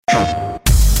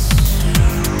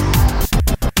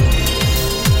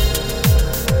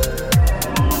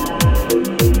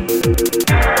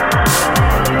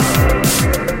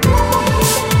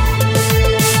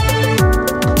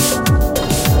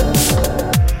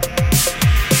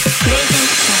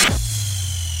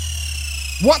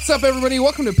What's up, everybody?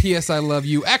 Welcome to PS I Love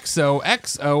You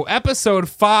XOXO Episode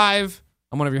 5.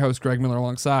 I'm one of your hosts, Greg Miller,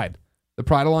 alongside the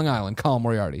Pride of Long Island, Colin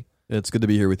Moriarty. It's good to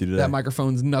be here with you today. That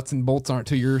microphone's nuts and bolts aren't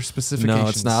to your specifications. No,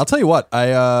 it's not. I'll tell you what.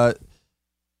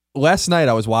 Last night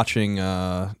I was watching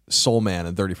Soul Man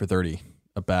and 30 for 30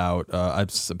 about... I'm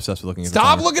just obsessed with looking at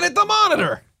Stop looking at the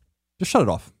monitor! Just shut it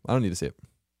off. I don't need to see it.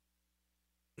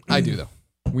 I do, though.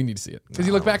 We need to see it. Because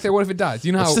you look back there, what if it dies?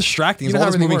 You know it's how distracting. You It's know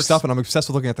all this moving works. stuff, and I'm obsessed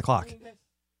with looking at the clock.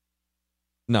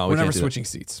 No, We're we never can't do switching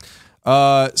seats.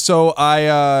 that. So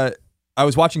I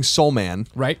was watching Soul Man.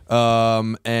 Right.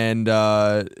 And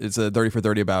it's a 30 for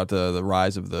 30 about the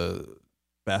rise of the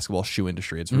basketball shoe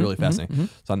industry. It's really fascinating.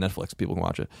 It's on Netflix. People can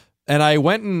watch it. And I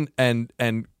went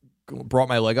and brought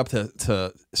my leg up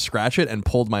to scratch it and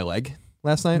pulled my leg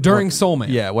last night. During Soul Man?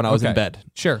 Yeah, when I was in bed.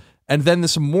 Sure. And then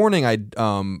this morning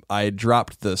I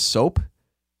dropped the soap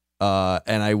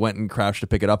and I went and crouched to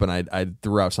pick it up and I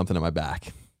threw out something in my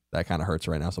back. That kind of hurts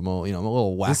right now. So I'm a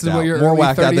little whacked out. This is what your more early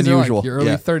whacked 30s out than are usual. like. Your early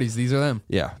 30s, these are them.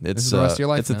 Yeah, This it's is the rest of your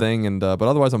life it's a now. thing, and but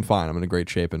otherwise I'm fine. I'm in a great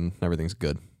shape and everything's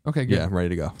good. Okay, good. Yeah, I'm ready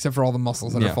to go. Except for all the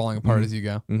muscles that are falling apart as you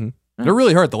go. Mm-hmm. It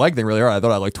really hurt. The leg thing really hurt. I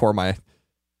thought I tore my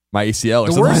ACL or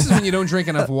The something. worst is when you don't drink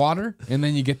enough water and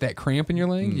then you get that cramp in your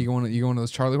leg. You go on one of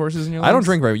those Charlie horses in your legs. I don't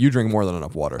drink very. You drink more than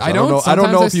enough water. So I don't. I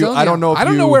don't know if you. I don't know. I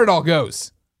don't know where it all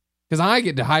goes because I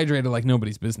get dehydrated like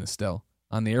nobody's business. Still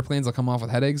on the airplanes, I'll come off with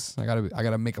headaches. I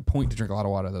gotta make a point to drink a lot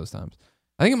of water those times.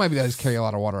 I think it might be that I just carry a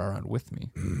lot of water around with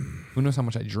me. Who knows how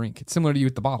much I drink? It's similar to you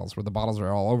with the bottles, where the bottles are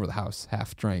all over the house,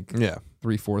 half drank, Yeah,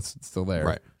 3/4 still there.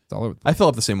 Right. It's all over. I fill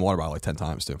up the same water bottle like 10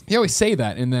 times too. You always say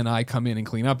that, and then I come in and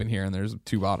clean up in here, and there's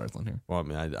 2 bottles in here. Well, I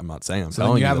mean, I'm not saying. I'm So then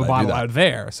telling you have that a I do bottle that. out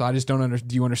there. So I just don't understand.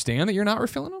 Do you understand that you're not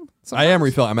refilling them? I am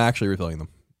refilling. I'm actually refilling them.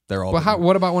 They're all. But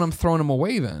what about when I'm throwing them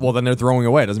away then? Well, then they're throwing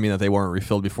away. It doesn't mean that they weren't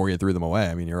refilled before you threw them away.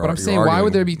 I mean, you're. But I'm you're saying, why arguing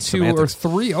would there be 2 or semantics.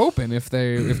 3 open if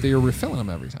you're refilling them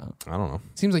every time? I don't know.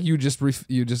 Seems like you just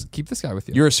keep this guy with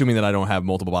you. You're assuming that I don't have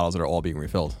multiple bottles that are all being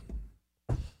refilled.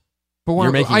 But when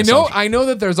you're making I know assumptions.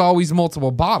 that there's always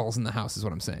multiple bottles in the house is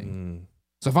what I'm saying.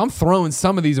 So if I'm throwing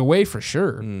some of these away for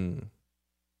sure,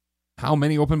 how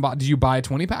many open bottles? Do you buy a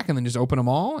 20-pack and then just open them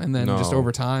all and then just No.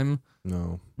 over time?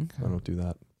 No, Okay. I don't do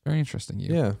that. Very interesting.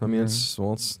 You. Yeah, I mean, it's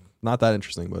not that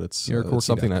interesting, but it's, You're a quirky it's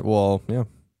something guy. that. Well, yeah.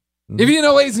 If you didn't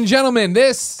know, ladies and gentlemen,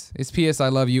 this is PS I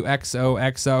Love You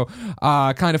XOXO,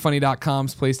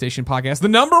 kindafunny.com's PlayStation podcast, the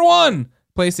 #1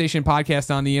 PlayStation podcast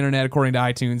on the internet, according to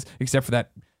iTunes, except for that.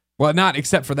 Well, not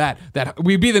except for that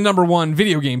we'd be the #1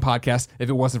 video game podcast if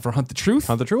it wasn't for Hunt the Truth.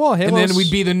 Hunt the Truth. Well, And then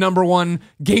we'd be the #1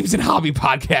 games and hobby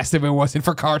podcast if it wasn't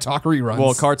for Car Talk reruns.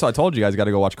 Well, Car Talk. I told you guys got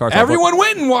to go watch Car Talk. Everyone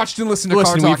went and watched and listened to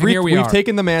Listen, Car Talk, and here we we've are.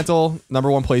 taken the mantle,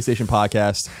 #1 PlayStation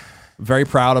podcast. Very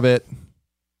proud of it.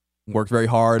 Worked very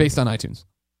hard. Based on iTunes.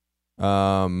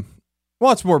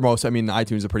 Well, it's more most. I mean,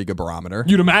 iTunes is a pretty good barometer.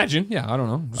 You'd imagine. Yeah, I don't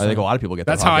know. I think a lot of people get.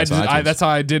 That's their how I podcasts on did. iTunes. That's how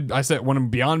I did. I said when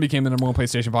Beyond became the #1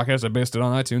 PlayStation podcast, I based it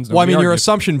on iTunes. Well, I mean, Nobody your argued.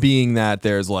 assumption being that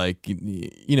there's like,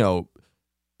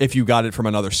 if you got it from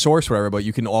another source, whatever, but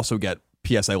you can also get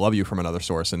PS I Love You from another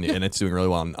source, and it's doing really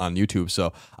well on YouTube.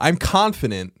 So I'm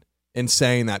confident in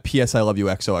saying that PS I Love You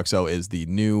XOXO is the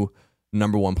new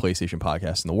 #1 PlayStation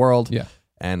podcast in the world. Yeah.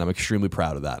 And I'm extremely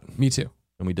proud of that. Me too.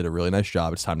 And we did a really nice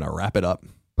job. It's time to wrap it up.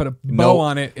 Put a bow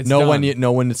on it. It's know done.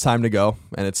 when it's time to go,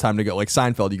 and it's time to go. Like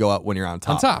Seinfeld, you go out when you're on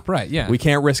top. On top, right? Yeah. We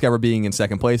can't risk ever being in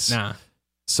second place. Nah.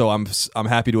 So I'm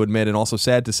happy to admit, and also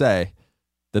sad to say,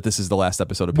 that this is the last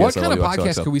episode of PS What I kind of Love You podcast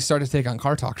XOXO. could we start to take on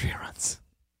Car Talk reruns?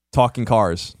 Talking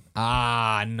cars,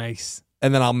 Ah, nice.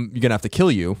 and then you're gonna have to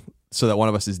kill you so that one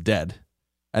of us is dead,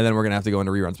 and then we're gonna have to go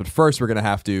into reruns. But first, we're gonna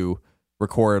have to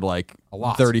record like A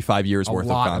lot. 35 years A worth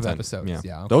lot of of content. episodes,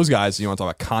 yeah, okay. Those guys, you want to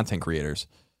talk about content creators?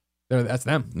 That's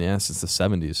them. Yeah, since the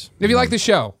 70s. If you like the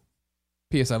show,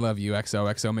 PS I Love You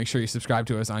XOXO, make sure you subscribe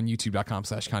to us on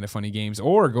youtube.com/kindafunnygames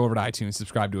or go over to iTunes,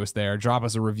 subscribe to us there. Drop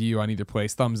us a review on either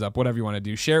place, thumbs up, whatever you want to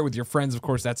do. Share it with your friends, of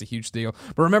course, that's a huge deal.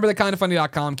 But remember that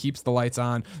kindafunny.com keeps the lights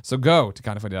on. So go to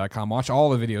kindafunny.com, watch all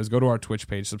the videos, go to our Twitch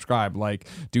page, subscribe,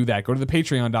 do that. Go to the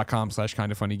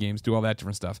patreon.com/kindafunnygames, do all that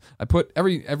different stuff. I put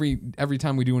every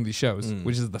time we do one of these shows,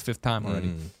 which is the 5th time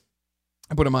already.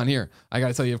 I put them on here. I got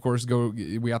to tell you, of course,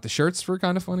 we got the shirts for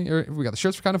Kinda Funny. Or we got the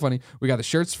shirts for Kinda Funny. We got the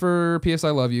shirts for PS I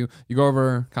Love You. You go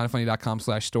over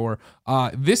kindafunny.com/store.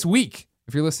 This week,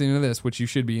 if you're listening to this, which you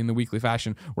should be in the weekly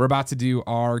fashion, we're about to do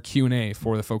our Q&A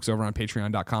for the folks over on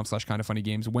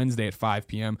patreon.com/kindafunnygames Wednesday at 5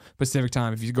 p.m. Pacific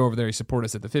time. If you go over there, you support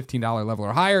us at the $15 level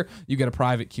or higher, you get a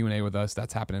private Q&A with us.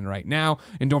 That's happening right now.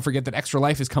 And don't forget that Extra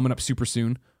Life is coming up super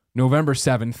soon. November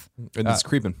 7th. And it's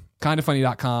creeping.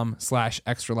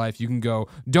 Kindafunny.com/extra life. You can go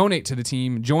donate to the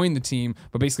team, join the team,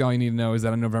 but basically all you need to know is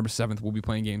that on November 7th we'll be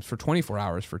playing games for 24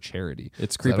 hours for charity.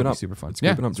 It's creeping up. Super fun. It's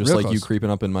creeping up, just real like close. you creeping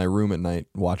up in my room at night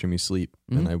watching me sleep.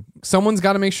 And Someone's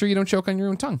got to make sure you don't choke on your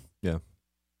own tongue. yeah.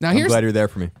 Now I'm glad you're there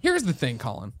for me. Here's the thing,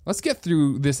 Colin. Let's get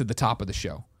through this at the top of the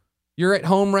show. You're at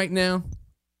home right now.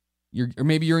 Or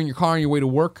maybe you're in your car on your way to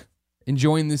work,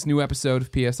 enjoying this new episode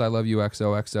of P.S. I Love You,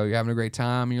 XOXO. You're having a great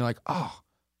time, and you're like, oh,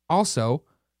 also,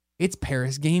 it's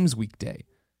Paris Games Week day.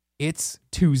 It's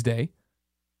Tuesday.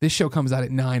 This show comes out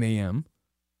at 9 a.m.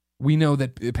 We know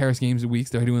that Paris Games Week,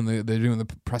 they're doing the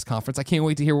press conference. I can't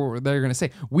wait to hear what they're going to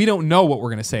say. We don't know what we're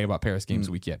going to say about Paris Games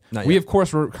Week yet. We, of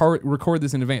course, record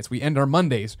this in advance. We end our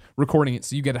Mondays recording it,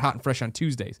 so you get it hot and fresh on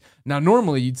Tuesdays. Now,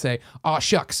 normally you'd say, oh,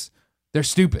 shucks, they're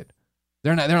stupid.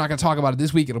 They're not going to talk about it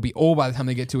this week. It'll be old by the time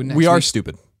they get to it next week. We are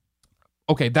stupid.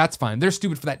 Okay, that's fine. They're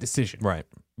stupid for that decision. Right.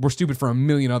 We're stupid for a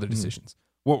million other decisions.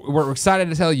 What we're excited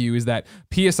to tell you is that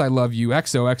P.S. I Love You,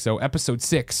 XOXO, episode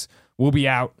 6 will be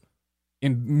out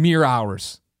in mere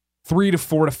hours. 3 to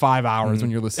 4 to 5 hours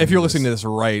when you're listening. If you're listening to this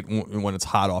right when it's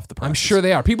hot off the press. I'm sure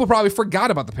they are. People probably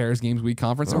forgot about the Paris Games Week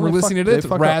conference and were listening to it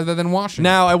rather than watching.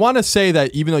 Now, I want to say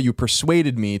that even though you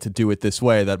persuaded me to do it this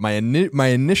way, that my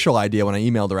initial idea when I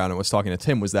emailed around and was talking to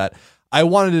Tim was that I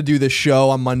wanted to do this show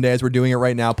on Monday as we're doing it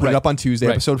right now, put it up on Tuesday,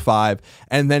 episode 5,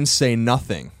 and then say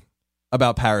nothing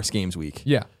about Paris Games Week.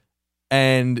 Yeah.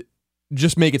 And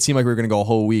just make it seem like we were going to go a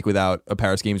whole week without a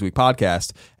Paris Games Week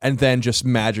podcast, and then just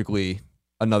magically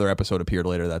another episode appeared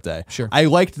later that day. Sure. I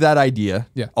liked that idea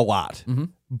a lot,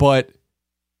 but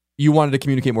you wanted to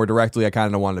communicate more directly. I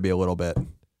kind of wanted to be a little bit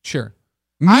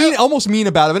almost mean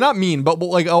about it, but not mean, but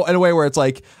like in a way where it's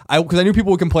like, because I knew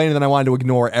people would complain, and then I wanted to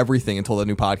ignore everything until the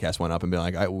new podcast went up and be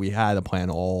like, we had a plan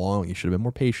all along. You should have been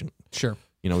more patient. Sure.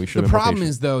 We should. The problem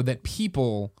is though that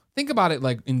people think about it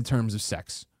like in terms of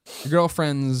sex. Your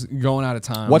girlfriend's going out of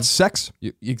town. What's sex?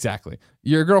 Exactly.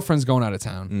 Your girlfriend's going out of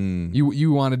town.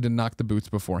 You wanted to knock the boots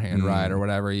beforehand, right, or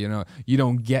whatever. You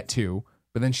don't get to,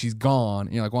 but then she's gone.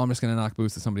 And you're like, well, I'm just going to knock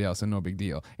boots to somebody else, and no big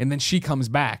deal. And then she comes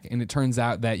back, and it turns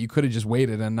out that you could have just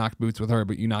waited and knocked boots with her,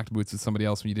 but you knocked boots with somebody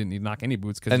else when you didn't need to knock any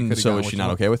boots. And so is she not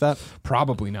okay with that?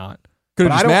 Probably not.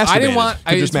 Could have just masturbated. I didn't want.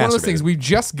 It's one of those things. We've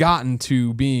just gotten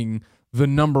to being the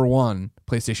number 1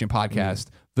 PlayStation podcast,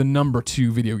 the number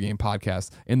 2 video game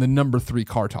podcast, and the number 3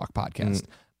 car talk podcast.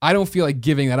 I don't feel like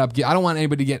giving that up. I don't want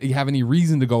anybody to have any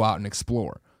reason to go out and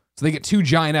explore. So they get 2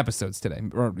 giant episodes today.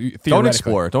 Don't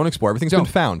explore. Everything's been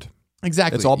found.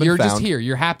 Exactly. It's all been You're found. just here.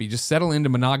 You're happy. Just settle into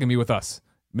monogamy with us.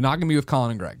 Monogamy with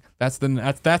Colin and Greg. That's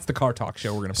the car talk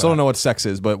show we're gonna. Still don't know what sex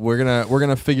is, but we're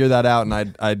gonna figure that out.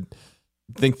 And I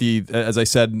think as I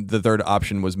said, the third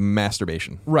option was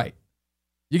masturbation. Right.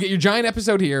 You get your giant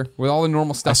episode here with all the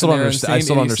normal stuff. I still don't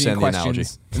understand the analogy.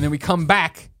 And then we come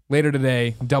back later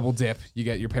today, double dip. You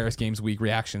get your Paris Games Week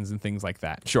reactions and things like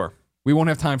that. Sure. We won't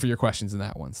have time for your questions in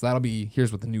that one. So that'll be,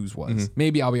 here's what the news was.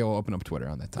 Maybe I'll be able to open up Twitter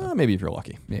on that time. Maybe if you're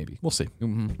lucky. Maybe. We'll see.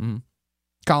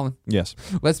 Colin. Yes.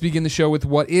 Let's begin the show with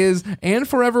what is and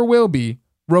forever will be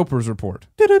Roper's Report.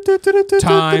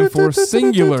 Time for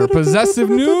singular possessive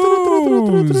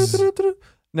news.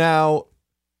 Now,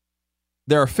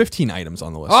 there are 15 items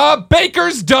on the list. A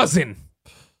baker's dozen.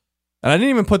 And I didn't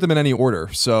even put them in any order,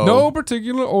 so no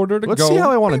particular order to go. Let's see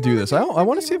how I want to do this. I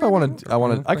want to see if I kind of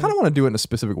want to do it in a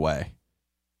specific way.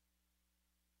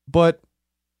 But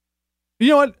you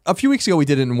know what? A few weeks ago we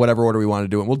did it in whatever order we wanted to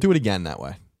do it. We'll do it again that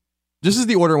way. This is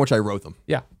the order in which I wrote them.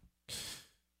 Yeah.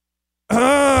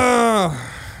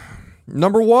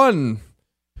 Number 1.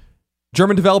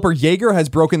 German developer Jaeger has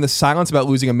broken the silence about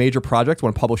losing a major project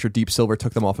when publisher Deep Silver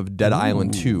took them off of Dead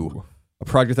Island 2, a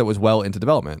project that was well into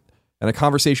development. In a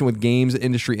conversation with Games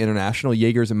Industry International,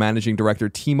 Jaeger's managing director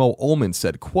Timo Ullman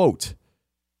said, quote,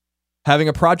 having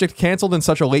a project canceled in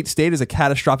such a late state is a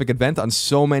catastrophic event on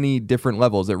so many different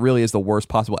levels. It really is the worst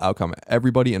possible outcome.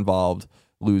 Everybody involved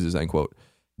loses, end quote.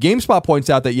 GameSpot points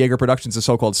out that Jaeger Productions, a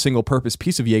so-called single-purpose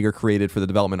piece of Jaeger created for the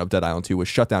development of Dead Island 2, was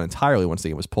shut down entirely once the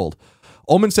game was pulled.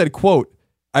 Ullman said, quote,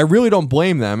 I really don't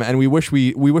blame them, and we wish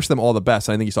them all the best.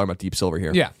 And I think he's talking about Deep Silver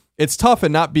here. Yeah. It's tough,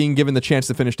 and not being given the chance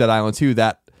to finish Dead Island 2,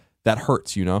 that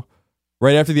hurts,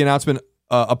 Right after the announcement,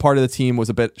 a part of the team was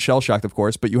a bit shell-shocked, of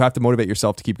course, but you have to motivate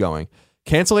yourself to keep going.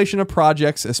 Cancellation of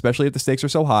projects, especially if the stakes are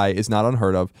so high, is not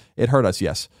unheard of. It hurt us,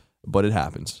 yes, but it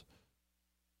happens.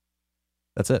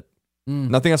 That's it.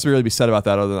 Nothing else to really be said about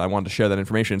that other than I wanted to share that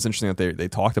information. It's interesting that they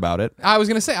talked about it. I was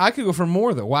going to say, I could go for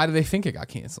more, though. Why do they think it got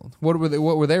canceled? What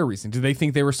were their reasons? Did they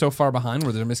think they were so far behind?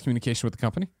 Were there miscommunication with the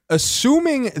company?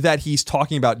 Assuming that he's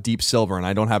talking about Deep Silver, and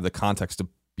I don't have the context to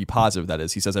be positive that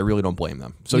is, he says, I really don't blame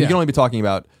them. So you can only be talking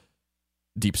about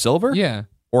Deep Silver? Yeah.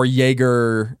 Or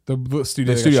Jaeger, The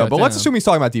studio. the studio. But let's assume he's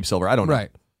talking about Deep Silver. I don't know.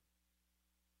 Right.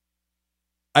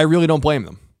 I really don't blame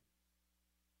them.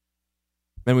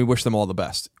 And we wish them all the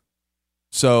best.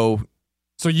 So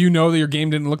you know that your game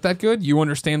didn't look that good? You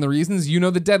understand the reasons? You know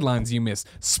the deadlines you missed.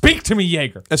 Speak to me,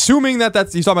 Jaeger. assuming he's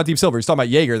talking about Deep Silver, he's talking about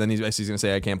Jaeger, then he's going to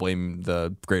say, I can't blame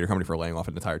the greater company for laying off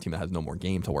an entire team that has no more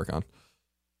game to work on.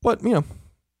 But,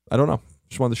 I don't know.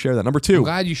 Just wanted to share that. Number 2. I'm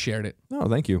glad you shared it. No,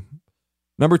 thank you.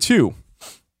 Number 2.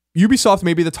 Ubisoft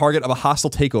may be the target of a hostile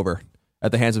takeover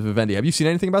at the hands of Vivendi. Have you seen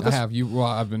anything about this? I have.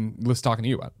 I've been talking to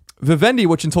you about it. Vivendi,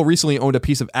 which until recently owned a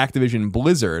piece of Activision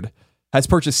Blizzard, has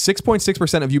purchased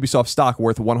 6.6% of Ubisoft stock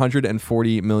worth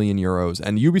 140 million euros,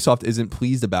 and Ubisoft isn't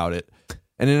pleased about it.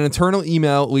 In an internal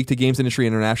email leaked to Games Industry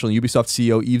International, Ubisoft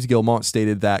CEO Yves Guillemot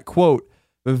stated that, quote,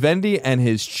 Vivendi and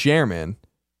his chairman,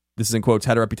 this is in quotes,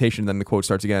 had a reputation, then the quote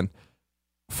starts again,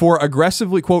 for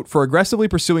aggressively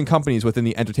pursuing companies within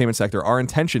the entertainment sector. Our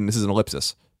intention, this is an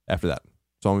ellipsis after that.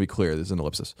 So I want to be clear, this is an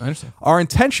ellipsis. I understand. Our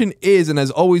intention is and has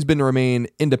always been to remain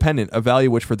independent, a value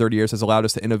which for 30 years has allowed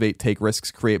us to innovate, take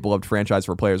risks, create beloved franchise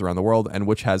for players around the world, and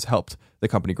which has helped the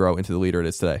company grow into the leader it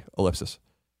is today. Ellipsis.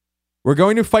 We're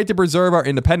going to fight to preserve our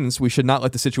independence. We should not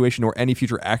let the situation or any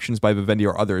future actions by Vivendi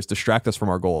or others distract us from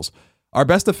our goals. Our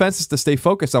best defense is to stay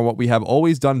focused on what we have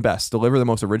always done best, deliver the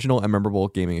most original and memorable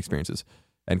gaming experiences.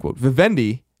 End quote.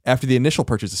 Vivendi, after the initial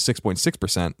purchase of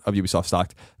 6.6% of Ubisoft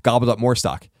stock, gobbled up more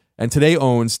stock, and today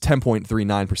owns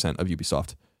 10.39% of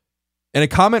Ubisoft. In a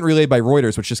comment relayed by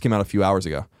Reuters, which just came out a few hours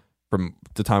ago, from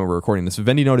the time we were recording this,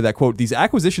 Vivendi noted that, quote, these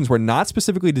acquisitions were not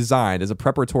specifically designed as a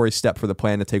preparatory step for the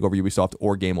plan to take over Ubisoft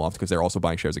or Gameloft, because they're also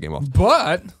buying shares of Gameloft.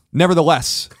 But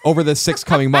nevertheless, over the 6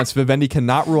 coming months, Vivendi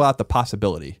cannot rule out the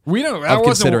possibility of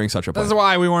considering such a plan. That's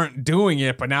why we weren't doing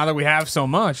it, but now that we have so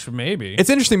much, maybe.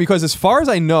 It's interesting because as far as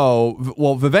I know,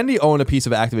 Vivendi owned a piece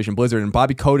of Activision Blizzard, and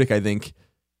Bobby Kotick, I think,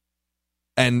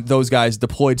 and those guys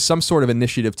deployed some sort of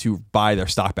initiative to buy their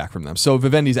stock back from them. So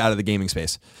Vivendi's out of the gaming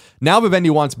space. Now Vivendi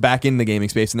wants back in the gaming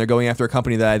space, and they're going after a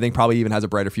company that I think probably even has a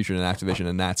brighter future than Activision,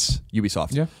 and that's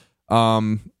Ubisoft. Yeah.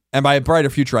 And by a brighter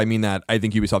future, I mean that I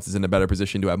think Ubisoft is in a better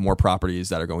position to have more properties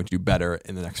that are going to do better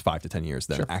in the next 5 to 10 years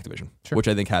than Activision, which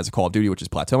I think has a Call of Duty, which is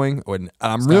plateauing. And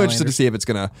I'm really interested to see if it's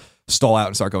going to stall out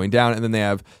and start going down. And then they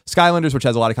have Skylanders, which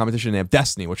has a lot of competition. And they have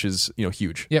Destiny, which is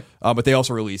huge. Yep. But they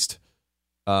also released,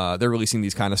 they're releasing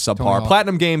these kind of subpar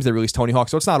Platinum games. They released Tony Hawk,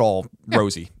 so it's not all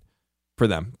rosy for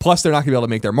them. Plus, they're not going to be able to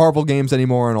make their Marvel games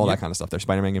anymore and all that kind of stuff. Their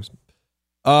Spider-Man games.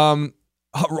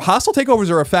 Hostile takeovers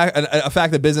are a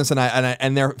fact of business,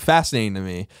 and they're fascinating to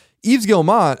me. Yves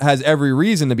Guillemot has every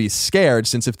reason to be scared,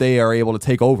 since if they are able to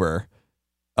take over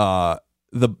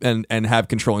and have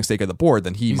controlling stake of the board,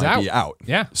 then he's might be out.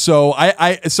 Yeah. So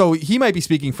so he might be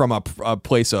speaking from a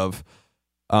place of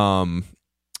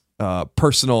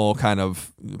personal kind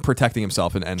of protecting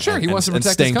himself and he wants to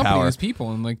protect his company, power. his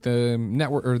people, and like the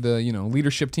network or the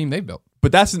leadership team they've built.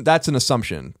 But that's an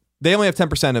assumption. They only have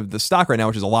 10% of the stock right now,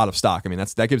 which is a lot of stock. I mean,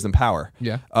 that gives them power.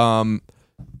 Yeah.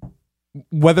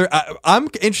 Whether I'm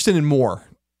interested in more.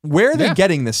 Where are they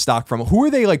getting this stock from? Who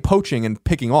are they like poaching and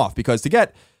picking off? Because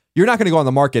you're not going to go on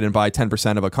the market and buy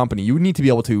 10% of a company. You need to be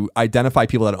able to identify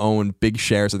people that own big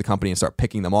shares of the company and start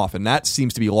picking them off. And that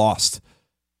seems to be lost.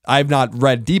 I've not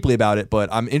read deeply about it, but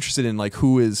I'm interested in like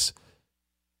who is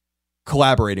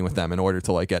collaborating with them in order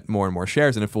to like get more and more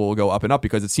shares, and if it will go up and up,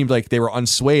 because it seemed like they were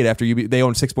unswayed after they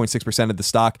owned 6.6% of the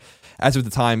stock as of the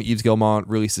time Yves Guillemot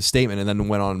released a statement, and then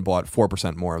went on and bought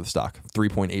 4% more of the stock,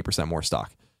 3.8% more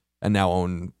stock, and now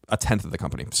own a tenth of the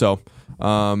company. So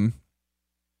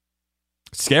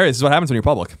scary. This is what happens when you're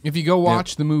public. If you go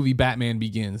watch the movie Batman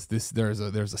Begins, there's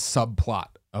a subplot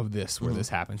of this where this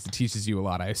happens. It teaches you a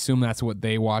lot. I assume that's what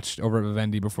they watched over at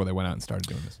Vivendi before they went out and started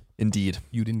doing this. Indeed.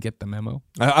 You didn't get the memo?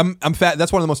 That's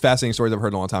one of the most fascinating stories I've heard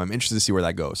in a long time. I'm interested to see where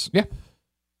that goes. Yeah.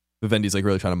 Vivendi's like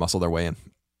really trying to muscle their way in.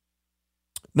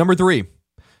 Number 3.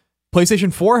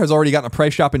 PlayStation 4 has already gotten a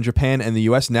price drop in Japan and the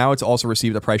US. Now it's also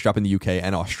received a price drop in the UK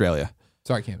and Australia.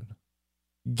 Sorry, Canada.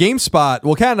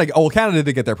 GameSpot, Canada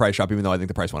did get their price drop, even though I think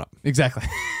the price went up. Exactly.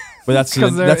 But that's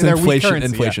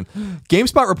inflation. Yeah.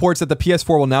 GameSpot reports that the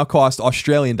PS4 will now cost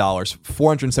Australian dollars,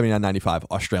 $479.95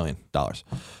 Australian dollars,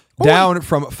 down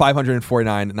from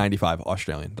 $549.95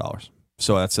 Australian dollars.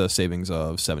 So that's a savings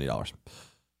of $70.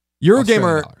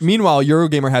 Eurogamer, meanwhile,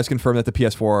 Eurogamer has confirmed that the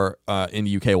PS4 in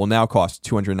the UK will now cost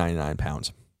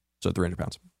 £299, so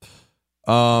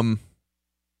 £300.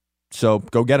 So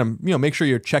go get them. Make sure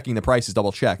you're checking the prices,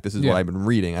 double check. This is what I've been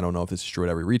reading. I don't know if this is true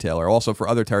at every retailer. Also, for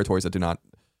other territories that do not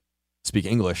speak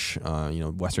English,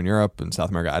 Western Europe and South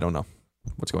America, I don't know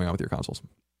what's going on with your consoles.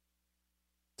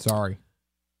 Sorry.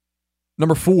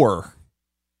 Number 4.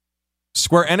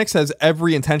 Square Enix has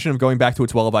every intention of going back to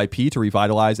its well of IP to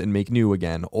revitalize and make new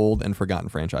again old and forgotten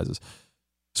franchises.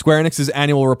 Square Enix's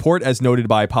annual report, as noted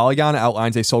by Polygon,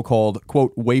 outlines a so-called,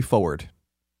 quote, way forward,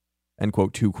 end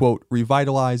quote, to, quote,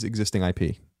 revitalize existing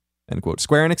IP, end quote.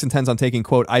 Square Enix intends on taking,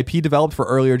 quote, IP developed for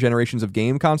earlier generations of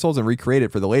game consoles and recreate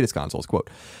it for the latest consoles, quote,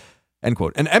 end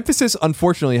quote. An emphasis,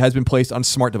 unfortunately, has been placed on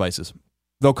smart devices,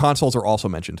 though consoles are also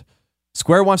mentioned.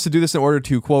 Square wants to do this in order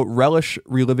to, quote, relish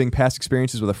reliving past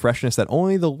experiences with a freshness that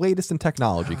only the latest in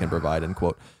technology can provide, end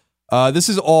quote. This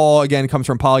is all, again, comes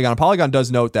from Polygon. Polygon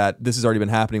does note that this has already been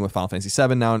happening with Final Fantasy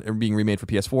VII now being remade for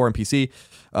PS4 and PC,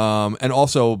 and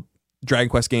also Dragon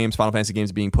Quest games, Final Fantasy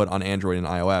games being put on Android and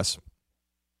iOS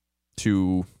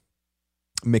to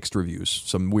mixed reviews,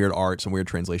 some weird art, some weird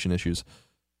translation issues.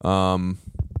 Not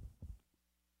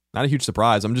a huge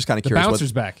surprise. I'm just kind of curious. The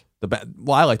bouncer's back.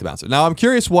 Well, I like the bouncer. Now I'm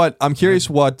curious what. Well,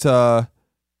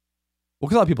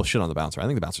 because a lot of people shit on the bouncer. I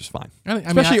think the bouncer's fine,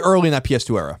 especially early in that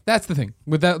PS2 era. That's the thing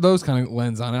with those kind of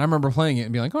lens on it. I remember playing it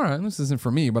and being like, "All right, this isn't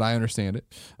for me," but I understand it.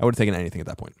 I would have taken anything at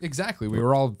that point. Exactly. We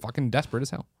were all fucking desperate as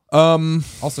hell.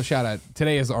 Also, shout out.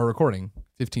 Today is our recording,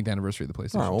 15th anniversary of the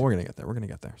PlayStation. All right, well, we're gonna get there. We're gonna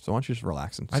get there. So why don't you just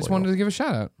relax and? I just wanted to give a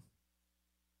shout out.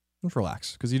 Just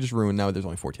relax, because you just ruined. Now there's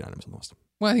only 14 items on the list.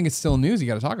 Well, I think it's still news. You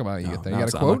got to talk about it. You get there. You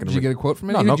got a I'm not quote? gonna Did you get a quote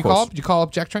from it? No, Did you quotes. Did you call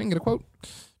up Jack Trenton and get a quote?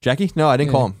 Jackie? No, I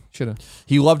didn't call him. Should have.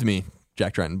 He loved me,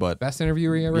 Jack Trenton, but Best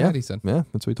interviewer he ever had, he said. yeah,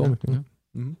 that's what he told me.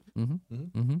 Yeah.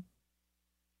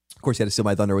 Of course, he had to steal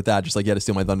my thunder with that, just like he had to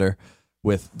steal my thunder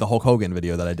with the Hulk Hogan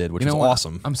video that I did, which was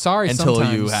awesome. I'm sorry. Until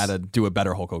sometimes, you had to do a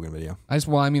better Hulk Hogan video. That's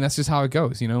just how it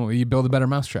goes. You know, you build a better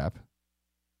mousetrap.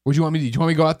 What do you want me to do? Do you want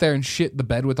me to go out there and shit the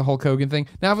bed with the Hulk Hogan thing?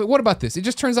 Now, what about this? It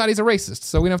just turns out he's a racist,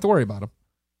 so we don't have to worry about him.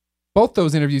 Both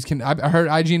those interviews I heard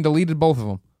IGN deleted both of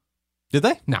them. Did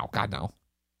they? No, God, no.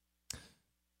 I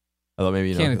thought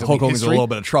maybe Can't Hulk Hogan's in a little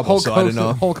bit of trouble, so I didn't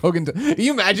know. Hulk Hogan. Can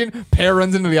you imagine? Pear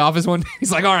runs into the office one day.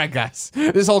 He's like, "All right, guys,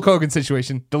 this Hulk Hogan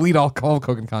situation. Delete all Hulk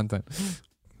Hogan content."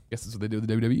 Guess that's what they do with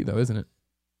the WWE, though, isn't it?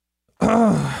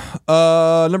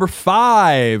 Number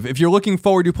 5. If you're looking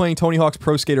forward to playing Tony Hawk's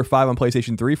Pro Skater 5 on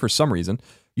PlayStation 3 for some reason,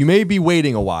 you may be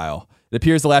waiting a while. It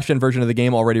appears the last-gen version of the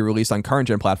game, already released on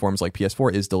current-gen platforms like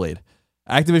PS4, is delayed.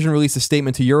 Activision released a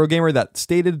statement to Eurogamer that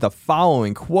stated the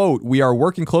following, quote, "We are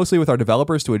working closely with our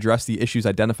developers to address the issues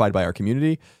identified by our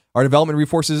community. Our development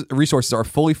resources are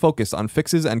fully focused on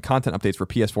fixes and content updates for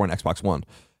PS4 and Xbox One.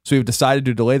 So we've decided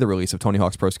to delay the release of Tony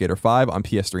Hawk's Pro Skater 5 on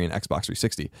PS3 and Xbox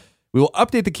 360. We will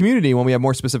update the community when we have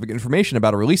more specific information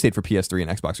about a release date for PS3 and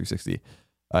Xbox 360.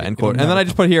 End quote. And then I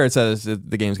just put here, it says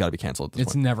the game's got to be canceled at this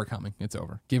It's point. never coming. It's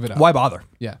over. Give it up. Why bother?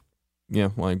 Yeah. Yeah,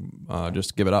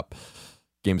 just give it up.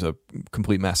 Game's a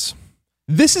complete mess.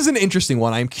 This is an interesting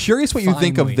one. I'm curious what you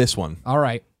think of this one. All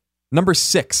right. Number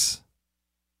 6.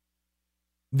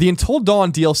 The Until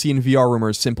Dawn DLC and VR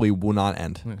rumors simply will not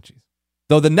end. Oh, jeez.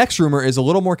 Though the next rumor is a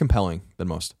little more compelling than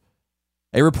most.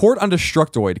 A report on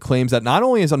Destructoid claims that not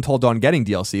only is Until Dawn getting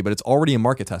DLC, but it's already in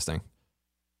market testing.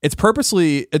 It's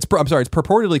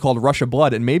purportedly called Rush of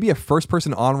Blood and may be a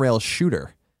first-person on-rails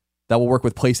shooter that will work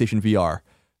with PlayStation VR.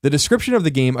 The description of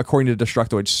the game, according to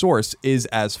Destructoid's source, is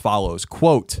as follows,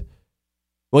 quote,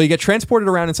 "Well, you get transported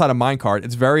around inside a minecart.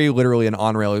 It's very literally an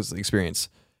on-rails experience.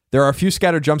 There are a few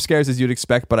scattered jump scares as you'd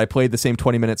expect, but I played the same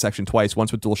 20-minute section twice,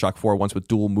 once with DualShock 4, once with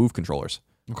dual move controllers."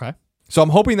 Okay. So I'm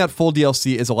hoping that full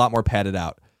DLC is a lot more padded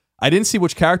out. I didn't see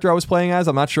which character I was playing as.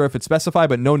 I'm not sure if it's specified,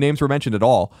 but no names were mentioned at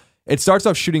all. It starts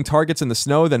off shooting targets in the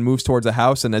snow, then moves towards a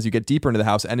house, and as you get deeper into the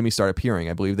house, enemies start appearing.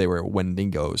 I believe they were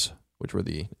Wendigos, which were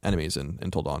the enemies in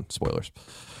Until Dawn. Spoilers.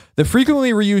 The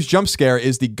frequently reused jump scare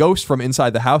is the ghost from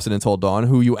inside the house in Until Dawn,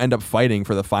 who you end up fighting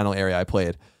for the final area I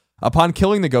played. Upon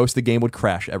killing the ghost, the game would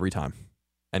crash every time.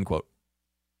 End quote.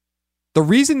 The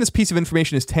reason this piece of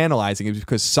information is tantalizing is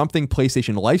because something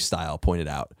PlayStation Lifestyle pointed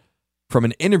out from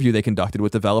an interview they conducted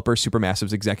with developer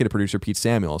Supermassive's executive producer Pete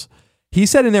Samuels. He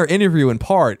said in their interview in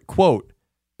part, quote,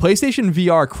 "PlayStation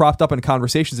VR cropped up in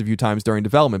conversations a few times during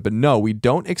development, but no, we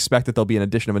don't expect that there'll be an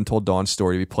addition of Until Dawn's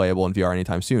story to be playable in VR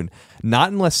anytime soon.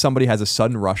 Not unless somebody has a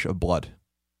sudden rush of blood."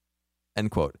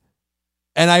 End quote.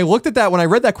 And I looked at that when I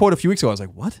read that quote a few weeks ago. I was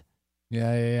like, what?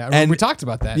 Yeah. And we talked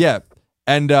about that. Yeah.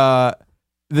 And the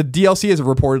DLC is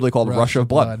reportedly called Rush of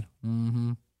Blood.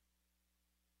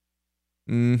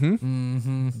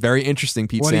 Very interesting,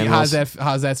 Pete Samuels.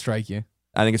 How's that strike you?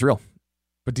 I think it's real.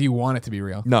 But do you want it to be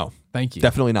real? No. Thank you.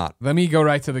 Definitely not. Let me go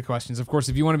right to the questions. Of course,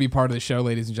 if you want to be part of the show,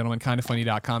 ladies and gentlemen,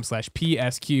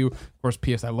 kindoffunny.com/PSQ. Of course,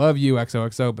 PS I love you,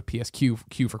 XOXO, but PSQ,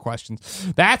 Q for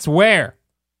questions. That's where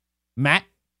Matt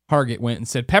Hargett went and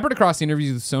said, peppered across the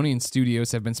interviews with Sony and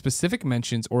studios have been specific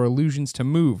mentions or allusions to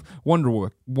Move,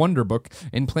 Wonderbook,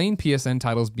 and plain PSN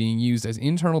titles being used as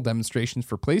internal demonstrations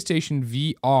for PlayStation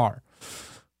VR.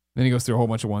 Then he goes through a whole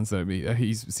bunch of ones that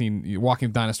he's seen: Walking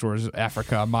with Dinosaurs,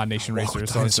 Africa, Mod Nation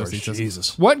Racers.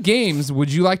 Jesus. What games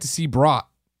would you like to see brought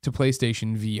to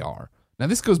PlayStation VR? Now,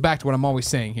 this goes back to what I'm always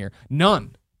saying here.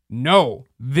 None. No,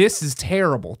 this is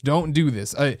terrible. Don't do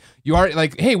this. You are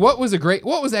like, hey, what was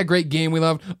that great game we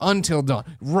loved? Until Dawn.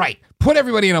 Right. Put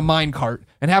everybody in a minecart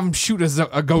and have them shoot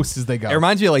a ghost as they go. It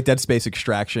reminds me of like Dead Space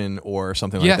Extraction or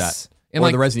something like that. And or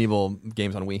like, the Resident Evil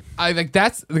games on Wii. I think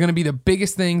that's going to be the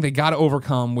biggest thing they got to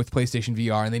overcome with PlayStation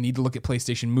VR, and they need to look at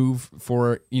PlayStation Move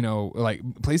for, like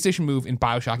PlayStation Move and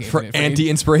BioShock Infinite. For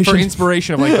anti-inspiration. For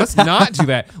inspiration of like, let's not do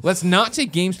that. Let's not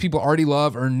take games people already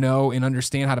love or know and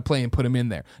understand how to play and put them in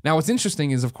there. Now, what's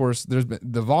interesting is, of course, there's been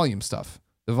the volume stuff.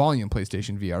 The volume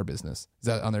PlayStation VR business. Is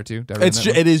that on there too?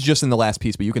 It is just in the last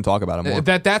piece, but you can talk about it more.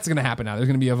 That's going to happen now. There's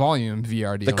going to be a volume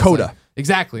VR deal. The Coda.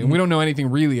 Exactly. And we don't know anything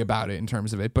really about it in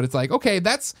terms of it, but it's like, okay,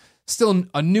 that's still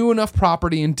a new enough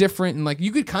property and different. And like,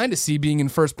 you could kind of see being in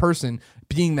first person,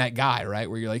 being that guy, right?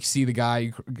 Where you like see the guy,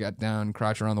 you got down,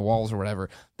 crouch around the walls or whatever.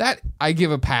 That I give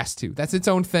a pass to. That's its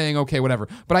own thing. Okay, whatever.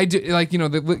 But I do like,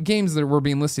 the games that were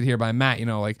being listed here by Matt,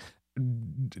 like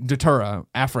Datura,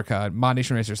 Africa, Mod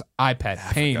Nation Racers, iPad,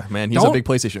 Pain. Man, he's a big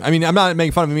PlayStation. I mean, I'm not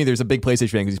making fun of him either. There's a big PlayStation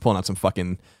fan because he's pulling out some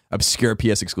fucking obscure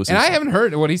PS exclusives. And I haven't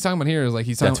heard what he's talking about here. Is like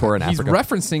he's Africa.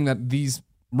 Referencing that these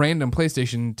random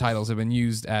PlayStation titles have been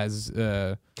used as.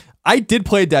 I did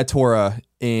play Datura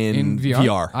in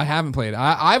VR. I haven't played it.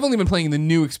 I've only been playing the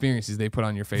new experiences they put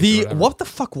on your face. What the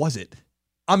fuck was it?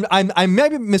 I may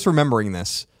be misremembering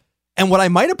this, and what I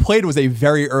might have played was a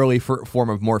very early form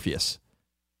of Morpheus.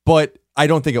 But I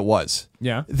don't think it was.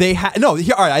 Yeah. All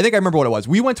right, I think I remember what it was.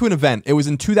 We went to an event. It was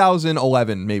in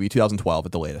 2011, maybe 2012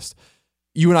 at the latest.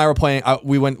 You and I were playing,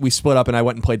 we split up and I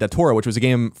went and played Datura, which was a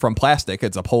game from Plastic.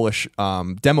 It's a Polish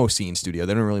demo scene studio.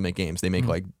 They don't really make games. They make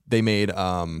they made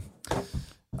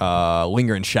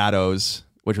Linger in Shadows,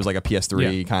 which was like a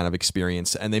PS3 kind of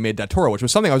experience. And they made Datura, which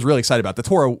was something I was really excited about.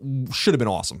 Datura should have been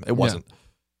awesome. It wasn't,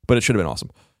 but it should have been awesome.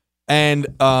 And,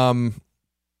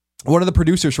 one of the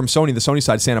producers from Sony, the Sony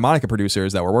side, Santa Monica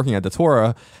producers that were working at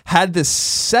Datura, had this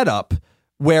setup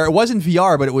where it wasn't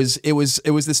VR, but it was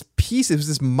this piece, it was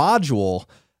this module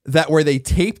where they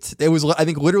taped. It was, I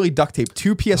think, literally duct taped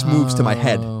 2 PS Moves to my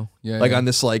head, on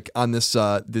this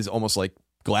this almost like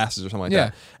glasses or something like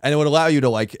that, and it would allow you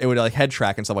to head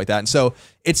track and stuff like that. And so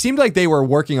it seemed like they were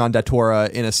working on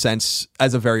Datura in a sense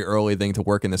as a very early thing to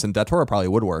work in this, and Datura probably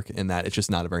would work in that. It's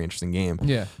just not a very interesting game.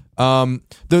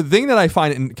 The thing that I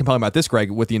find compelling about this,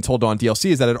 Greg, with the Until Dawn DLC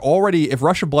is that if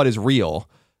Rush of Blood is real,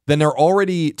 then they're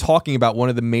already talking about one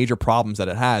of the major problems that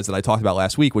it has that I talked about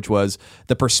last week, which was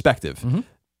the perspective.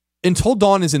 Until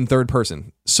Dawn is in third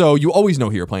person, so you always know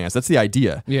who you're playing as. That's the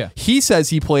idea. Yeah. He says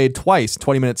he played twice,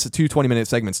 20 minutes, 2 20-minute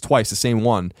segments twice, the same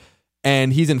one,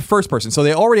 and he's in first person. So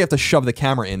they already have to shove the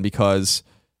camera in because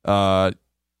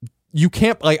you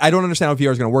can't, I don't understand how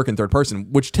VR is going to work in third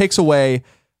person, which takes away.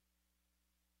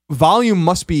 Volume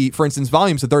must be, for instance,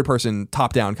 Volume's a third person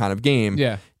top down kind of game.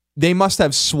 Yeah. They must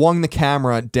have swung the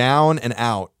camera down and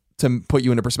out to put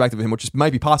you into perspective of him, which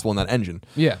might be possible in that engine.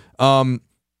 Yeah.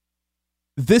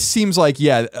 This seems like,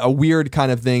 a weird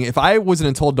kind of thing. If I was an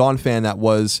Until Dawn fan that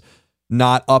was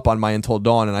not up on my Until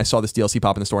Dawn and I saw this DLC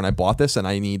pop in the store and I bought this and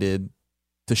I needed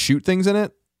to shoot things in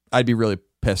it, I'd be really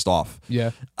pissed off.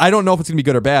 Yeah. I don't know if it's going to be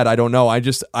good or bad. I don't know. I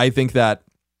think that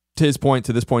to the point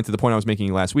I was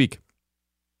making last week,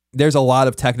 there's a lot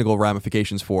of technical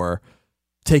ramifications for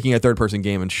taking a third-person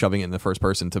game and shoving it in the first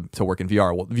person to work in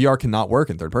VR. Well, VR cannot work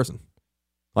in third person.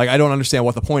 Like, I don't understand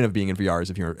what the point of being in VR is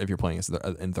if you're playing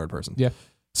in third person. Yeah.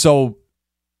 So,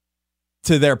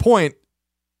 to their point,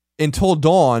 Until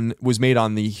Dawn was made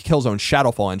on the Killzone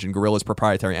Shadowfall engine, Guerrilla's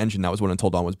proprietary engine. That was what Until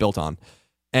Dawn was built on,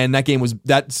 and that game was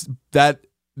the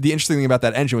interesting thing about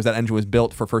that engine was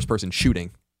built for first-person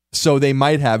shooting. So they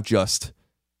might have just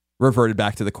reverted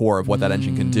back to the core of what that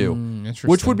engine can do,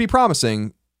 which would be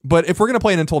promising. But if we're going to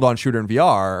play an Until Dawn shooter in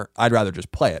VR, I'd rather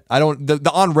just play it.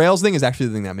 The on rails thing is actually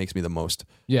the thing that makes me the most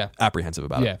apprehensive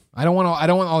about it. Yeah. I don't want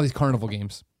all these carnival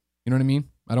games. You know what I mean?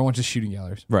 I don't want just shooting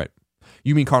galleries. Right.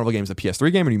 You mean Carnival Games, the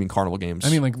PS3 game, or do you mean Carnival Games? I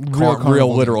mean like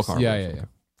real literal games. Carnival. Yeah.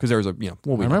 Because there was I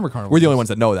remember Carnival. We're the only ones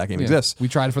that know that game exists. We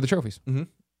tried it for the trophies. Mm-hmm.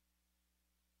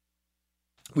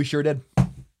 We sure did.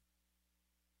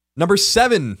 Number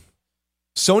 7.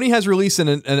 Sony has released sorry,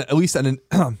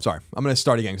 I'm going to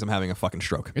start again because I'm having a fucking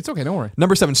stroke. It's okay, don't worry.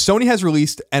 Number 7, Sony has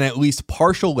released an at least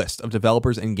partial list of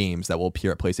developers and games that will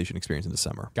appear at PlayStation Experience in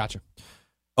December. Gotcha.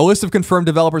 A list of confirmed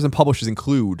developers and publishers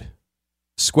include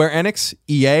Square Enix,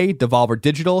 EA, Devolver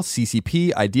Digital,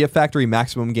 CCP, Idea Factory,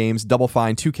 Maximum Games, Double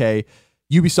Fine, 2K,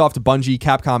 Ubisoft, Bungie,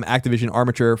 Capcom, Activision,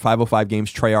 Armature, 505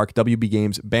 Games, Treyarch, WB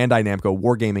Games, Bandai Namco,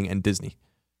 Wargaming, and Disney.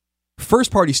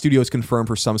 First-party studios confirmed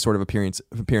for some sort of appearance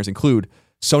include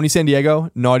Sony San Diego,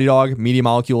 Naughty Dog, Media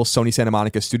Molecule, Sony Santa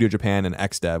Monica, Studio Japan, and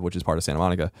XDev, which is part of Santa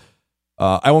Monica.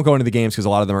 I won't go into the games because a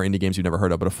lot of them are indie games you've never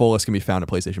heard of, but a full list can be found at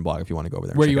PlayStation Blog if you want to go over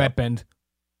there. Where you at, Bend?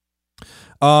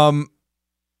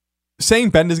 Saying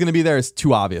Bend is going to be there is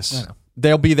too obvious. I know.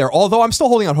 They'll be there, although I'm still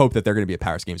holding out hope that they're going to be at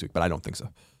Paris Games Week, but I don't think so.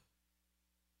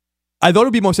 I thought it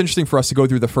would be most interesting for us to go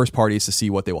through the first parties to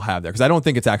see what they will have there, because I don't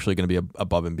think it's actually going to be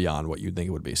above and beyond what you'd think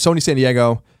it would be. Sony San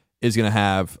Diego is going to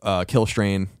have Kill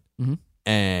Strain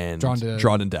and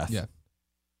Drawn to Death. Yeah.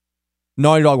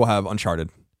 Naughty Dog will have Uncharted.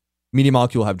 Media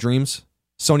Molecule will have Dreams.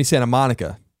 Sony Santa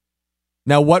Monica.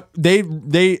 Now, what they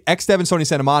XDev and Sony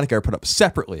Santa Monica are put up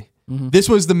separately. This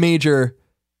was the major,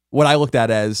 what I looked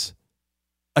at as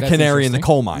a canary in the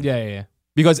coal mine. Yeah.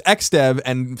 Because XDev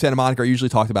and Santa Monica are usually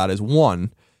talked about as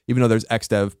one, even though there's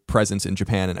XDev presence in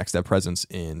Japan and XDev presence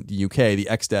in the UK. The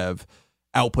XDev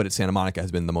output at Santa Monica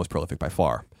has been the most prolific by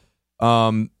far.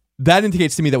 That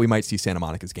indicates to me that we might see Santa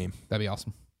Monica's game. That'd be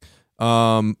awesome.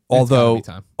 Although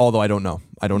I don't know.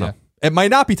 Know. It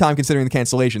might not be time considering the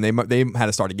cancellation. They had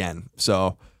to start again.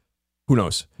 So who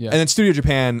knows? Yeah. And then Studio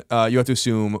Japan, you have to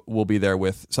assume will be there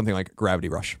with something like Gravity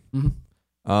Rush.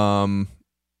 Or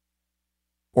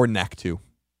Knack 2,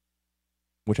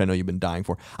 which I know you've been dying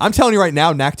for. I'm telling you right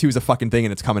now, Knack 2 is a fucking thing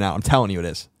and it's coming out. I'm telling you it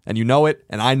is. And you know it,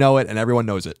 and I know it, and everyone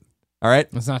knows it. All right?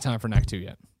 It's not time for Knack 2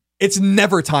 yet. It's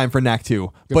never time for Knack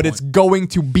 2, but it's going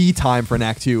to be time for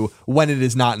Knack 2 when it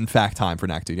is not, in fact, time for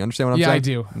Knack 2. You understand what I'm saying? Yeah, I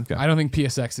do. Okay. I don't think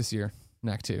PSX this year,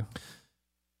 Knack 2.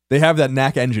 They have that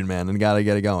Knack engine, man, and gotta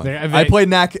get it going. I played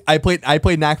Knack. I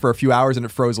played Knack for a few hours, and it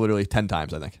froze literally 10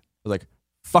 times, I think. I was like,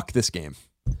 fuck this game.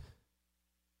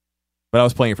 But I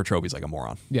was playing it for trophies like a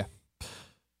moron. Yeah.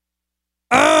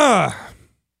 I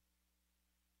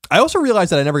also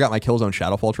realized that I never got my Killzone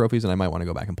Shadowfall trophies, and I might want to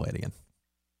go back and play it again.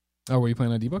 Oh, were you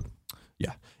playing on D-Book?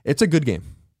 Yeah. It's a good game.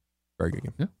 Very good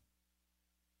game. Yeah.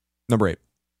 Number 8.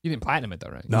 You didn't platinum it, though,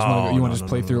 right? You want to just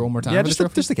play through it one more time? Yeah, just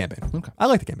the campaign. Okay. I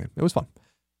like the campaign. It was fun.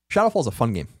 Shadowfall's a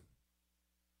fun game.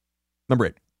 Number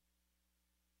 8.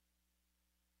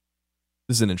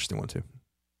 This is an interesting one, too.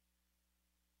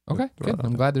 Okay, good.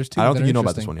 I'm glad there's two. I don't think you know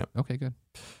about this one yet. Okay, good.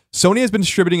 Sony has been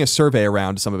distributing a survey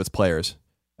around to some of its players,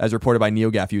 as reported by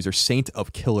NeoGAF user Saint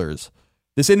of Killers.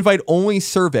 This invite-only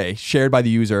survey shared by the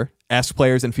user asks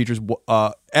players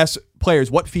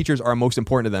what features are most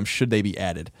important to them should they be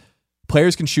added.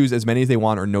 Players can choose as many as they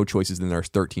want or no choices, and there are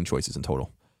 13 choices in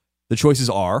total. The choices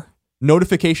are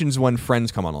notifications when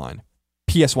friends come online,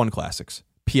 PS1 classics,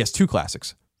 PS2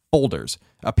 classics, folders,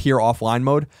 appear offline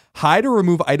mode, hide or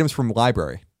remove items from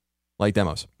library, like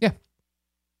demos. Yeah.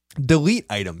 Delete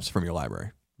items from your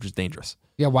library, which is dangerous.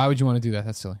 Yeah, why would you want to do that?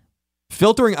 That's silly.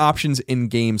 Filtering options in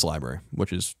games library,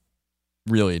 which is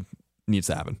really needs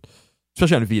to happen.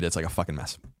 Especially on Vita, it's like a fucking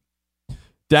mess.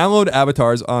 Download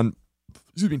avatars on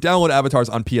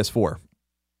PS4.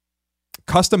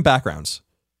 Custom backgrounds.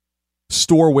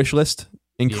 Store wishlist.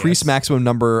 Increase maximum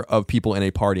number of people in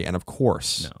a party. And of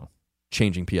course,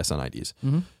 changing PSN IDs.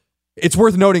 It's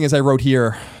worth noting, as I wrote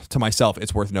here to myself,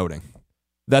 it's worth noting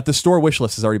that the store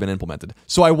wishlist has already been implemented.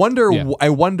 So I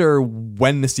wonder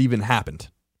when this even happened.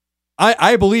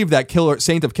 I believe that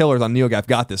Saint of Killers on NeoGAF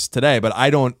got this today, but I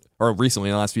don't, or recently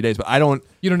in the last few days, but I don't.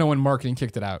 You don't know when marketing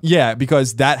kicked it out. Yeah,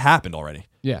 because that happened already.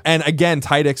 Yeah. And again,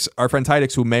 Tidix, our friend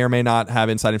Tidix, who may or may not have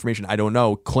inside information, I don't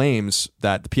know, claims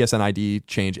that the PSN ID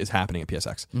change is happening at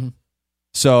PSX.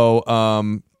 So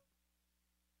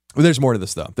there's more to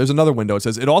this, though. There's another window. It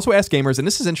says, it also asks gamers, and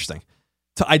this is interesting,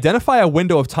 to identify a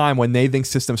window of time when they think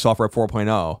System Software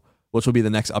 4.0, which will be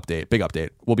the next update, big update,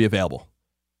 will be available.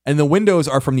 And the windows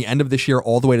are from the end of this year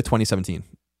all the way to 2017.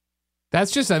 That's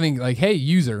just, I think, like, hey,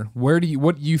 user, what do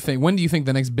you think? When do you think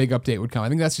the next big update would come? I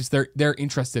think that's just they're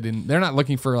interested in. They're not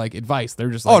looking for like advice.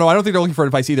 They're just like, oh no, I don't think they're looking for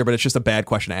advice either. But it's just a bad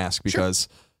question to ask because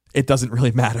it doesn't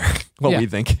really matter what we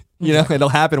think. You know, it'll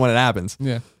happen when it happens.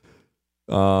 Yeah.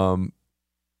 And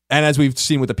as we've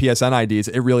seen with the PSN IDs,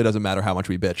 it really doesn't matter how much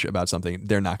we bitch about something.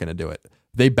 They're not going to do it.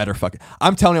 They better fucking.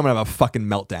 I'm telling you, I'm going to have a fucking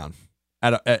meltdown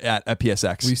at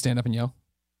PSX. Will you stand up and yell?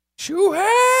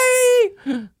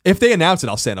 Shuhei! If they announce it,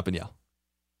 I'll stand up and yell.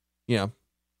 You know,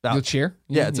 you'll cheer.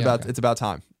 Yeah, it's about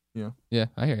time. You know? Yeah,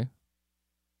 I hear you.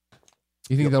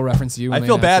 You think they'll reference you? I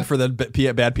feel bad for the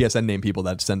bad PSN name people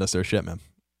that send us their shit, man.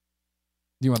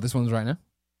 Do you want this one's right now?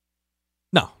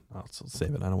 No, let's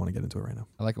save it. I don't want to get into it right now.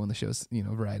 I like it when the show's,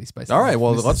 variety spice. All right,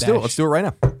 well, Mrs. let's do it. Dash. Let's do it right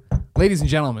now. Ladies and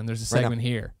gentlemen, there's a Right segment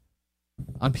here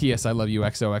on PS I Love You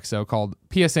XOXO called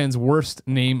PSN's Worst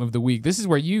Name of the Week. This is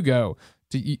where you go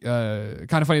to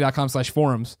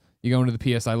kindoffunny.com/forums. You go into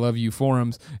the PS I Love You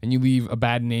forums and you leave a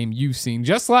bad name you've seen,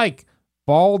 just like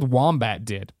Bald Wombat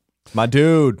did. My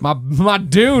dude. My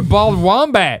dude, Bald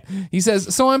Wombat. He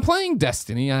says, so I'm playing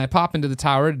Destiny, and I pop into the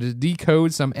tower to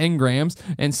decode some engrams,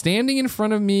 and standing in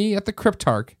front of me at the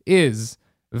Cryptarch is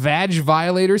Vag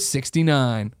Violator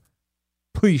 69.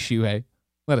 Please, Shuhei,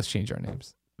 let us change our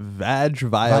names. Vag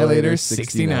Violator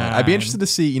 69. I'd be interested to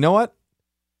see, you know what?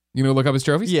 You know, look up his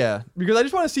trophies? Yeah, because I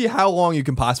just want to see how long you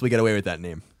can possibly get away with that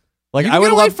name. Like, You I can would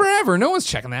get away love forever. No one's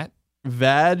checking that.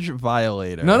 Vag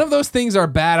Violator. None of those things are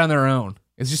bad on their own.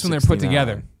 It's just when they're put 69.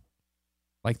 together.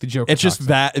 Like the Joker. It's just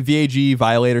VAG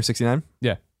Violator 69?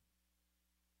 Yeah.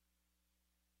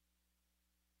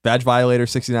 Vag Violator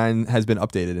 69 has been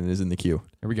updated and is in the queue.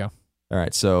 Here we go. All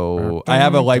right, so I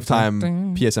have a lifetime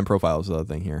PSN profiles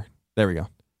thing here. There we go.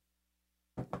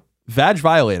 Vag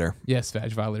Violator. Yes,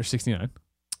 Vag Violator 69.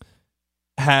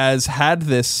 Has had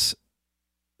this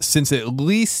since at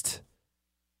least...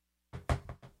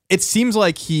 It seems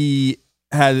like he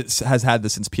has had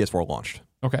this since PS4 launched.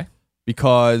 Okay.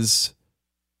 Because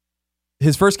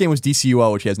his first game was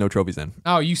DCUO, which he has no trophies in.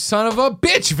 Oh, you son of a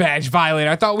bitch, Vag Violator.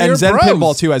 I thought we And were Zen bros.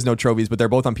 Pinball 2 has no trophies, but they're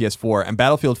both on PS4. And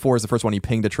Battlefield 4 is the first one he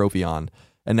pinged a trophy on.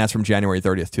 And that's from January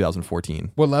 30th,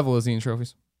 2014. What level is he in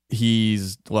trophies?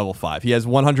 He's level 5. He has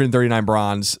 139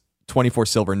 bronze, 24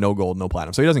 silver, no gold, no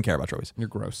platinum. So he doesn't care about trophies. You're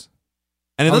gross.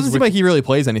 And it doesn't seem like he really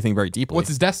plays anything very deeply. What's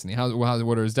his Destiny?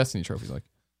 What are his Destiny trophies like?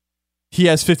 He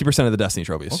has 50% of the Destiny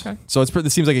trophies. Okay. So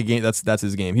it seems like a game. That's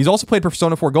his game. He's also played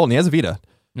Persona 4 Gold, and he has a Vita.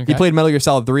 Okay. He played Metal Gear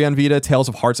Solid 3 on Vita, Tales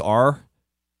of Hearts R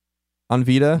on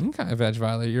Vita. Okay, Vag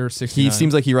Violator. You're 69. He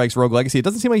seems like he likes Rogue Legacy. It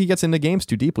doesn't seem like he gets into games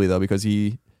too deeply, though, because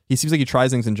he seems like he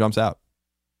tries things and jumps out.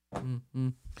 Mm-hmm.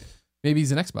 Maybe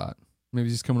he's an Xbot. Maybe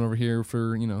he's just coming over here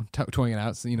for, toying it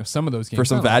out. So, some of those games. For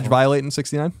some Vag Violating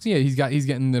 69? So yeah, he's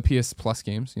getting the PS Plus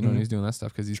games, and Mhm. he's doing that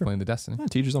stuff because he's playing the Destiny. Yeah,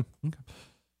 teaches him. Okay.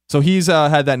 So he's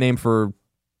had that name for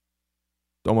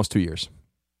almost 2 years.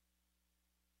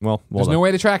 Well There's done. no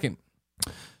way to track it.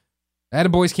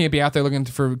 Attaboys can't be out there looking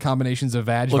for combinations of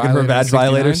Vag Looking for Vag 69s.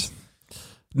 Violators.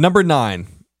 Number 9.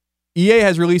 EA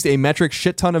has released a metric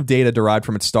shit ton of data derived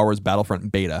from its Star Wars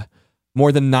Battlefront beta.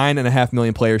 More than 9.5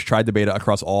 million players tried the beta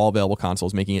across all available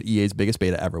consoles, making it EA's biggest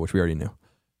beta ever, which we already knew.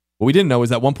 What we didn't know is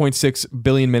that 1.6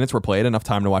 billion minutes were played, enough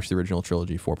time to watch the original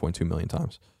trilogy 4.2 million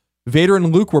times. Vader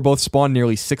and Luke were both spawned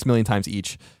nearly 6 million times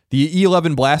each. The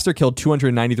E11 blaster killed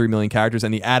 293 million characters,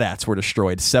 and the AT-ATs were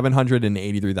destroyed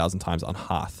 783,000 times on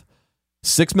Hoth.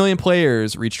 6 million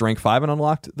players reached rank 5 and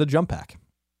unlocked the jump pack.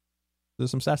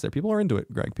 There's some stats there. People are into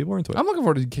it, Greg. People are into it. I'm looking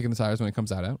forward to kicking the tires when it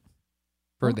comes out.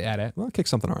 For the AT-AT. Well, kick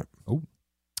something all right. Oh.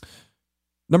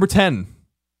 Number 10.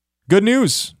 Good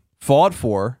news. Fallout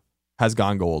 4 has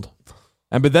gone gold.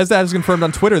 And Bethesda has confirmed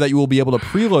on Twitter that you will be able to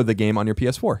preload the game on your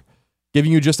PS4,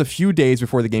 giving you just a few days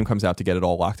before the game comes out to get it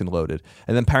all locked and loaded.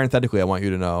 And then parenthetically, I want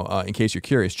you to know, in case you're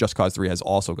curious, Just Cause 3 has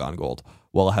also gone gold,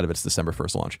 well ahead of its December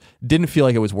 1st launch. Didn't feel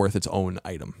like it was worth its own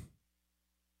item.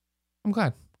 I'm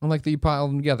glad. I like that you piled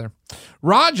them together.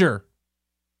 Roger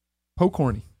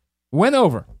Pocorny went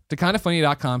over to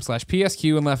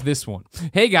kindoffunny.com/PSQ and left this one.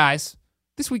 Hey guys,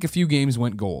 this week a few games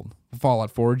went gold.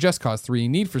 Fallout 4, Just Cause 3,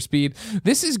 Need for Speed.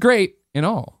 This is great and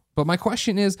all. But my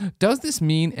question is, does this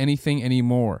mean anything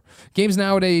anymore? Games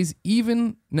nowadays,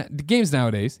 even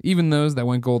those that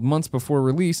went gold months before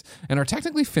release and are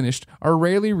technically finished, are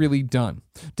rarely really done.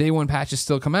 Day one patches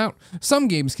still come out. Some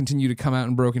games continue to come out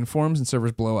in broken forms and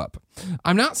servers blow up.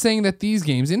 I'm not saying that these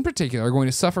games in particular are going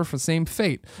to suffer from the same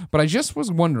fate, but I just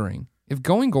was wondering if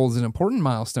going gold is an important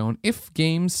milestone if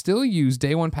games still use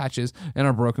day one patches and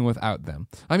are broken without them.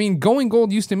 I mean, going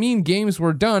gold used to mean games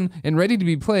were done and ready to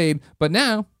be played, but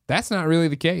now that's not really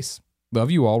the case.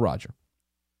 Love you all, Roger.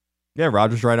 Yeah,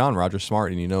 Roger's right on. Roger's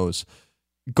smart and he knows.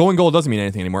 Going gold doesn't mean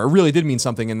anything anymore. It really did mean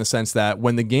something in the sense that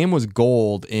when the game was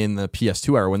gold in the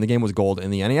PS2 era, when the game was gold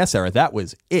in the NES era, that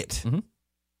was it.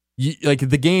 Mm-hmm. Like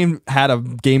the game had a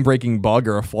game-breaking bug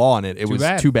or a flaw in it. It was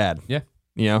too bad. Yeah.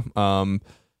 You know?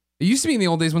 It used to be in the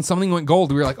old days when something went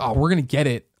gold, we were like, oh, we're going to get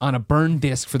it on a burned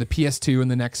disc for the PS2 in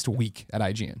the next week at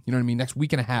IGN. You know what I mean? Next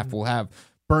week and a half, we'll have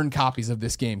burned copies of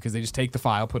this game because they just take the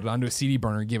file, put it onto a CD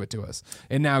burner, and give it to us.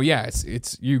 And now, yeah,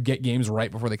 it's you get games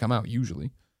right before they come out, usually.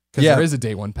 Because there is a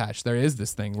day one patch. There is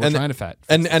this thing. We're trying to fat.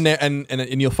 And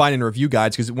you'll find in review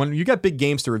guides, because when you get big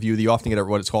games to review, you often get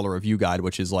what it's called a review guide,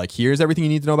 which is like, here's everything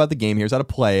you need to know about the game, here's how to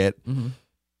play it. Mm-hmm.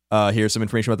 Here's some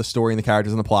information about the story and the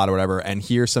characters and the plot or whatever. And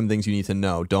here's some things you need to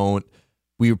know.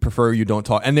 We would prefer you don't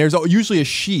talk. And there's usually a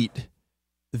sheet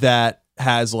that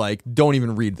has like, don't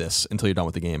even read this until you're done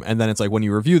with the game. And then it's like, when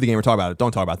you review the game or talk about it,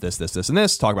 don't talk about this, and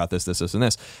this, talk about this, and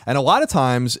this. And a lot of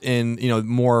times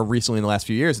more recently in the last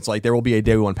few years, it's like there will be a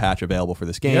day one patch available for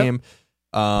this game.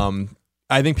 Yep.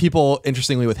 I think people,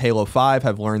 interestingly, with Halo 5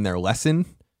 have learned their lesson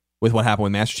with what happened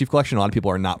with Master Chief Collection. A lot of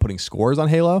people are not putting scores on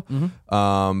Halo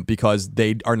because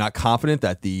they are not confident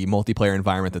that the multiplayer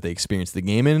environment that they experience the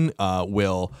game in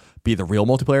will be the real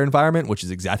multiplayer environment, which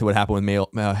is exactly what happened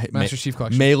with Master Chief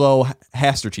Collection. Malo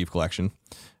Haster Chief Collection.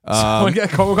 Someone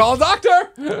call a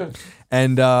doctor.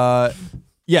 And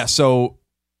so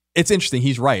it's interesting.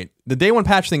 He's right. The day one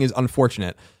patch thing is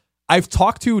unfortunate. I've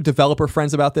talked to developer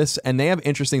friends about this, and they have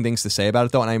interesting things to say about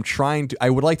it, though. And I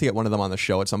would like to get one of them on the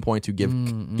show at some point to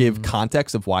give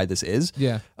context of why this is.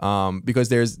 Yeah. Because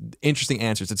there's interesting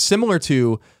answers. It's similar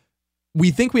to,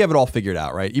 we think we have it all figured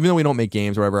out, right? Even though we don't make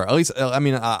games or whatever. At least,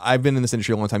 I've been in this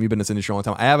industry a long time. You've been in this industry a long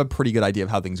time. I have a pretty good idea of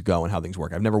how things go and how things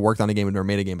work. I've never worked on a game, I've never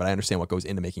made a game, but I understand what goes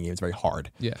into making games. It's very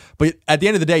hard. Yeah. But at the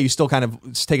end of the day, you still kind of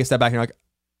take a step back and you're like,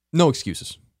 no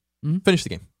excuses. Finish the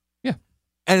game. Yeah.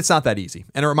 And it's not that easy.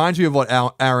 And it reminds me of what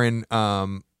Aaron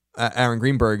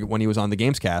Greenberg, when he was on the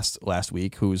Gamescast last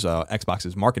week, who's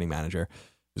Xbox's marketing manager.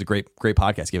 It was a great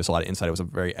podcast. Gave us a lot of insight. It was a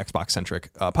very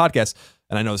Xbox-centric podcast.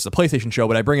 And I know this is a PlayStation show,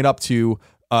 but I bring it up to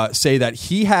say that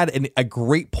he had a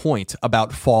great point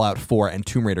about Fallout 4 and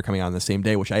Tomb Raider coming out on the same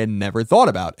day, which I had never thought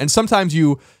about. And sometimes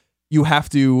you have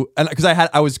to, and because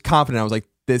I was confident, I was like,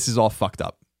 this is all fucked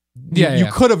up. You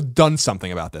could have done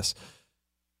something about this.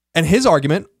 And his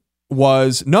argument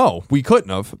was, no, we couldn't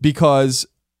have, because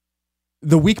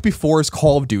the week before is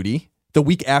Call of Duty, the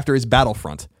week after is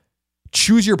Battlefront.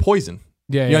 Choose your poison.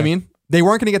 You know what I mean? They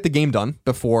weren't going to get the game done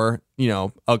before,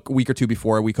 a week or two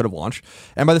before we could have launched.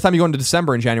 And by the time you go into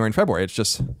December and January and February, it's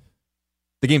just,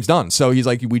 the game's done. So he's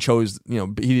like, we chose, he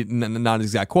didn't, not an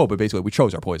exact quote, but basically we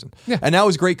chose our poison. Yeah. And that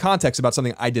was great context about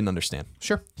something I didn't understand.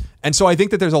 Sure. And so I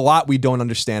think that there's a lot we don't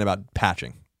understand about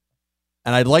patching.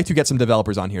 And I'd like to get some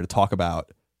developers on here to talk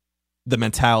about the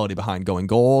mentality behind going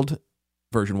gold,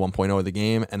 version 1.0 of the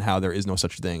game, and how there is no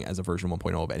such thing as a version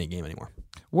 1.0 of any game anymore.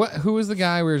 Who was the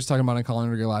guy we were just talking about on Call of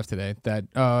Duty Live today?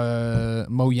 That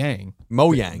Mojang.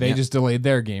 They just delayed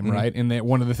their game, right? And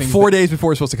one of the things 4 days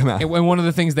before it's supposed to come out. And one of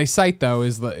the things they cite though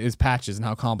is patches and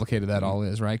how complicated that all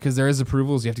is, right? Because there is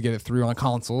approvals, you have to get it through on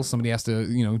consoles. Somebody has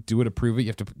to do it, approve it. You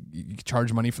have to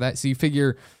charge money for that. So you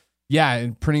figure,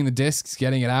 and printing the discs,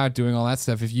 getting it out, doing all that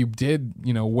stuff. If you did,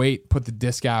 wait, put the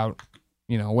disc out,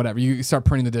 whatever, you start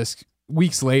printing the disc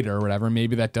weeks later or whatever,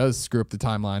 maybe that does screw up the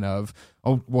timeline of,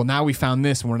 now we found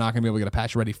this and we're not going to be able to get a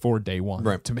patch ready for day one.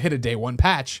 Right. To hit a day one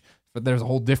patch, but there's a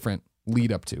whole different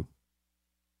lead up to.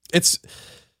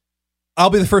 I'll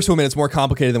be the first to admit it's more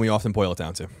complicated than we often boil it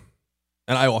down to.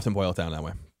 And I often boil it down that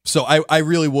way. So I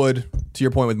really would, to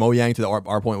your point with Mojang, to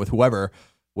our point with whoever,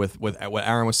 with what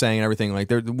Aaron was saying and everything, like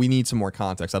we need some more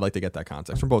context. I'd like to get that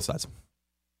context from both sides.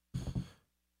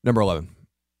 Number 11.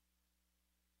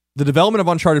 The development of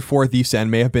Uncharted 4: Thief's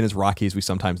End may have been as rocky as we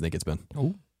sometimes think it's been.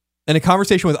 Oh. In a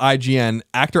conversation with IGN,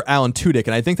 actor Alan Tudyk,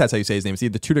 and I think that's how you say his name, it's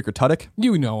either Tudyk or Tudyk.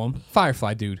 You know him.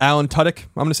 Firefly dude. Alan Tudyk.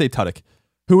 I'm going to say Tudyk,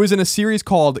 who is in a series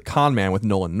called Con Man with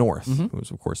Nolan North, who is,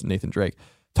 of course, Nathan Drake,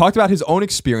 talked about his own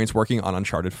experience working on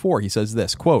Uncharted 4. He says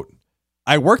this, quote,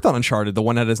 I worked on Uncharted, the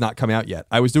one that has not come out yet.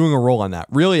 I was doing a role on that.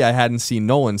 Really, I hadn't seen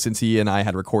Nolan since he and I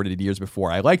had recorded it years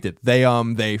before. I liked it.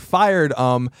 They fired,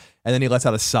 and then he lets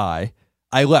out a sigh.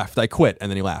 I left, I quit, and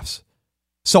then he laughs.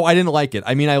 So I didn't like it.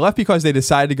 I mean, I left because they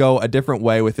decided to go a different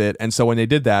way with it. And so when they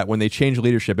did that, when they changed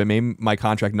leadership, it made my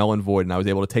contract null and void. And I was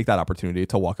able to take that opportunity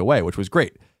to walk away, which was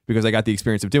great because I got the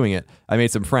experience of doing it. I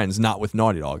made some friends, not with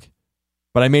Naughty Dog,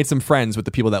 but I made some friends with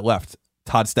the people that left.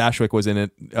 Todd Stashwick was in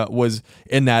it, was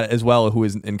in that as well, who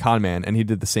is in Con Man. And he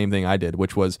did the same thing I did,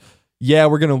 which was,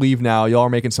 we're going to leave now. Y'all are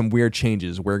making some weird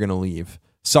changes. We're going to leave.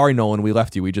 Sorry, Nolan, we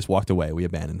left you. We just walked away. We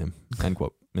abandoned him. End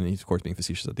quote. And he's, of course, being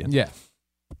facetious at the end. Yeah.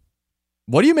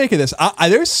 What do you make of this?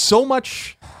 There's so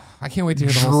much I can't wait to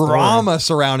hear the whole drama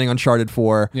surrounding Uncharted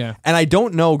 4. Yeah. And I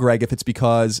don't know, Greg, if it's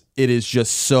because it is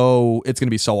just it's going to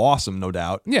be so awesome, no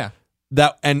doubt. Yeah.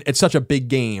 And it's such a big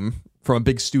game from a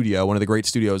big studio, one of the great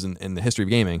studios in the history of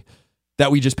gaming,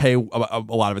 that we just pay a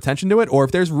lot of attention to it. Or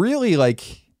if there's really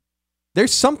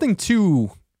there's something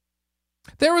to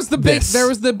There was the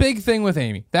big thing with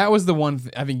Amy. That was the one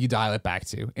I think you dial it back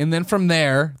to. And then from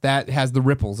there, that has the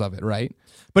ripples of it, right?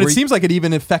 But it seems like it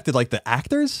even affected like the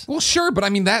actors. Well, sure, but I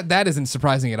mean that isn't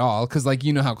surprising at all because like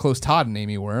you know how close Todd and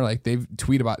Amy were. Like they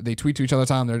tweet to each other all the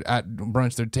time. They're at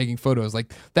brunch. They're taking photos.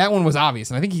 Like that one was obvious,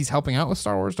 and I think he's helping out with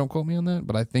Star Wars. Don't quote me on that,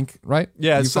 but I think right.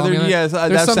 Yeah, so there's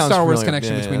that some Star Wars familiar.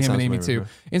 connection between him and Amy too.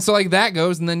 And so like that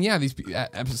goes, and then these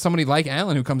somebody like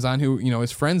Alan who comes on who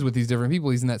is friends with these different people.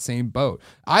 He's in that same boat.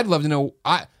 I'd love to know.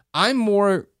 I'm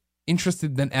more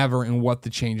interested than ever in what the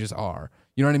changes are.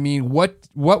 You know what I mean? What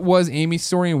was Amy's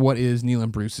story and what is Neil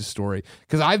and Bruce's story?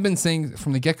 Because I've been saying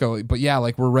from the get-go, but yeah,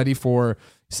 like we're ready for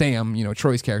Sam,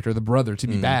 Troy's character, the brother, to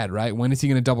be bad, right? When is he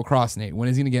going to double cross Nate? When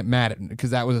is he going to get mad at him? Because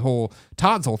that was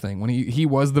Todd's whole thing. When he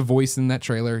was the voice in that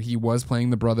trailer, he was playing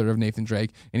the brother of Nathan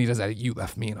Drake, and he does that, you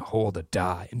left me in a hole to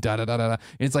die, and da-da-da-da-da. And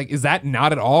it's like, is that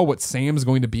not at all what Sam's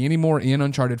going to be anymore in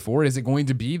Uncharted 4? Is it going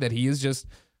to be that he is just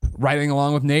riding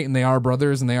along with Nate and they are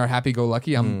brothers and they are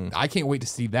happy-go-lucky? I can't wait to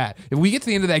see that. If we get to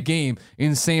the end of that game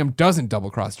and Sam doesn't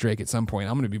double-cross Drake at some point,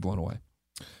 I'm going to be blown away.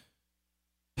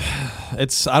 I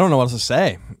don't know what else to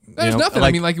say. There's nothing.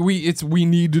 I mean, like we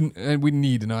need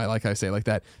to know. Like I say, like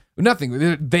that.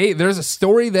 Nothing. There's a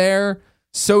story there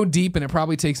so deep, and it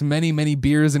probably takes many, many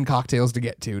beers and cocktails to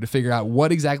get to figure out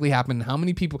what exactly happened. How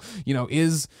many people,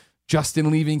 is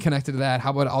Justin leaving connected to that?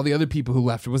 How about all the other people who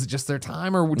left? Was it just their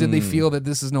time, or did they feel that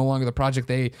this is no longer the project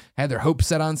they had their hopes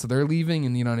set on, so they're leaving?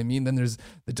 And you know what I mean? Then there's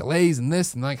the delays and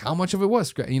this, and like how much of it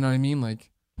was, you know what I mean? Like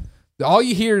all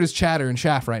you hear is chatter and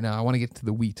chaff right now. I want to get to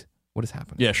the wheat. What has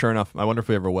happened? Yeah, sure enough. I wonder if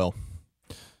we ever will,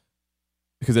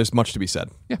 because there's much to be said.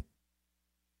 Yeah.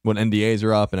 When NDAs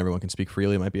are up and everyone can speak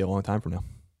freely, it might be a long time from now.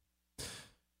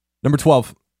 Number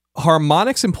 12.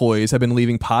 Harmonix employees have been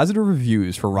leaving positive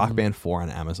reviews for Rock Band 4 on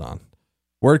Amazon.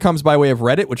 Word comes by way of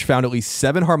Reddit, which found at least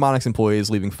 7 Harmonix employees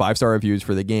leaving 5-star reviews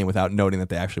for the game without noting that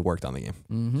they actually worked on the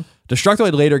game.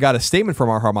 Destructoid later got a statement from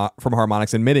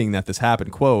Harmonix admitting that this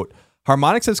happened. Quote,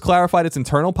 Harmonix has clarified its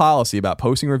internal policy about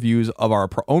posting reviews of our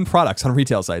own products on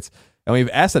retail sites, and we've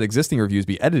asked that existing reviews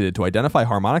be edited to identify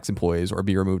Harmonix employees or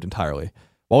be removed entirely.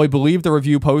 While we believe the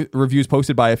reviews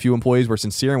posted by a few employees were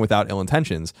sincere and without ill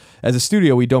intentions, as a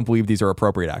studio, we don't believe these are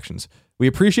appropriate actions. We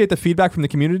appreciate the feedback from the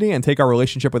community and take our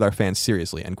relationship with our fans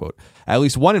seriously, end quote. At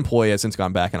least one employee has since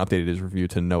gone back and updated his review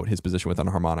to note his position within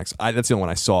Harmonix. That's the only one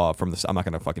I saw from this. I'm not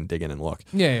going to fucking dig in and look.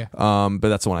 Yeah. But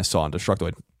that's the one I saw on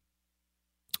Destructoid.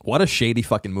 What a shady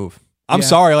fucking move. I'm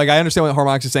sorry. Like, I understand what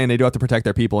Harmonix is saying. They do have to protect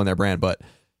their people and their brand, but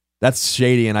that's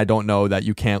shady, and I don't know that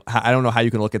you can't. I don't know how you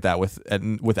can look at that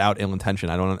without ill intention.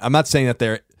 I'm not saying that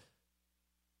their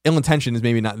ill intention is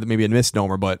maybe a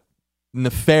misnomer, but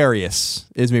nefarious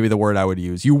is maybe the word I would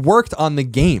use. You worked on the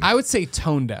game. I would say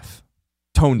tone deaf.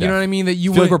 Tone deaf. You know what I mean? That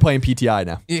you I feel like we're playing PTI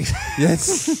now.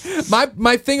 Yes.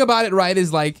 My thing about it, right,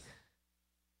 is like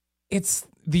it's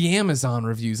the Amazon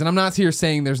reviews, and I'm not here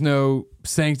saying there's no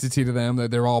sanctity to them,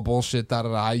 that they're all bullshit.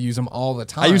 I use them all the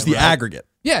time. I use the aggregate.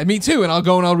 Yeah, me too. And I'll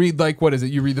go and I'll read, like, what is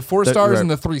it? You read the 4 stars and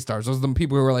the 3 stars. Those are the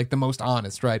people who are, like, the most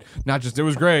honest, right? Not just, it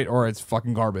was great, or it's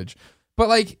fucking garbage. But,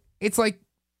 like, it's like,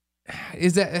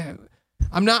 is that,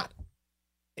 I'm not,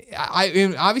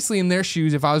 obviously in their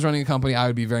shoes, if I was running a company, I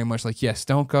would be very much like, yes,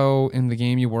 don't go in the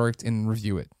game you worked and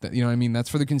review it. You know what I mean? That's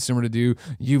for the consumer to do.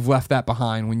 You've left that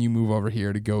behind when you move over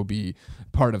here to go be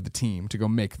part of the team, to go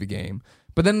make the game.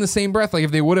 But then in the same breath, like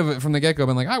if they would have from the get-go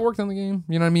been like, I worked on the game,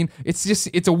 you know what I mean? It's just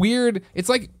a weird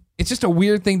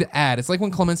thing to add. It's like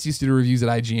when Clements used to do reviews at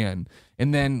IGN,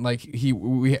 and then like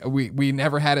we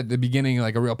never had at the beginning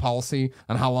like a real policy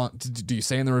on how long do you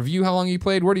say in the review how long you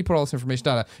played, where do you put all this information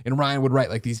data? And Ryan would write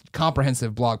like these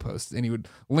comprehensive blog posts, and he would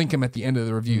link them at the end of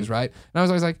the reviews, right? And I was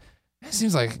always like, it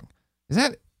seems like is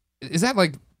that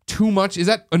like too much? Is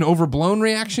that an overblown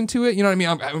reaction to it? You know what I mean?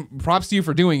 I'm props to you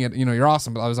for doing it. You know, you're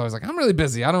awesome. But I was always like, I'm really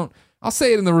busy. I'll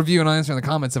say it in the review and I'll answer in the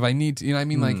comments if I need to. You know what I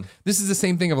mean? Like, this is the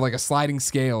same thing of like a sliding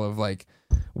scale of like,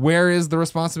 where is the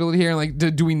responsibility here? And like,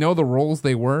 do we know the roles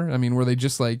they were? I mean, were they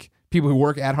just like people who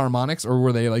work at Harmonix, or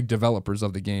were they like developers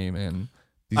of the game? And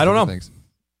I don't know. Things?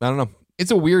 I don't know.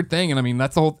 It's a weird thing. And I mean,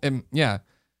 that's the whole, and yeah.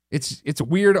 It's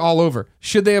weird all over.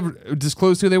 Should they have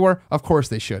disclosed who they were? Of course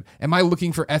they should. Am I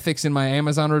looking for ethics in my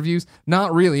Amazon reviews?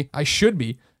 Not really. I should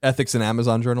be. Ethics in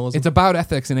Amazon journalism? It's about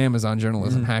ethics in Amazon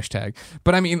journalism, hashtag.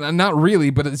 But I mean, not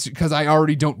really, but it's because I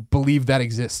already don't believe that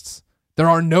exists. There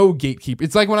are no gatekeepers.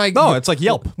 It's like when I... No, it's like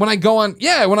Yelp. When I go on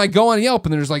Yelp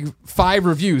and there's like 5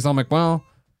 reviews, I'm like, well...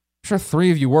 I'm sure 3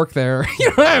 of you work there. You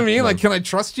know what I mean? Like, can I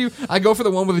trust you? I go for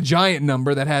the one with a giant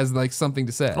number that has like something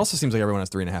to say. It also seems like everyone has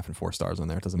 3.5 and 4 stars on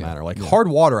there. It doesn't matter. Like Hard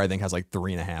Water, I think, has like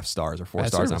 3.5 stars or 4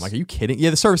 stars. And I'm like, are you kidding?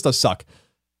 Yeah, the service does suck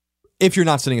if you're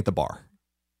not sitting at the bar.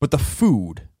 But the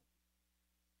food,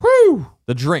 Woo!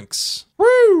 the drinks,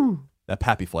 Woo! that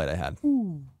Pappy flight I had,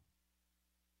 Woo!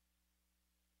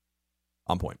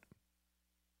 on point.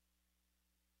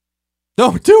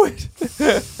 Don't do it.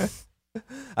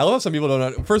 I love how some people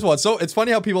don't know. First of all, it's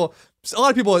funny how a lot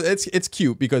of people, it's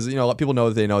cute because, a lot of people know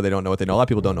that they don't know what they know. A lot of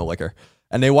people don't know liquor.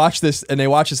 And they watch this and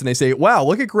they say, wow,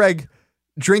 look at Greg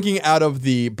drinking out of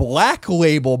the Black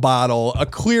Label bottle, a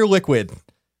clear liquid.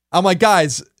 I'm like,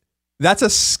 guys, that's a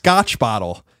Scotch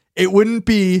bottle. It wouldn't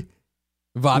be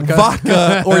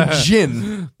vodka or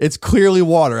gin. It's clearly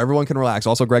water. Everyone can relax.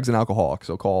 Also, Greg's an alcoholic,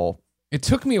 so call. It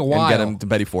took me a while. And get him to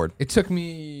Betty Ford. It took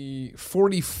me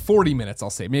 40 minutes, I'll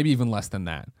say, maybe even less than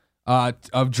that,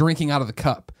 of drinking out of the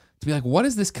cup to be like, what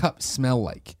does this cup smell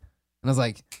like? And I was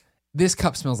like, this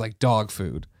cup smells like dog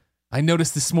food. I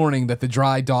noticed this morning that the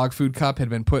dry dog food cup had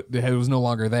been it was no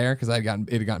longer there because it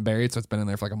had gotten buried, so it's been in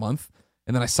there for like a month.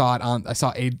 And then I saw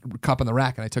a cup on the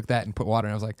rack, and I took that and put water,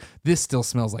 and I was like, this still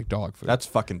smells like dog food. That's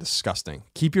fucking disgusting.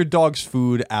 Keep your dog's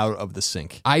food out of the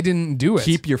sink. I didn't do it.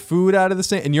 Keep your food out of the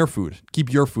sink, and your food.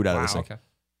 Keep your food out of the sink. Okay.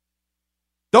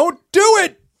 Don't do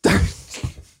it!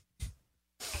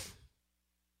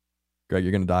 Greg,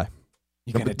 you're going to die.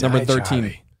 Number 13.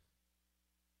 Charlie.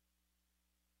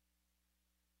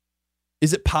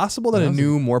 Is it possible that a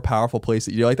new, more powerful place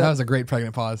that you like that? That was a great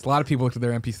pregnant pause. A lot of people looked at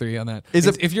their MP3 on that.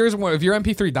 If your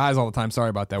MP3 dies all the time,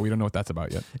 sorry about that. We don't know what that's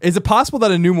about yet. Is it possible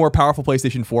that a new, more powerful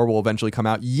PlayStation 4 will eventually come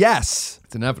out? Yes.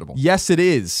 It's inevitable. Yes, it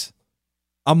is.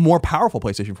 A more powerful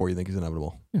PlayStation 4 you think is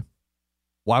inevitable? Yeah.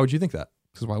 Why would you think that?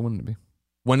 Because why wouldn't it be?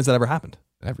 When has that ever happened?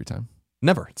 Every time.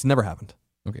 Never. It's never happened.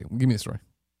 Okay, give me the story.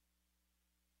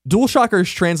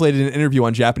 DualShockers translated an interview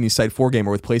on Japanese site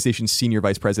 4Gamer with PlayStation Senior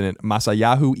Vice President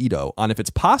Masayahu Ito on if it's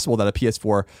possible that a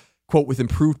PS4, quote, with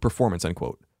improved performance,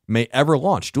 unquote, may ever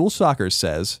launch. DualShockers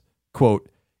says, quote,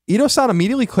 Ito-san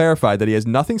immediately clarified that he has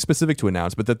nothing specific to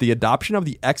announce, but that the adoption of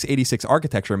the x86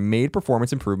 architecture made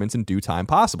performance improvements in due time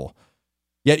possible.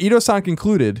 Yet Ito-san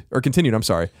continued,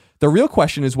 the real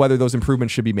question is whether those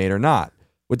improvements should be made or not.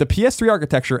 With the PS3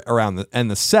 architecture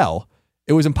and the cell,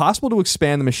 it was impossible to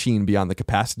expand the machine beyond the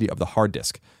capacity of the hard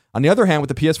disk. On the other hand, with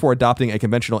the PS4 adopting a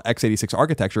conventional x86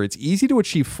 architecture, it's easy to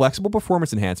achieve flexible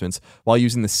performance enhancements while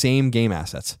using the same game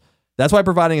assets. That's why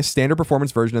providing a standard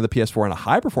performance version of the PS4 and a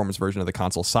high performance version of the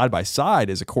console side by side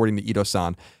is, according to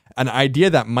Ito-san, an idea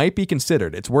that might be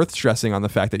considered. It's worth stressing on the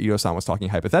fact that Ito-san was talking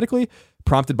hypothetically,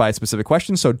 prompted by a specific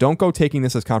question, so don't go taking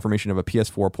this as confirmation of a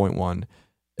PS4.1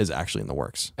 is actually in the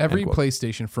works. Every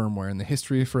PlayStation firmware in the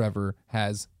history of forever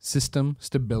has system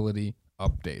stability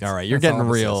updates. All right, you're getting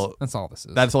real. That's all this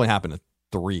is. That's only happened to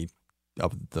 3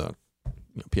 of the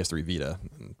PS3 Vita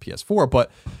and PS4,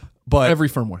 but every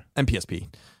firmware and PSP.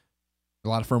 A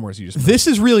lot of firmwares you just. This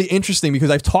is really interesting because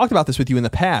I've talked about this with you in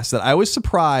the past that I was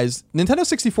surprised. Nintendo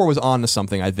 64 was on to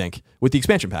something, I think, with the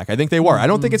expansion pack. I think they were. I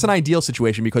don't think it's an ideal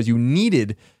situation because you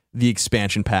needed the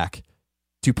expansion pack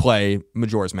to play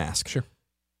Majora's Mask. Sure.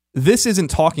 This isn't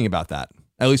talking about that,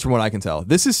 at least from what I can tell.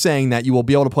 This is saying that you will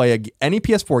be able to play any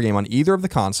PS4 game on either of the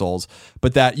consoles,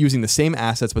 but that using the same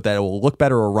assets, but that it will look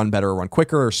better or run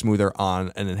quicker or smoother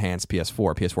on an enhanced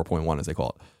PS4, PS4.1 as they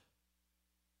call it.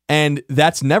 And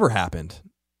that's never happened.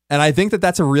 And I think that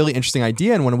that's a really interesting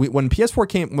idea. And when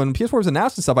PS4 was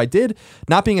announced and stuff, I did,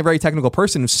 not being a very technical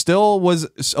person, still was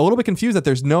a little bit confused that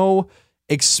there's no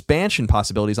expansion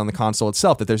possibilities on the console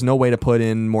itself, that there's no way to put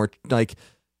in more, like,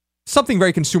 something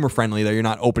very consumer friendly that you're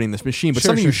not opening this machine, but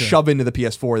something you shove into the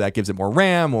PS4 that gives it more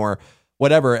RAM or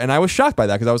whatever. And I was shocked by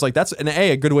that because I was like, that's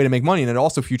a good way to make money, and it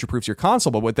also future proofs your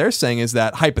console. But what they're saying is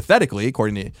that hypothetically,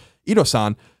 according to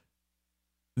Ito-san,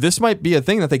 this might be a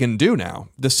thing that they can do now.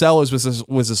 The cell was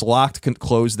this locked,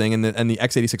 closed thing, and the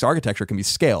x86 architecture can be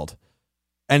scaled.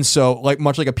 And so,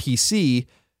 much like a PC,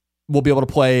 we'll be able to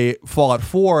play Fallout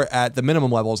 4 at the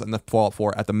minimum levels and the Fallout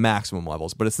 4 at the maximum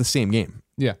levels, but it's the same game.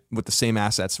 Yeah. With the same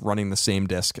assets, running the same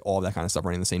disk, all of that kind of stuff,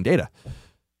 running the same data.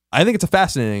 I think it's a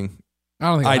fascinating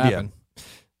idea.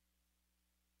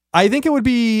 I think it would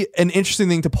be an interesting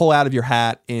thing to pull out of your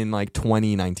hat in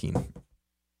 2019.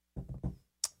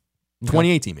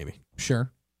 2018, maybe.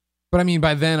 Sure. But I mean,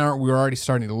 by then, aren't we already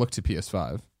starting to look to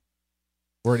PS5?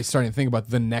 We're already starting to think about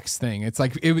the next thing. It's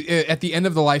like at the end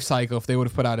of the life cycle, if they would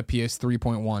have put out a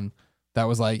PS3.1 that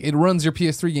was like, it runs your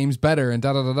PS3 games better and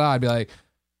da-da-da-da, I'd be like,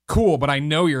 cool, but I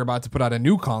know you're about to put out a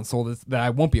new console that I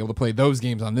won't be able to play those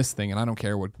games on this thing, and I don't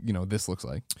care what this looks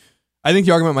like. I think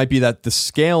the argument might be that the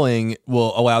scaling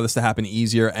will allow this to happen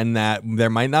easier, and that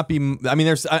there might not be. I mean,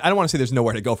 I don't want to say there's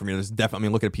nowhere to go from here. There's definitely. I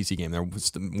mean, look at a PC game; they're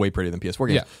way prettier than PS4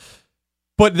 games. Yeah.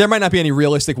 But there might not be any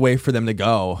realistic way for them to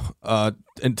go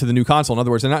into the new console. In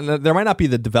other words, there might not be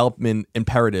the development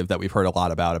imperative that we've heard a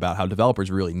lot about how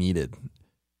developers really needed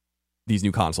these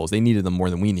new consoles. They needed them more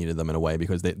than we needed them in a way,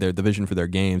 because the vision for their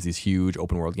games, these huge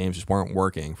open world games, just weren't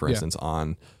working, for instance,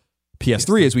 on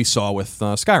PS3, as we saw with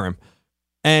Skyrim.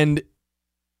 And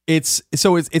it's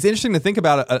interesting to think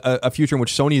about a future in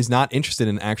which Sony is not interested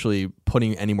in actually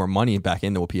putting any more money back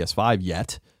into a PS5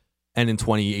 yet. And in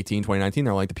 2018, 2019,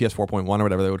 they're like, the PS 4.1 or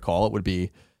whatever they would call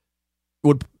it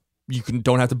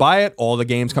don't have to buy it. All the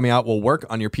games coming out will work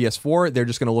on your PS4. They're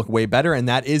just going to look way better. And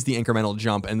that is the incremental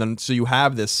jump. And then so you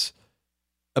have this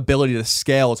ability to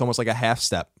scale. It's almost like a half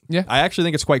step. Yeah. I actually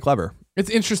think it's quite clever. It's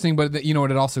interesting, but you know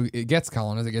what it gets,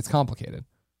 Colin, is it gets complicated.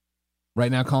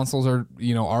 Right now, consoles are,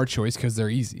 our choice because they're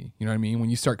easy. You know what I mean? When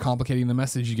you start complicating the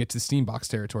message, you get to Steambox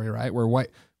territory, right? Where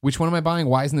which one am I buying?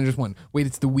 Why isn't there just one? Wait,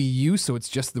 it's the Wii U, so it's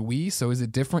just the Wii, so is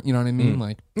it different? You know what I mean?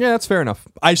 Yeah, that's fair enough.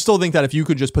 I still think that if you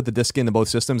could just put the disc into both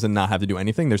systems and not have to do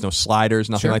anything, there's no sliders,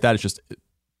 nothing like that. It's just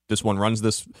this one runs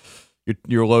this.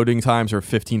 Your loading times are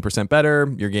 15%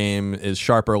 better. Your game is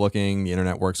sharper looking. The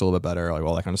internet works a little bit better, like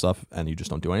all that kind of stuff, and you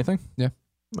just don't do anything. Yeah,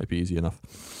 might be easy enough.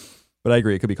 But I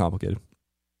agree, it could be complicated.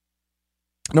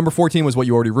 Number 14 was what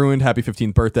you already ruined. Happy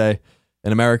 15th birthday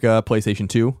in America, PlayStation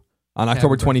 2. On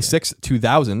October 26,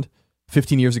 2000,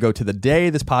 15 years ago to the day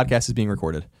this podcast is being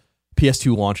recorded,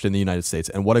 PS2 launched in the United States.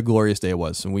 And what a glorious day it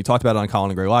was. And we talked about it on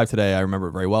Colin and Gray Live today. I remember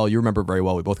it very well. You remember it very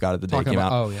well. We both got it the day it came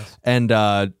out. Oh, yes. And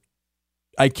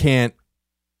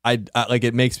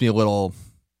it makes me a little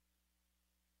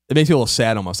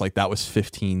sad almost, like that was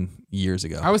 15 years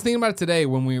ago. I was thinking about it today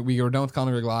when we were done with Colin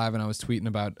and Greg Live, and I was tweeting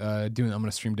about I'm going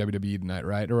to stream WWE tonight,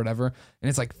 right? Or whatever. And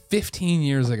it's like 15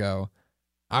 years ago,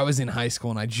 I was in high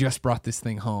school and I just brought this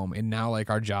thing home, and now like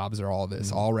our jobs are all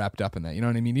this, all wrapped up in that. You know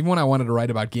what I mean? Even when I wanted to write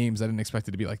about games, I didn't expect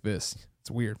it to be like this. It's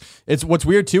weird. It's what's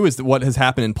weird too is that what has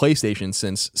happened in PlayStation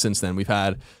since then. We've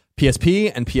had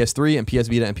PSP and PS3 and PS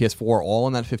Vita and PS4 all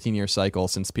in that 15-year cycle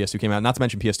since PS2 came out. Not to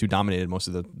mention PS2 dominated most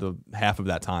of the half of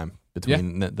that time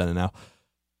between then and now.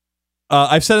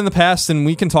 I've said in the past, and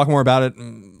we can talk more about it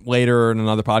later in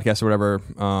another podcast or whatever.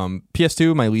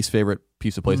 PS2, my least favorite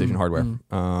piece of PlayStation hardware.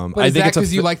 But I think it's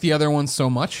because you like the other ones so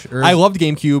much? Or I loved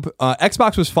GameCube.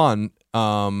 Xbox was fun.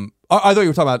 I thought you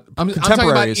were talking about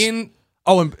contemporaries. In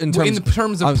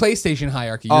terms of PlayStation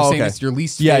hierarchy, you're saying it's your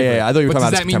least favorite. Yeah. I thought you were talking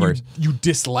about contemporaries. Does that mean you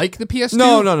dislike the PS2?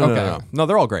 No,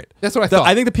 they're all great. That's what I thought.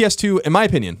 I think the PS2, in my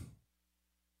opinion,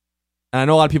 and I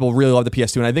know a lot of people really love the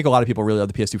PS2, and I think a lot of people really love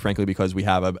the PS2, frankly, because we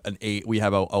have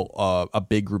a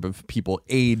big group of people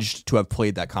aged to have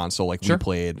played that console, like we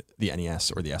played the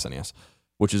NES or the SNES,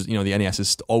 which is, the NES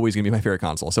is always going to be my favorite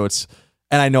console. So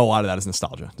and I know a lot of that is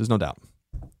nostalgia. There's no doubt,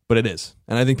 but it is,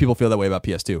 and I think people feel that way about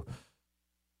PS2.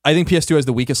 I think PS2 has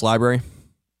the weakest library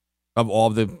of all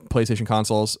of the PlayStation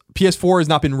consoles. PS4 has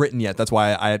not been written yet. That's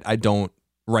why I don't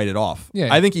write it off.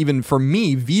 Yeah. I think even for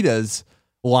me, Vita's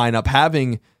lineup,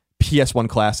 having PS1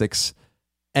 classics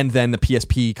and then the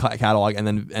PSP catalog and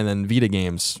then Vita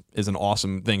games is an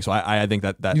awesome thing. So I think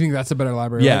that you think that's a better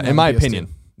library? Yeah, in my opinion.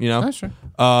 That's true.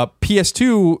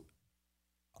 PS2,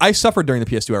 I suffered during the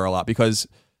PS2 era a lot because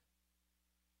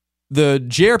the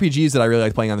JRPGs that I really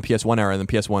liked playing on the PS1 era, and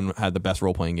the PS1 had the best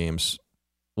role-playing games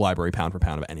library pound for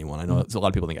pound of anyone. I know a lot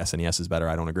of people think SNES is better.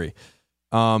 I don't agree.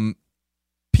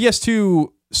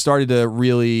 PS2 started to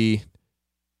really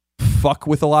fuck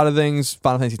with a lot of things.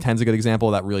 Final Fantasy X is a good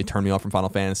example. That really turned me off from Final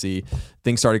Fantasy.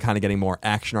 Things started kind of getting more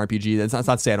action RPG. That's not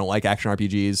to say I don't like action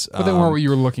RPGs. But they weren't what you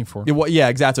were looking for. Yeah,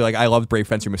 exactly. Like I loved Brave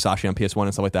Fencer Musashi on PS1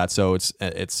 and stuff like that. So it's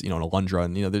an Alundra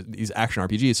and these action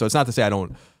RPGs. So it's not to say I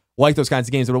don't like those kinds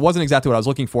of games, but it wasn't exactly what I was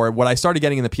looking for. What I started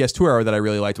getting in the PS2 era that I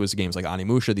really liked was games like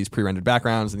Onimusha, these pre-rendered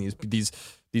backgrounds and these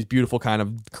beautiful kind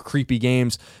of creepy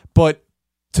games. But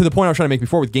to the point I was trying to make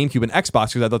before with GameCube and Xbox,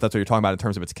 because I thought that's what you're talking about in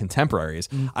terms of its contemporaries,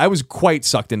 I was quite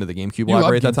sucked into the GameCube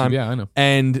library at that time. Yeah, I know.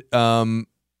 And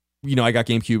I got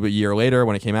GameCube a year later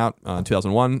when it came out in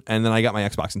 2001, and then I got my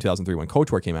Xbox in 2003 when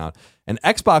KOTOR came out. And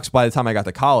Xbox, by the time I got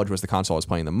to college, was the console I was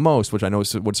playing the most, which I know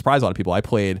would surprise a lot of people. I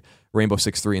played Rainbow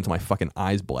Six 3 until my fucking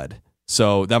eyes bled.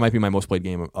 So that might be my most played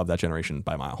game of that generation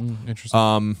by a mile. Interesting.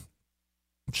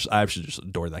 I actually just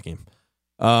adored that game.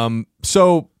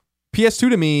 So PS2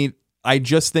 to me, I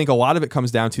just think a lot of it comes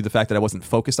down to the fact that I wasn't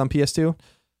focused on PS2.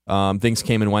 Things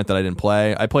came and went that I didn't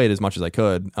play. I played as much as I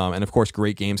could. And of course,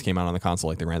 great games came out on the console,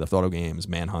 like the Grand Theft Auto games,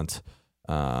 Manhunt,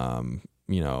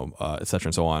 et cetera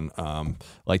and so on.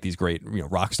 Like these great,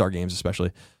 Rockstar games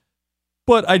especially.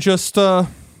 But I just, I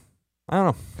don't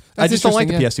know. I just don't like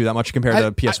the PS2 that much compared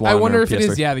to PS1. I wonder if PS3. it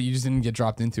is, that you just didn't get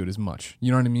dropped into it as much. You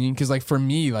know what I mean? Because like for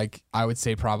me, like I would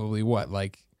say probably what,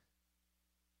 like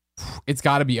it's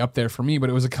got to be up there for me, but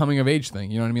it was a coming of age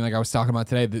thing. You know what I mean? Like I was talking about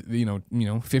today,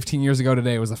 that, 15 years ago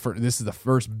today was this is the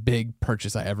first big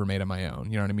purchase I ever made on my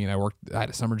own. You know what I mean? I had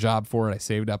a summer job for it. I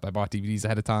saved up. I bought DVDs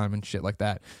ahead of time and shit like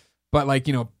that. But like,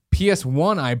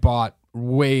 PS1 I bought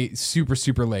way super,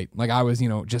 super late. Like I was,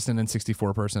 just an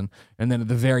N64 person. And then at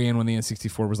the very end when the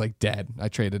N64 was like dead, I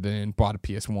traded it in, bought a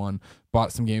PS1,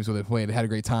 bought some games with it, played it, had a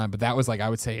great time. But that was like, I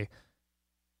would say,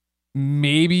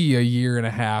 maybe a year and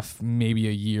a half, maybe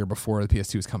a year before the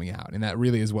PS2 was coming out. And that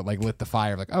really is what like lit the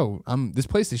fire. Like, oh, this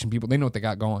PlayStation people, they know what they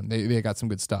got going. They got some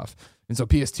good stuff. And so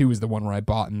PS2 is the one where I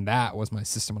bought, and that was my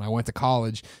system. And I went to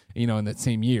college, in that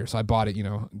same year. So I bought it,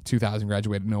 2000,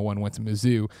 graduated in 01, went to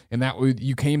Mizzou. And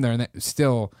you came there, and that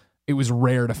still, it was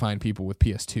rare to find people with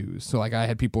PS2s. So like I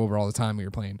had people over all the time. We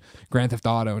were playing Grand Theft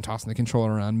Auto and tossing the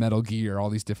controller around, Metal Gear, all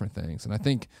these different things. And I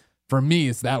think for me,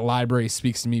 it's that library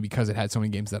speaks to me because it had so many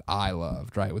games that I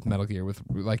loved, right? With Metal Gear, with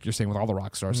like you're saying, with all the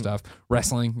Rockstar stuff,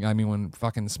 wrestling. I mean, when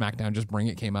fucking SmackDown Just Bring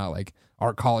It came out, like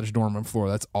our college dorm room floor,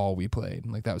 that's all we played.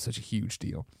 And like that was such a huge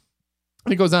deal.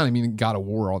 And it goes on. I mean, God of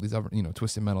War, all these other,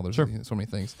 Twisted Metal. There's so many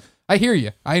things. I hear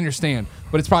you. I understand.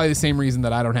 But it's probably the same reason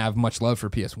that I don't have much love for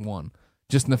PS1.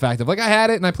 Just in the fact of like I had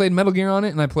it and I played Metal Gear on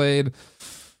it and I played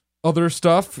other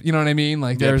stuff, you know what I mean?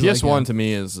 Like there's PS1 to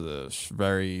me is a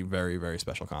very, very, very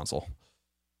special console.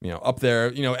 Up there,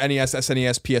 NES,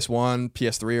 SNES, PS1,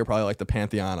 PS3 are probably like the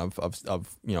pantheon of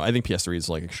I think PS3 is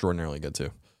like extraordinarily good too.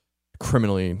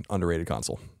 Criminally underrated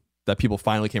console that people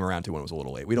finally came around to when it was a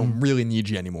little late. We don't really need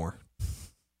you anymore.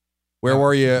 Where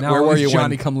were you? Where were you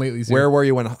Johnny when Come Latelys? Where were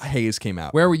you when Haze came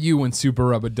out? Where were you when Super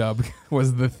Rub-a-Dub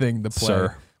was the thing to play?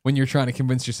 Sir. When you're trying to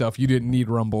convince yourself you didn't need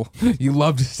Rumble, you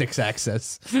loved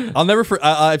 6-axis. I'll never.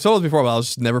 I've told this before, but I'll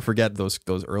just never forget those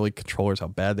early controllers, how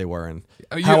bad they were, and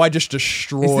how I just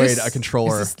destroyed a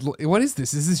controller. What is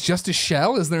this? Is this just a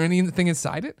shell? Is there anything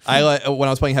inside it? When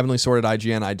I was playing Heavenly Sword at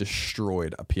IGN, I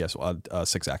destroyed a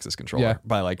 6-axis controller. Yeah.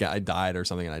 By like I died or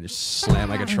something, and I just slammed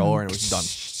my controller, and it was done.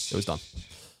 It was done.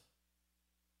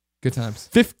 Good times.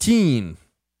 15,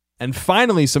 and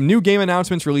finally some new game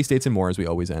announcements, release dates, and more. As we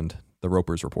always end the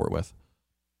Ropers Report with.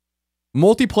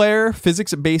 Multiplayer,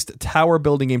 physics-based tower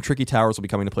building game Tricky Towers will be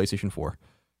coming to PlayStation 4.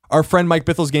 Our friend Mike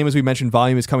Bithel's game, as we mentioned,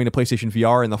 Volume, is coming to PlayStation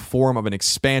VR in the form of an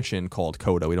expansion called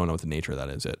Coda. We don't know what the nature of that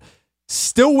is.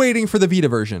 Still waiting for the Vita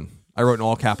version. I wrote in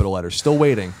all capital letters. Still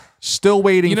waiting. Still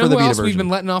waiting for the Vita version. You know who else we've been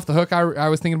letting off the hook I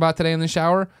was thinking about today in the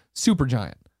shower?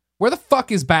 Supergiant. Where the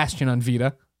fuck is Bastion on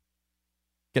Vita?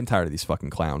 Getting tired of these fucking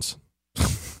clowns.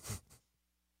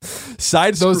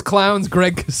 Those clowns,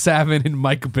 Greg Kasavin and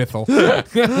Mike Bithell.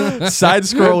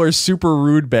 Side-scroller Super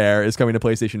Rude Bear is coming to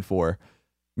PlayStation 4.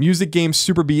 Music game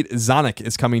Super Beat Sonic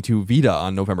is coming to Vita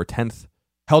on November 10th.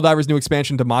 Helldivers' new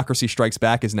expansion Democracy Strikes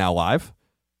Back is now live.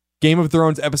 Game of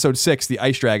Thrones Episode 6, The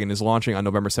Ice Dragon, is launching on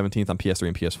November 17th on PS3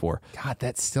 and PS4. God,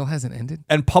 that still hasn't ended?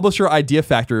 And publisher Idea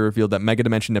Factory revealed that Mega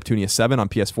Dimension Neptunia 7 on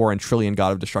PS4 and Trillion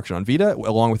God of Destruction on Vita,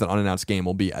 along with an unannounced game,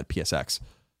 will be at PSX.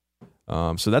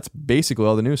 So that's basically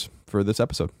all the news for this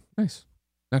episode. Nice.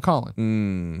 Now,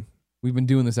 Colin, we've been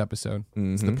doing this episode.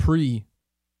 It's the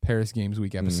pre-Paris Games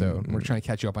Week episode. We're trying to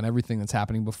catch you up on everything that's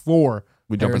happening before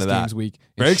we jump Paris into Games that. Week.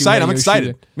 Very excited. I'm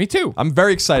excited. Me too. I'm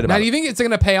very excited about it. Now, do you think it's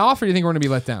going to pay off, or do you think we're going to be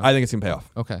let down? I think it's going to pay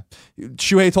off. Okay.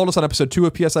 Shuhei told us on episode 2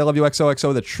 of PS I Love You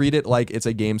XOXO that treat it like it's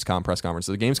a Gamescom press conference.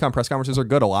 So the Gamescom press conferences are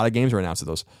good. A lot of games are announced at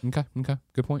those. Okay.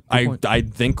 Good point. I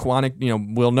think Quantic,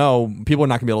 we'll know. People are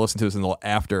not going to be able to listen to this until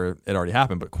after it already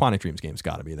happened, but Quantic Dreams game's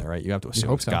got to be there, right? You have to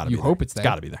assume it's got to be there. You hope it's there. It's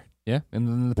got to be there. Yeah.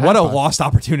 And then what a lost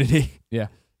opportunity. Yeah.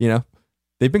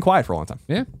 They've been quiet for a long time.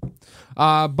 Yeah.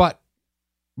 But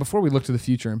before we look to the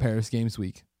future in Paris Games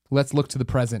Week, let's look to the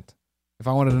present. If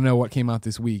I wanted to know what came out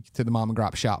this week to the mom and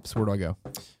grop shops, where do I go?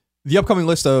 The upcoming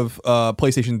list of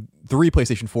PlayStation 3,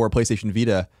 PlayStation 4, PlayStation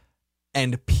Vita,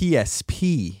 and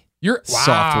PSP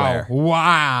software.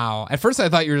 Wow. At first I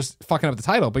thought you were just fucking up the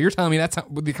title, but you're telling me that's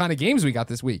the kind of games we got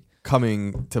this week.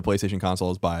 Coming to PlayStation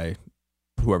consoles by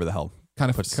whoever the hell.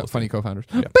 Kind of funny co-founders.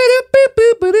 Yeah.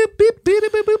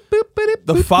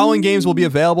 The following games will be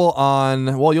available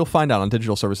on, well, you'll find out on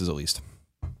digital services at least.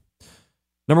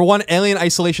 Number 1, Alien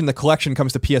Isolation, the collection,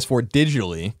 comes to PS4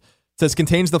 digitally. It says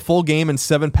contains the full game and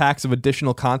 7 packs of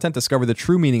additional content. Discover the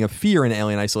true meaning of fear in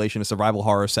Alien Isolation, a survival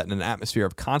horror set in an atmosphere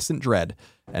of constant dread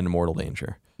and mortal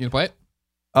danger. You gonna play it?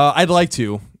 I'd like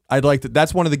to.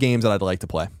 That's one of the games that I'd like to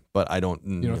play, but I don't.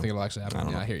 You don't think it'll actually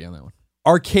happen? I hear you on that one.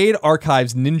 Arcade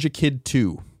Archives Ninja Kid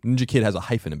 2. Ninja Kid has a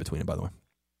hyphen in between it, by the way.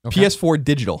 Okay. PS4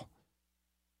 digital.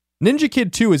 Ninja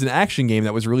Kid 2 is an action game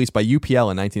that was released by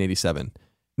UPL in 1987.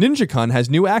 Ninja-kun has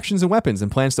new actions and weapons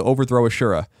and plans to overthrow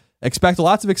Ashura. Expect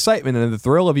lots of excitement and the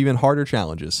thrill of even harder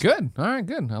challenges. Good. All right,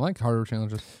 good. I like harder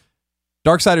challenges.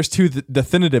 Darksiders 2 the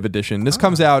Definitive Edition. This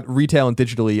comes out retail and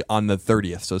digitally on the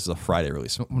 30th, so this is a Friday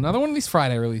release. Another one of these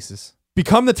Friday releases.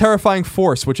 Become the terrifying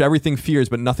force which everything fears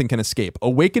but nothing can escape.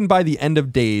 Awakened by the end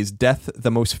of days, Death, the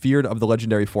most feared of the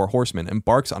legendary Four Horsemen,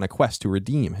 embarks on a quest to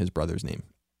redeem his brother's name.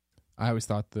 I always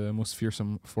thought the most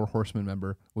fearsome Four Horsemen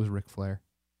member was Ric Flair.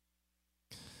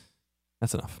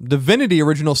 That's enough. Divinity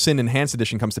Original Sin Enhanced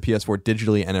Edition comes to PS4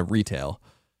 digitally and at retail.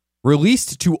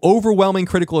 Released to overwhelming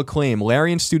critical acclaim,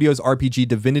 Larian Studios' RPG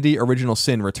Divinity Original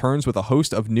Sin returns with a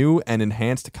host of new and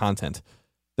enhanced content.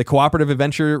 The cooperative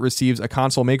adventure receives a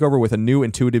console makeover with a new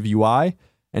intuitive UI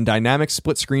and dynamic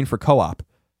split screen for co-op,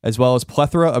 as well as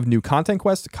plethora of new content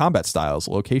quests, combat styles,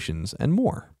 locations, and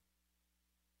more.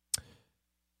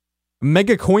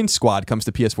 Mega Coin Squad comes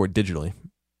to PS4 digitally.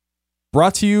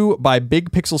 Brought to you by Big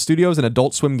Pixel Studios and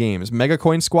Adult Swim Games, Mega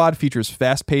Coin Squad features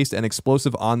fast-paced and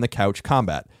explosive on-the-couch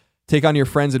combat. Take on your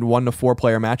friends in 1 to 4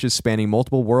 player matches spanning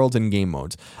multiple worlds and game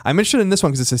modes. I'm interested in this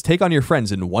one because it says take on your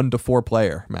friends in 1 to 4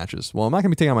 player matches. Well, I'm not going to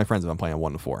be taking on my friends if I'm playing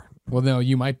 1 to 4. Well, no,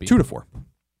 you might be. 2 to 4.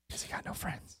 Because you got no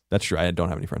friends. That's true. I don't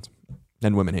have any friends.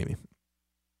 And women hate me.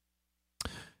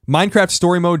 Minecraft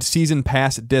Story Mode Season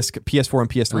Pass Disc, PS4 and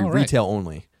PS3, retail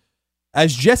only.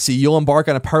 As Jesse, you'll embark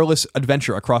on a perilous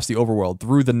adventure across the overworld,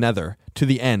 through the nether, to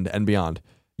the end and beyond.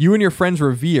 You and your friends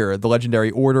revere the legendary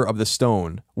Order of the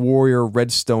Stone, warrior,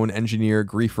 redstone, engineer,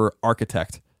 griefer,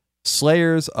 architect,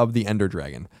 slayers of the Ender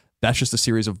Dragon. That's just a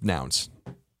series of nouns.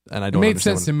 And I don't. It made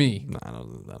sense to me. No, I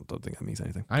don't think that means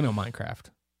anything. I know Minecraft.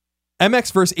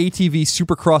 MX vs. ATV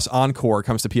Supercross Encore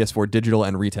comes to PS4 digital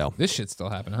and retail. This shit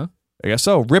still happen, huh? I guess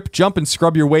so. Rip, jump, and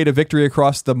scrub your way to victory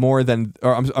across more than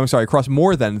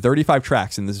 35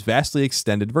 tracks in this vastly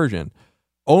extended version.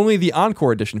 Only the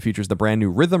Encore Edition features the brand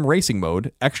new Rhythm Racing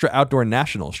mode, extra outdoor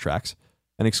nationals tracks,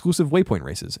 and exclusive waypoint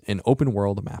races in open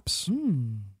world maps.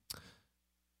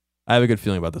 I have a good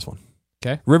feeling about this one.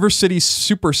 Okay. River City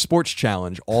Super Sports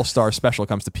Challenge All-Star Special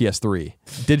comes to PS3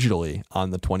 digitally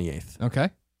on the 28th. Okay.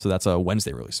 So that's a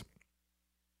Wednesday release.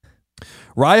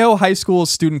 Ryo High School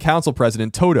Student Council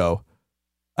President Toto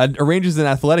arranges an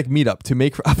athletic meetup to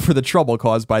make up for the trouble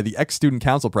caused by the ex-student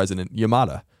council president,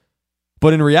 Yamada.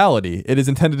 But in reality, it is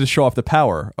intended to show off the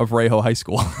power of Reiho High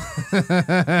School.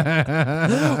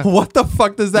 What the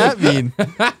fuck does that mean?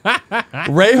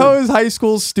 Reiho's High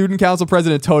School's student council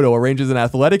president Toto arranges an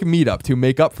athletic meetup to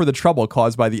make up for the trouble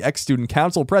caused by the ex-student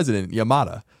council president,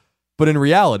 Yamada. But in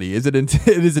reality, it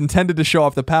is intended to show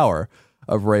off the power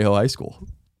of Reiho High School.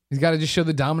 He's got to just show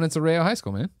the dominance of Reiho High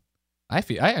School, man.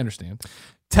 I understand.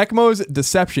 Tecmo's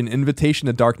Deception Invitation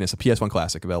to Darkness, a PS1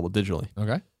 classic, available digitally.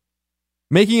 Okay.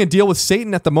 Making a deal with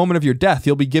Satan at the moment of your death,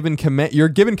 you're given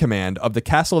command of the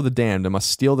Castle of the Damned and must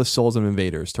steal the souls of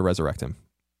invaders to resurrect him.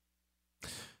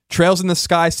 Trails in the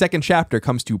Sky second chapter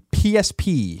comes to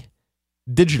PSP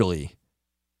digitally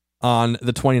on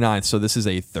the 29th, so this is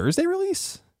a Thursday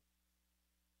release?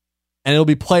 And it'll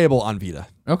be playable on Vita.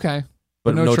 Okay.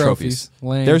 But no trophies.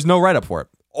 Lame. There's no write-up for it.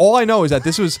 All I know is that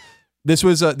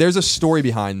there's a story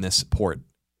behind this port.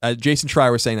 Jason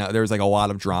Schreier was saying that there was like a lot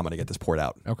of drama to get this port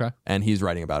out. Okay. And he's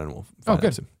writing about it, and we'll find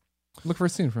out soon. Look for a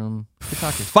scene from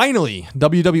Kotaku. Finally,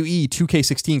 WWE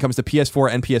 2K16 comes to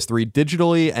PS4 and PS3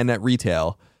 digitally and at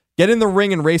retail. Get in the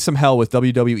ring and raise some hell with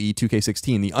WWE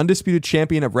 2K16. The undisputed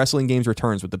champion of wrestling games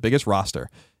returns with the biggest roster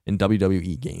in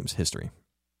WWE games history.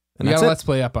 And we got that's a it. Let's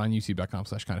Play up on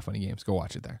youtube.com/kindoffunnygames. Go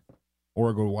watch it there.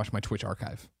 Or go watch my Twitch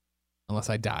archive. Unless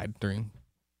I died during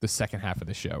the second half of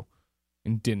the show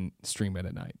and didn't stream it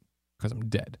at night because I'm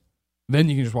dead. Then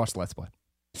you can just watch the Let's Play.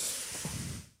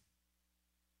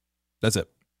 That's it.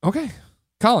 Okay.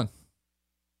 Colin,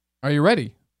 are you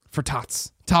ready for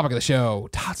Tots? Topic of the show.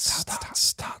 Tots.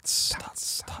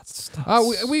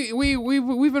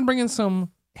 We've been bringing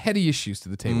some heady issues to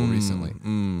the table recently.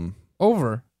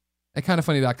 Over at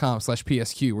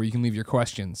kindoffunny.com/PSQ, where you can leave your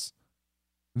questions.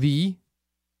 The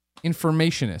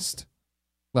informationist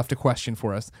left a question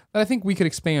for us that I think we could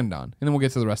expand on, and then we'll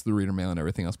get to the rest of the reader mail and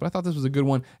everything else. But I thought this was a good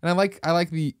one, and I like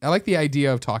the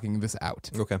idea of talking this out.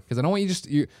 Okay. Because I don't want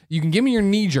you you can give me your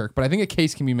knee jerk, but I think a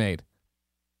case can be made.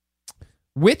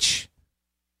 Which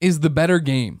is the better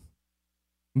game,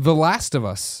 The Last of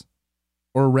Us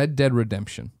or Red Dead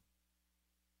Redemption?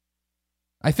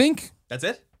 I think That's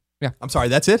it? Yeah. I'm sorry,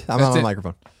 that's it? I'm on the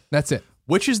microphone. That's it.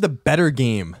 Which is the better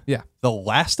game? Yeah. The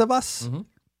Last of Us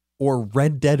or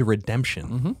Red Dead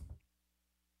Redemption?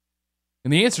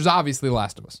 And the answer is obviously The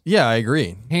Last of Us. Yeah, I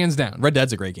agree. Hands down. Red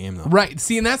Dead's a great game, though. Right.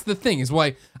 See, and that's the thing, is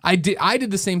why I did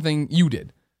the same thing you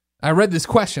did. I read this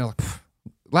question, I was like,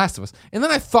 Last of Us. And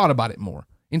then I thought about it more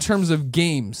in terms of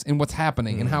games and what's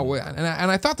happening and how,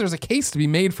 and I thought there's a case to be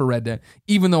made for Red Dead,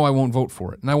 even though I won't vote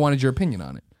for it. And I wanted your opinion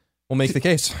on it. We'll make the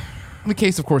case. The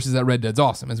case, of course, is that Red Dead's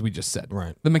awesome, as we just said.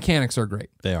 Right. The mechanics are great.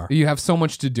 They are. You have so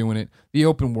much to do in it. The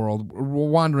open world,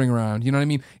 wandering around. You know what I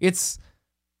mean? It's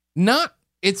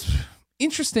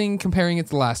interesting comparing it to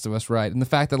The Last of Us, right? And the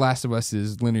fact that Last of Us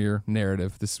is linear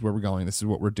narrative. This is where we're going. This is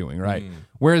what we're doing, right?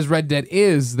 Whereas Red Dead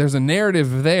there's a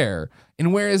narrative there.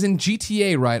 And whereas in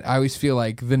GTA, right, I always feel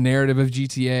like the narrative of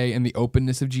GTA and the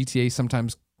openness of GTA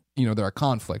sometimes, they're a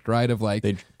conflict, right? Of like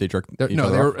they jerk. They're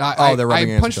they're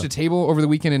rubbing I punched a table over the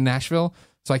weekend in Nashville,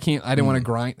 so I didn't want to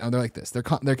grind. Oh, they're like this. They're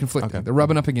conflicting. Okay. They're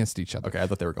rubbing up against each other. Okay, I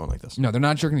thought they were going like this. No, they're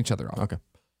not jerking each other off. Okay.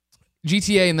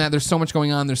 GTA and that there's so much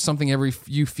going on. There's something every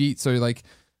few feet. So you're like,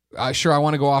 sure, I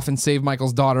want to go off and save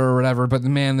Michael's daughter or whatever, but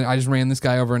man, I just ran this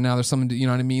guy over, and now there's something. You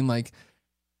know what I mean? Like,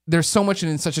 there's so much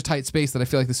in such a tight space that I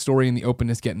feel like the story and the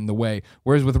openness get in the way.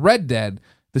 Whereas with Red Dead,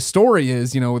 the story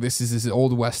is, this is this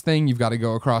old West thing. You've got to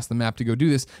go across the map to go do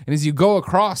this. And as you go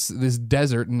across this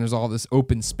desert and there's all this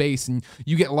open space and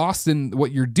you get lost in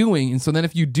what you're doing. And so then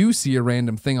if you do see a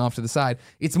random thing off to the side,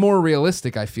 it's more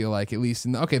realistic, I feel like, at least.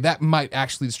 And okay, that might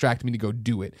actually distract me to go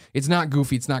do it. It's not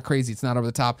goofy. It's not crazy. It's not over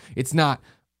the top. It's not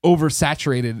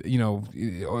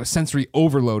oversaturated, sensory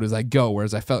overload as I go,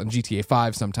 whereas I felt in GTA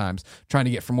 5 sometimes trying to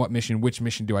get from which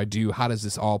mission do I do, how does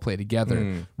this all play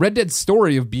together. Red Dead's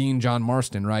story of being John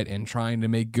Marston, right, and trying to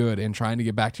make good and trying to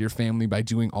get back to your family by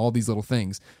doing all these little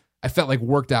things, I felt like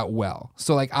worked out well.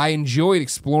 So like I enjoyed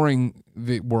exploring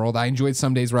the world. I enjoyed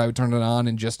some days where I would turn it on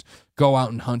and just go out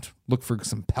and hunt, look for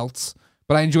some pelts.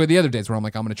 But I enjoy the other days where I'm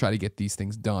like, I'm going to try to get these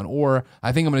things done. Or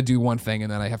I think I'm going to do one thing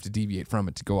and then I have to deviate from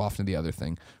it to go off to the other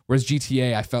thing. Whereas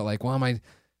GTA, I felt like, well, am I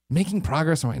making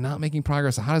progress or am I not making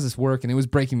progress? How does this work? And it was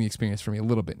breaking the experience for me a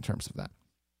little bit in terms of that.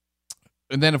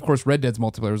 And then, of course, Red Dead's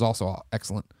multiplayer is also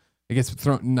excellent. It gets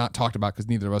not talked about because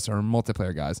neither of us are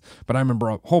multiplayer guys. But I remember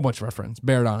a whole bunch of our friends,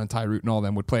 Baradon and Tyroot and all of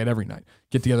them, would play it every night.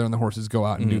 Get together on the horses, go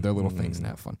out and do their little things and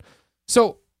have fun.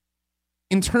 So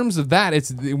in terms of that,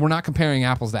 we're not comparing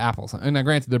apples to apples. And now,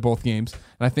 granted, they're both games.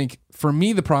 And I think for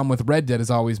me, the problem with Red Dead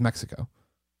is always Mexico.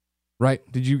 Right?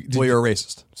 Well, you're a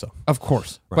racist, so. Of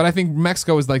course. Right. But I think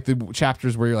Mexico is like the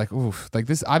chapters where you're like, oof, like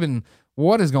this,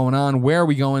 what is going on? Where are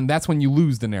we going? That's when you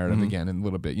lose the narrative again in a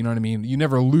little bit. You know what I mean? You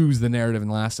never lose the narrative in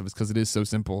The Last of Us because it is so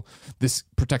simple.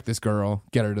 Protect this girl,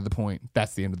 get her to the point.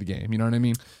 That's the end of the game. You know what I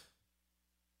mean?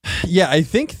 Yeah, I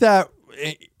think that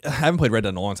I haven't played Red Dead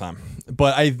in a long time,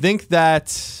 but I think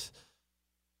that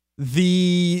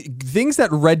the things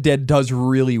that Red Dead does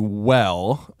really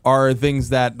well are things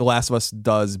that The Last of Us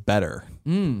does better.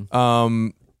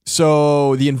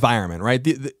 So the environment, right?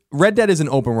 The Red Dead is an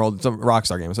open world. It's a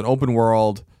Rockstar game. It's an open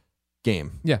world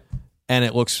game. Yeah. And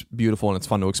it looks beautiful and it's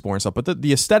fun to explore and stuff. But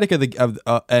the aesthetic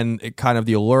and kind of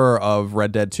the allure of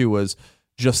Red Dead 2 was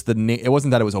just it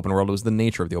wasn't that it was open world, it was the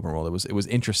nature of the open world. It was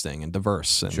interesting and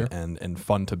diverse and and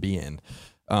fun to be in.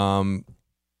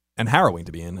 And harrowing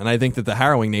to be in. And I think that the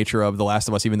harrowing nature of The Last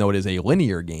of Us, even though it is a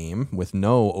linear game with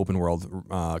no open world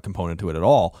component to it at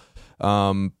all,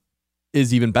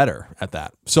 is even better at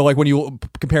that. So like when you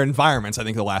compare environments, I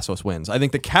think The Last of Us wins. I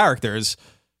think the characters,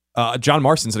 John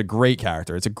Marston's a great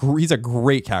character. He's a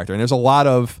great character. And there's a lot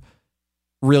of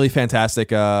really fantastic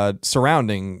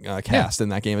surrounding cast in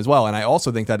that game as well. And I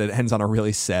also think that it ends on a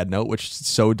really sad note, which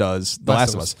so does The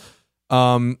Last of Us.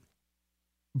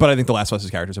 But I think The Last of Us's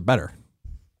characters are better.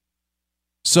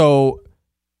 So,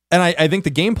 and I think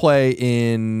the gameplay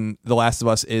in The Last of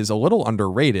Us is a little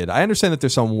underrated. I understand that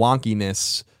there's some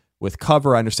wonkiness with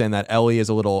cover. I understand that Ellie is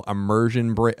a little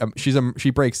immersion. She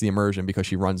breaks the immersion because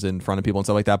she runs in front of people and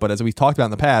stuff like that. But as we've talked about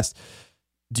in the past,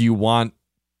 do you want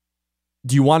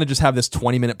to just have this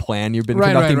 20-minute plan you've been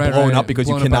conducting blown up because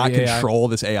you cannot control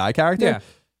this AI character? Yeah.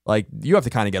 Like, you have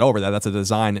to kind of get over that. That's a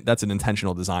design. That's an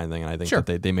intentional design thing, and I think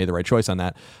that they made the right choice on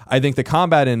that. I think the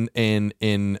combat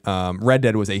in Red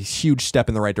Dead was a huge step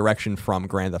in the right direction from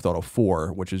Grand Theft Auto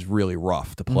 4, which is really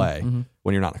rough to play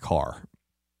when you're not in a car.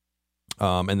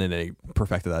 And then they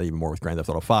perfected that even more with Grand Theft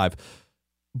Auto 5.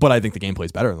 But I think the gameplay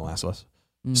is better than The Last of Us.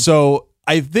 So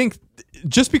I think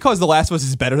just because The Last of Us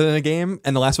is better than a game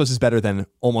and The Last of Us is better than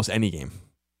almost any game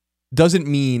doesn't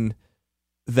mean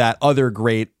that other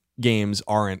great games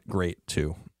aren't great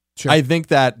too. Sure. I think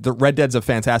that the Red Dead's a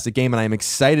fantastic game, and I'm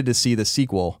excited to see the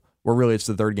sequel, where really it's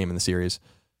the third game in the series,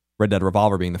 Red Dead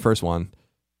Revolver being the first one.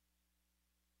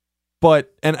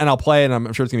 But and I'll play it, and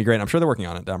I'm sure it's gonna be great. I'm sure they're working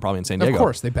on it down probably in San Diego. Of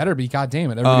course, they better be. God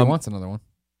damn it, everybody wants another one.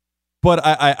 But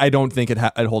I don't think it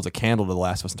holds a candle to The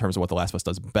Last of Us in terms of what The Last of Us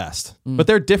does best. But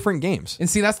they're different games. And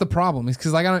see, that's the problem, is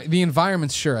because the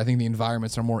environments. Sure, I think the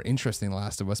environments are more interesting than The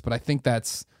Last of Us, but I think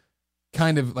that's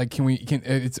kind of like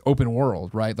it's open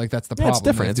world, right? Like that's the problem. It's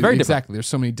different. Like, it's very different. Exactly. There's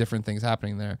so many different things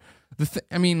happening there.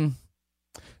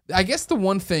 I guess the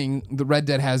one thing the Red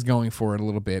Dead has going for it a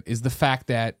little bit is the fact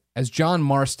that as John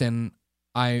Marston,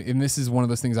 and this is one of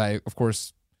those things I think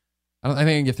I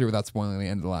can get through without spoiling the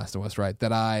end of The Last of Us, right?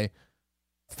 That I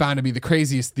found to be the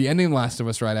craziest. The ending of The Last of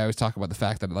Us, right? I always talk about the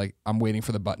fact that like I'm waiting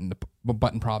for the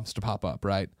button prompts to pop up,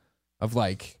 right? Of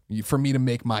like for me to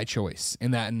make my choice,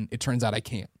 and it turns out I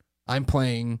can't. I'm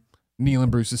playing Neil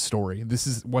and Bruce's story. This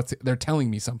is they're telling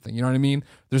me something. You know what I mean?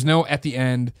 There's no at the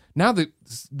end. Now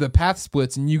the path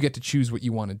splits and you get to choose what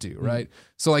you want to do, right?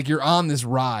 So like you're on this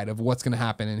ride of what's going to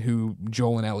happen and who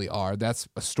Joel and Ellie are. That's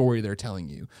a story they're telling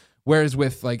you. Whereas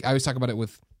with like I always talk about it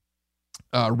with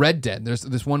Red Dead, there's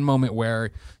this one moment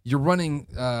where you're running.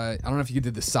 I don't know if you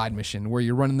did the side mission where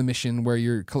you're running the mission where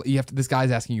you have to. This guy's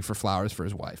asking you for flowers for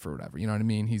his wife or whatever. You know what I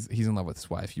mean? He's in love with his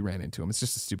wife. You ran into him. It's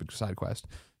just a stupid side quest.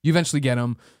 You eventually get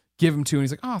him. Give him to him.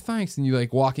 He's like, oh, thanks. And you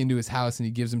like walk into his house and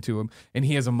he gives him to him. And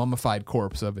he has a mummified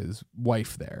corpse of his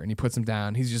wife there. And he puts him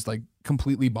down. He's just like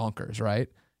completely bonkers, right?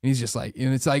 And he's just like,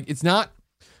 and it's like, it's not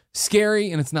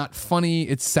scary and it's not funny.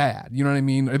 It's sad. You know what I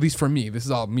mean? At least for me, this is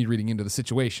all me reading into the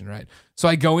situation, right? So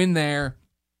I go in there.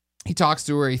 He talks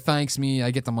to her. He thanks me.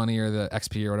 I get the money or the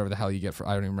XP or whatever the hell you get for,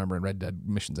 I don't even remember in Red Dead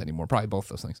missions anymore. Probably both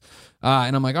those things.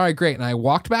 And I'm like, all right, great. And I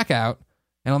walked back out.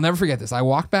 And I'll never forget this. I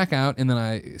walked back out and then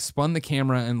I spun the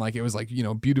camera and like it was like, you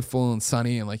know, beautiful and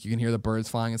sunny and like you can hear the birds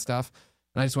flying and stuff.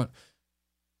 And I just went,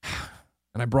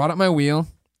 and I brought up my wheel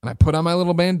and I put on my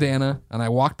little bandana and I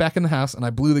walked back in the house and I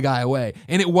blew the guy away.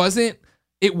 And it wasn't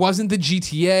the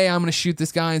GTA, I'm going to shoot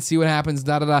this guy and see what happens,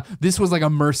 da-da-da. This was like a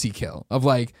mercy kill of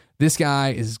like, this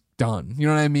guy is done. You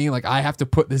know what I mean? Like I have to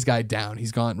put this guy down.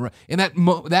 He's gone. And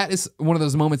that is one of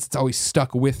those moments that's always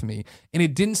stuck with me. And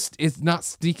it's not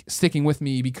sticking with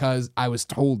me because I was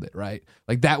told it, right?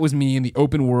 Like that was me in the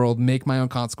open world, make my own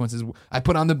consequences. I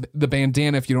put on the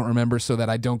bandana, if you don't remember, so that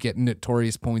I don't get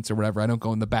notorious points or whatever. I don't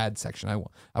go in the bad section.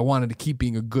 I wanted to keep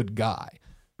being a good guy.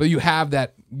 But you have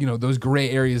that, you know, those gray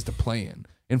areas to play in.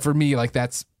 And for me, like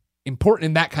that's important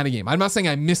in that kind of game. I'm not saying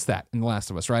I missed that in The Last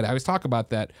of Us, right? I always talk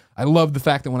about that. I love the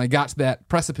fact that when I got to that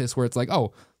precipice where it's like,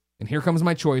 oh, and here comes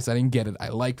my choice. I didn't get it. I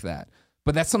like that.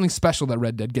 But that's something special that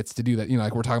Red Dead gets to do that, you know,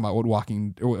 like we're talking about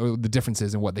or the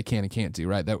differences in what they can and can't do,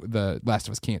 right? That the Last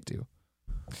of Us can't do.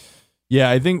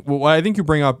 Yeah, I think what I think you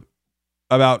bring up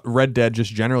about Red Dead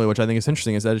just generally, which I think is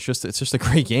interesting, is that it's just a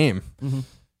great game. Mm-hmm.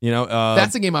 You know,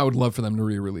 that's a game I would love for them to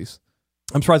re-release.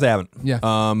 I'm surprised they haven't. Yeah.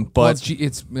 But well, it's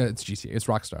GTA. It's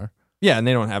Rockstar. Yeah, and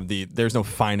they don't have there's no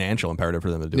financial imperative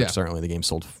for them to do it. Certainly the game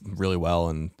sold really well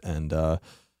and the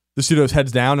studio's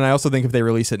heads down. And I also think if they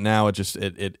release it now, it just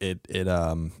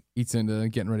eats into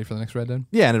getting ready for the next Red Dead.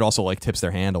 Yeah, and it also like tips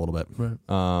their hand a little bit.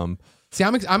 Right. See,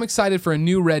 I'm excited for a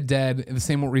new Red Dead. The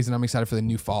same reason I'm excited for the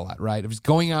new Fallout, right? Of just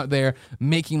going out there,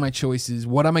 making my choices.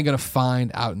 What am I going to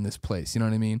find out in this place? You know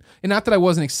what I mean? And not that I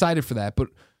wasn't excited for that, but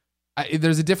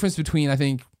there's a difference between, I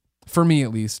think, for me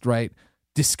at least, right?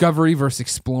 Discovery versus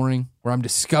exploring, where I'm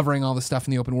discovering all the stuff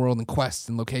in the open world and quests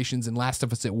and locations. And Last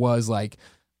of Us, it was like,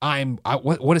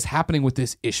 what is happening with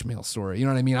this Ishmael story? You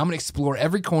know what I mean? I'm going to explore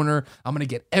every corner. I'm going to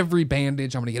get every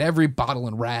bandage. I'm going to get every bottle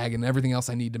and rag and everything else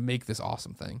I need to make this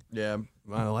awesome thing. Yeah,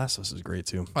 well, Last of Us is great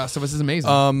too. Last of Us is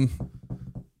amazing.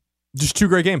 Just two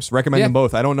great games. Recommend them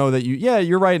both. I don't know that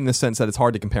you're right in the sense that it's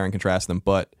hard to compare and contrast them,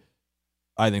 but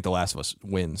I think The Last of Us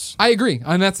wins. I agree.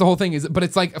 And that's the whole thing. But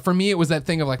it's like, for me, it was that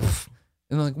thing of like,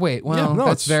 and I'm like, wait, well,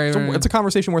 that's it's a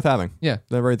conversation worth having. Yeah.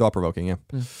 They're very thought-provoking, yeah.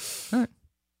 All right.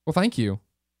 Well, thank you.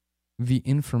 The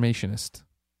Informationist.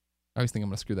 I always think I'm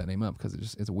going to screw that name up because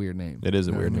it's a weird name. It is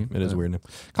a weird name. It is a weird name.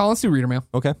 Colin, let's do reader mail.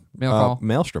 Okay. Mail call.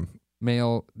 Maelstrom.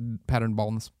 Male pattern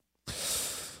baldness.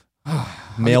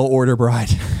 Mail order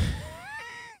bride.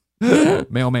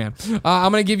 Mailman.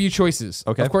 I'm going to give you choices.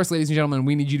 Okay. Of course, ladies and gentlemen,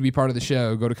 we need you to be part of the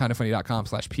show. Go to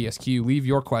kindafunny.com/PSQ. Leave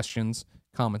your questions,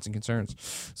 comments, and concerns.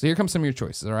 So here comes some of your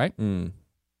choices, all right? I'm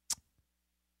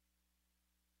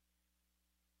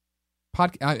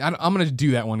going to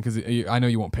do that one because I know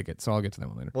you won't pick it, so I'll get to that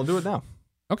one later. We'll do it now.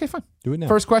 Okay, fine. Do it now.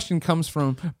 First question comes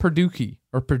from Perducci,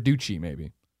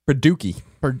 maybe. Perducci.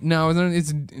 No,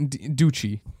 it's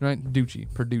Ducci, right?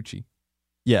 Perducci.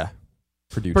 Yeah.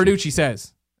 Perducci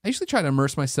says, I usually try to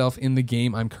immerse myself in the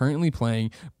game I'm currently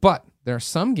playing, but there are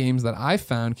some games that I've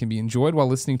found can be enjoyed while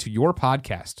listening to your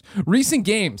podcast. Recent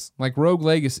games like Rogue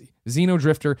Legacy,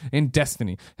 Xenodrifter, and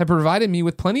Destiny have provided me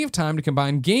with plenty of time to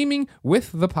combine gaming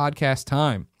with the podcast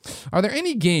time. Are there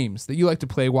any games that you like to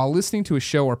play while listening to a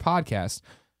show or podcast,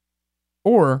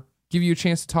 or give you a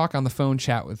chance to talk on the phone,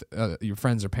 chat with your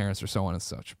friends or parents or so on and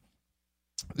such?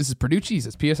 This is Perducci. He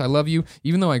says, P.S. I love you,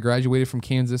 even though I graduated from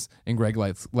Kansas and Greg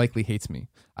likely hates me.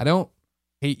 I don't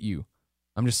hate you.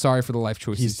 I'm just sorry for the life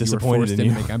choices He's you were disappointed forced in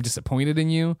into you. make. I'm disappointed in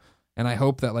you, and I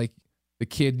hope that like the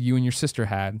kid you and your sister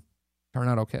had turn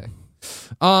out okay.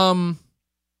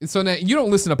 So now you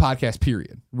don't listen to podcasts,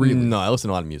 period. Really? No, I listen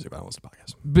to a lot of music, but I don't listen to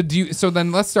podcasts. But do you? So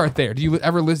then let's start there. Do you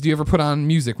ever put on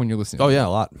music when you're listening? Oh yeah, a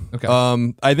lot. Okay.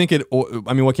 I think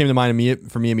what came to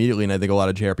mind for me immediately, and I think a lot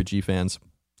of JRPG fans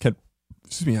can.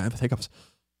 Excuse me, I have hiccups.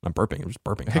 I'm burping. I'm just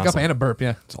burping. Hiccup constantly. and a burp.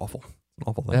 Yeah. It's awful. It's an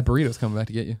awful thing. That burrito's coming back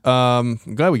to get you. I'm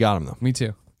glad we got him though. Me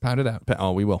too. Pound it out.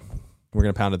 Oh, we will. We're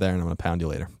gonna pound it there, and I'm gonna pound you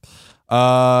later.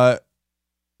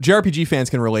 JRPG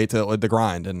fans can relate to the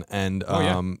grind, and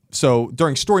so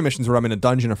during story missions where I'm in a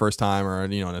dungeon the first time, or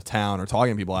in a town, or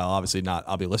talking to people,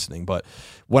 I'll be listening. But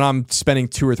when I'm spending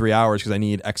 2 or 3 hours because I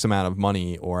need X amount of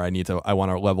money, or I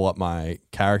want to level up my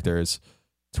characters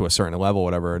to a certain level,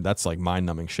 whatever, that's like mind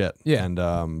numbing shit. Yeah,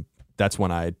 and that's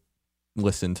when I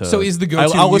listen to. So is the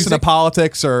go-to? I'll listen to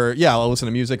politics, or I'll listen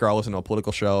to music, or I'll listen to a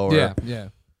political show. Or, yeah.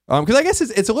 Because I guess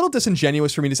it's a little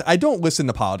disingenuous for me to say I don't listen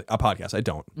to a podcast. I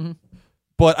don't. Mm-hmm.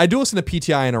 But I do listen to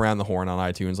PTI and Around the Horn on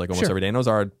iTunes like almost Sure. every day. And those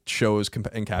are shows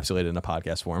encapsulated in a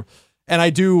podcast form. And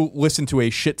I do listen to a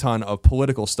shit ton of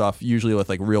political stuff, usually with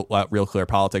like Real Clear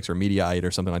Politics or Mediaite or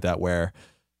something like that, where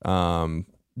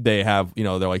they have,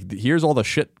 they're like, here's all the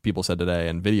shit people said today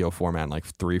in video format, like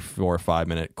 3, 4, 5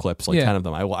 minute clips, like 10 of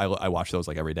them. I watch those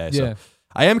like every day. Yeah. So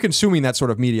I am consuming that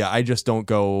sort of media. I just don't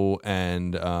go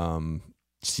and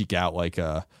seek out like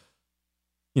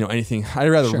anything. I'd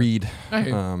rather read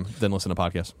than listen to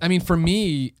podcasts. I mean, for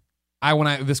me,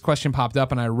 when this question popped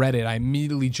up and I read it, I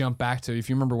immediately jumped back to, if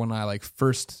you remember when I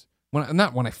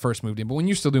not when I first moved in, but when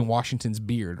you're still doing Washington's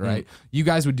Beard, right? You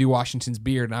guys would do Washington's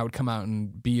Beard, and I would come out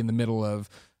and be in the middle of.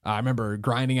 I remember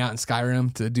grinding out in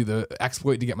Skyrim to do the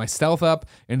exploit to get my stealth up,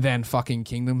 and then fucking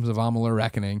Kingdoms of Amalur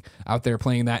Reckoning out there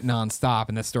playing that nonstop.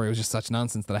 And that story was just such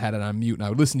nonsense that I had it on mute, and I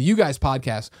would listen to you guys'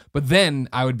 podcasts, but then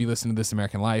I would be listening to This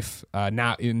American Life.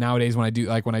 Nowadays, when I do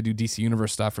DC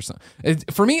Universe stuff or something,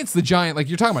 for me, it's the giant, like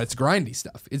you're talking about, it's grindy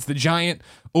stuff. It's the giant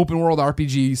open world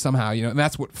RPG somehow, and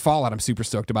that's what Fallout I'm super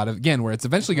stoked about it again, where it's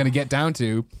eventually going to get down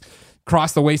to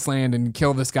cross the wasteland and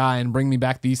kill this guy and bring me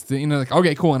back these things. Like,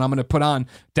 okay, cool. And I'm going to put on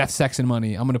Death, Sex, and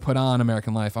Money. I'm going to put on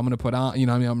American Life. I'm going to put on,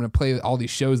 I'm going to play all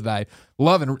these shows that I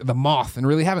love, and The Moth, and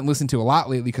really haven't listened to a lot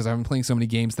lately because I've been playing so many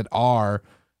games that are,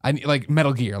 like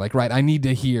Metal Gear, like, right. I need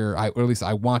to hear, or at least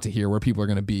I want to hear where people are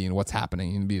going to be and what's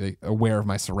happening and be like, aware of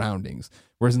my surroundings.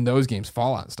 Whereas in those games,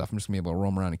 Fallout and stuff, I'm just going to be able to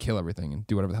roam around and kill everything and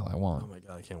do whatever the hell I want. Oh my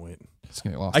God, I can't wait. It's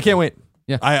going to get lost. I can't wait.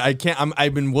 Yeah. I can't.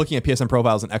 I've been looking at PSN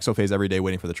profiles and XO phase every day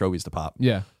waiting for the trophies to pop.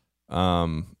 Yeah.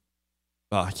 I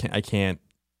can't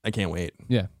wait.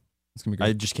 Yeah. It's going to be great.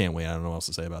 I just can't wait. I don't know what else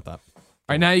to say about that. All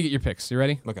right, now you get your picks. You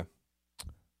ready? Okay.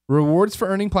 Rewards for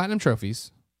earning platinum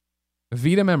trophies,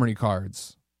 Vita memory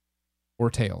cards, or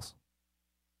Tails.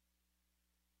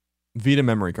 Vita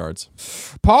memory cards.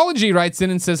 Apology writes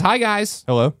in and says, "Hi guys.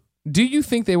 Hello. Do you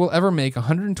think they will ever make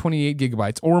 128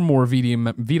 gigabytes or more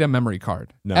Vita memory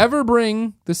card? No. Ever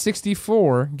bring the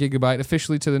 64 gigabyte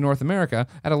officially to the North America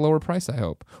at a lower price, I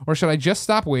hope? Or should I just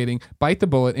stop waiting, bite the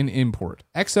bullet, and import?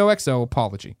 XOXO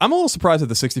apology." I'm a little surprised that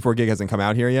the 64 gig hasn't come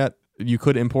out here yet. You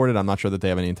could import it. I'm not sure that they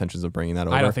have any intentions of bringing that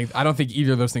over. I don't think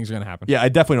either of those things are going to happen. Yeah, I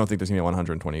definitely don't think there's going to be a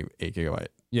 128 gigabyte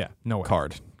Yeah, no way.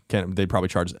 card. They'd probably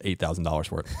charge $8,000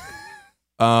 for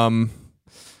it.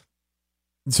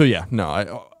 So yeah,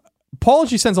 no.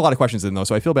 Apology sends a lot of questions in though,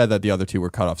 so I feel bad that the other two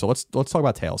were cut off. So let's talk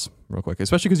about Tails real quick,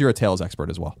 especially because you're a Tails expert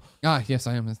as well. Yes,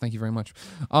 I am. Thank you very much.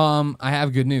 I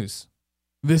have good news.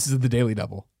 This is the Daily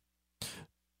Double.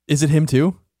 Is it him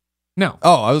too? No.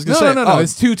 Oh, I was going to say. No.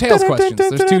 It's two Tails questions.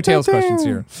 There's two Tails questions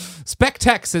here. Spec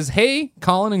Tech says, "Hey,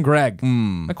 Colin and Greg.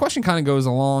 My question kind of goes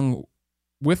along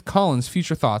with Colin's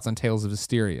future thoughts on Tales of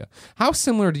Hysteria. How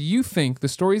similar do you think the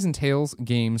stories in Tales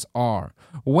games are?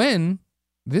 When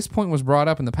this point was brought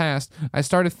up in the past, I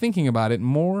started thinking about it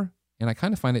more, and I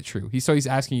kind of find it true." He's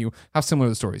asking you how similar are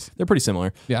the stories. They're pretty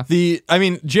similar. Yeah.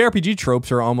 JRPG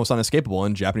tropes are almost unescapable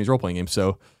in Japanese role-playing games.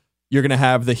 So you're going to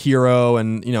have the hero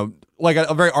and, like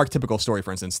a very archetypical story,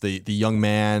 for instance, the young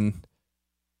man,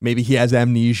 maybe he has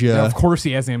amnesia. Yeah, of course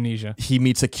he has amnesia. He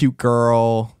meets a cute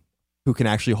girl who can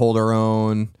actually hold her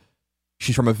own.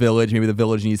 She's from a village. Maybe the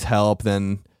village needs help.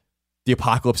 Then the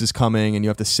apocalypse is coming and you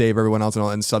have to save everyone else.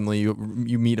 And suddenly you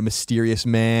meet a mysterious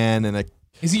man and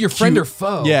is he your friend or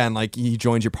foe? Yeah, and like he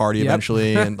joins your party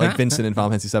eventually, and like Vincent in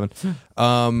Final Fantasy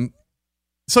VII.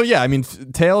 So yeah, I mean,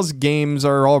 Tales games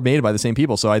are all made by the same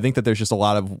people, so I think that there's just a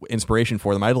lot of inspiration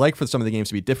for them. I'd like for some of the games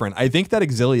to be different. I think that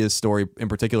Exilia's story in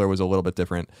particular was a little bit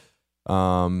different,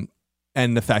 and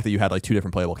the fact that you had like two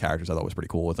different playable characters, I thought was pretty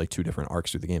cool with like two different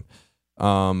arcs through the game.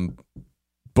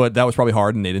 but that was probably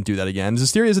hard, and they didn't do that again.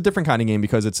 Zestiria is a different kind of game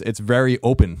because it's very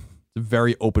open. It's a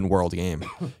very open world game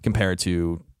compared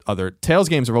to other Tales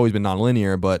games. Have always been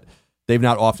nonlinear, but they've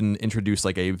not often introduced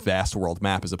like a vast world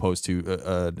map as opposed to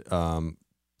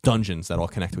dungeons that all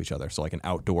connect to each other. So like an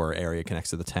outdoor area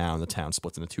connects to the town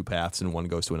splits into two paths, and one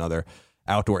goes to another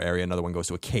outdoor area, another one goes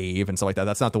to a cave and stuff like that.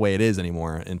 That's not the way it is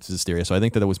anymore in Zestiria. So I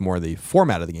think that it was more the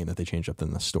format of the game that they changed up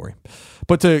than the story.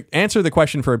 But to answer the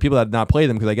question for people that have not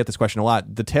played them, because I get this question a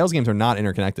lot, the Tales games are not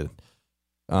interconnected.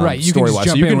 Right, you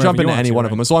story-wise. So you can jump into any one right?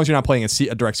 of them. As long as you're not playing a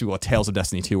direct sequel of Tales of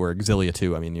Destiny 2 or Exilia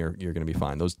 2, I mean, you're going to be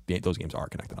fine. Those games are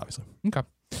connected, obviously. Okay.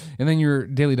 And then your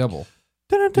Daily Double.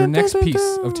 Your next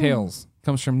piece of Tales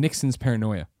comes from Nixon's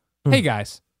Paranoia. Hey,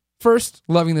 guys. First,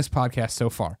 loving this podcast so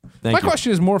far. Thank My you.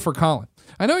 question is more for Colin.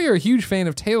 I know you're a huge fan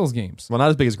of Tales games. Well, not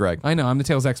as big as Greg. I know, I'm the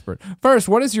Tales expert. First,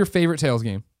 what is your favorite Tales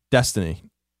game? Destiny.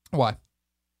 Why?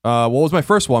 Well, it was my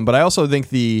first one, but I also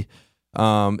think it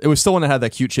was still one that had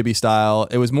that cute chibi style.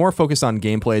 It was more focused on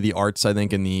gameplay, the arts, I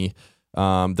think, and the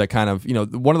that kind of,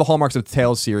 one of the hallmarks of the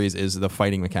Tales series is the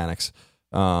fighting mechanics.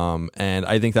 And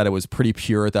I think that it was pretty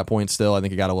pure at that point still. I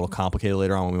think it got a little complicated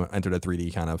later on when we entered a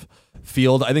 3D kind of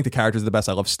field. I think the characters are the best.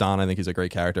 I love Stan. I think he's a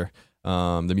great character.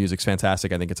 The music's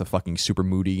fantastic. I think it's a fucking super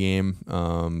moody game.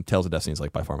 Tales of Destiny is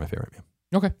like by far my favorite game.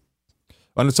 Okay.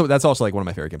 And so that's also like one of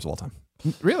my favorite games of all time.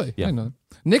 Really? Yeah. I know that.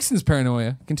 Nixon's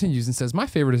Paranoia continues and says, my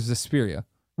favorite is Vesperia,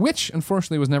 which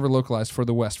unfortunately was never localized for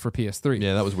the West for PS3.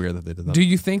 Yeah, that was weird that they did that. Do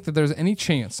you think that there's any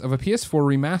chance of a PS4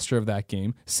 remaster of that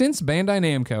game since Bandai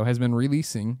Namco has been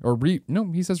releasing,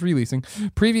 releasing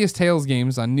previous Tales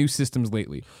games on new systems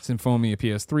lately? Symphonia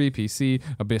PS3, PC,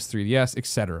 Abyss 3DS,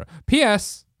 etc.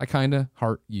 P.S. I kinda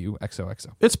heart you,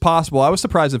 XOXO. It's possible. I was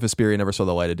surprised if Vesperia never saw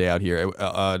the light of day out here.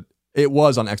 It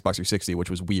was on Xbox 360, which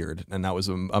was weird, and that was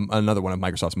another one of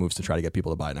Microsoft's moves to try to get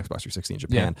people to buy an Xbox 360 in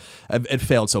Japan. Yeah. It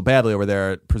failed so badly over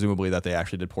there, presumably that they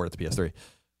actually did port it to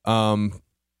PS3.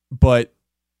 But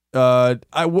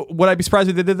would I be surprised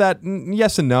if they did that?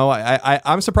 Yes and no.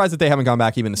 I'm surprised that they haven't gone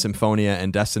back even to Symphonia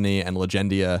and Destiny and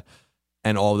Legendia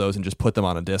and all of those and just put them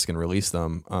on a disc and release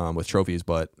them with trophies.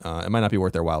 But it might not be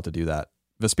worth their while to do that.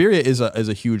 Vesperia is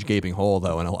a huge gaping hole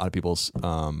though in a lot of people's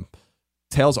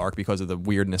Tales arc because of the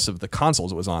weirdness of the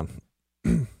consoles it was on.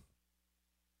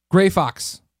 Gray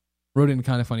Fox wrote into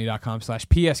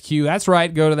kindafunny.com/PSQ. That's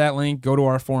right. Go to that link. Go to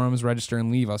our forums, register,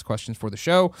 and leave us questions for the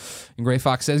show. And Gray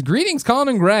Fox says, greetings, Colin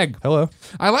and Greg. Hello.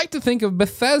 I like to think of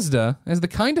Bethesda as the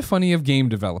Kinda Funny of game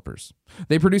developers.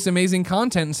 They produce amazing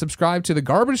content and subscribe to the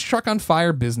garbage truck on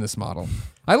fire business model.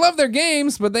 I love their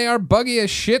games, but they are buggy as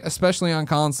shit, especially on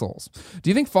consoles. Do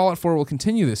you think Fallout 4 will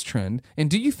continue this trend? And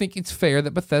do you think it's fair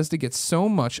that Bethesda gets so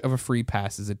much of a free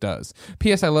pass as it does?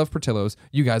 P.S. I love Portillo's.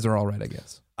 You guys are all right, I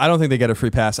guess. I don't think they get a free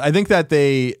pass. I think that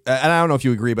and I don't know if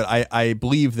you agree, but I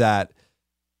believe that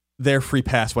their free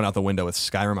pass went out the window with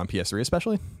Skyrim on PS3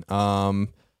 especially.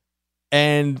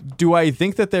 And do I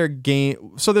think that their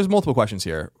game... So there's multiple questions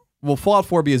here. Will Fallout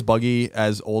 4 be as buggy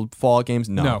as old Fallout games?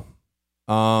 No.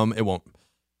 It won't.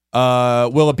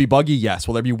 Will it be buggy? Yes.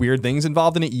 Will there be weird things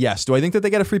involved in it? Yes. Do I think that they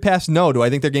get a free pass? No. Do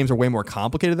I think their games are way more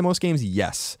complicated than most games?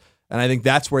 Yes. And I think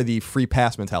that's where the free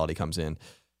pass mentality comes in.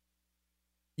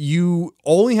 You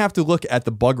only have to look at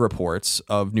the bug reports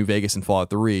of New Vegas and Fallout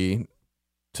 3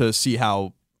 to see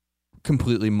how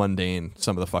completely mundane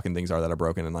some of the fucking things are that are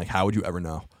broken. And like, how would you ever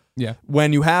know? Yeah.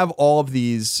 When you have all of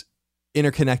these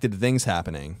interconnected things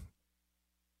happening,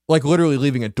 like literally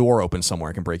leaving a door open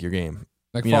somewhere can break your game.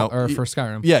 Like or for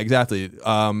Skyrim. Yeah, exactly.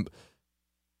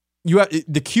 You have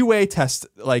the QA test.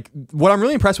 Like what I'm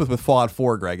really impressed with Fallout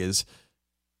 4, Greg, is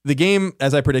the game,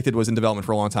 as I predicted, was in development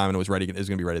for a long time and it was ready. It was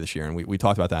going to be ready this year, and we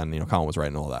talked about that. And Colin was right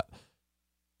and all that.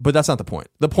 But that's not the point.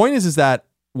 The point is that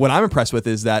what I'm impressed with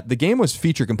is that the game was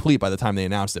feature complete by the time they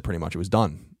announced it. Pretty much, it was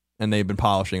done, and they've been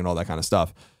polishing and all that kind of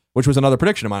stuff. Which was another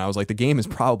prediction of mine. I was like, the game is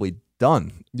probably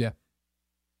done. Yeah.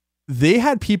 They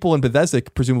had people in Bethesda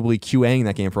presumably QAing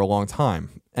that game for a long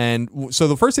time. And so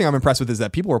the first thing I'm impressed with is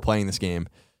that people were playing this game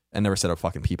and never said a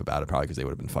fucking peep about it, probably because they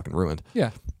would have been fucking ruined.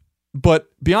 Yeah. But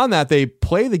beyond that, they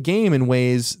play the game in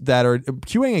ways that are...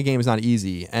 QAing a game is not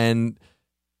easy. And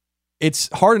it's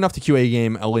hard enough to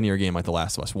QA a linear game like The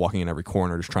Last of Us, walking in every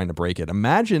corner, just trying to break it.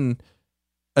 Imagine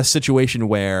a situation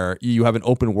where you have an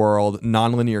open world,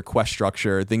 non-linear quest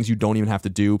structure, things you don't even have to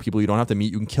do, people you don't have to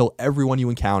meet. You can kill everyone you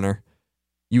encounter.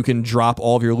 You can drop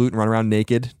all of your loot and run around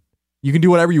naked. You can do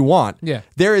whatever you want. Yeah.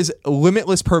 There is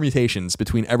limitless permutations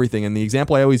between everything. And the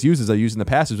example I always use, as I used in the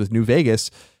past, is with New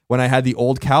Vegas. When I had the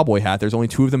old cowboy hat, there's only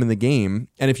 2 of them in the game.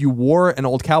 And if you wore an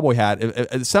old cowboy hat,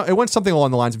 it went something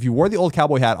along the lines, if you wore the old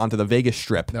cowboy hat onto the Vegas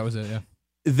Strip, that was it, yeah.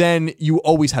 Then you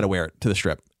always had to wear it to the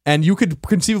Strip. And you could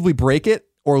conceivably break it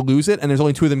or lose it, and there's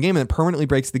only 2 of them game, and it permanently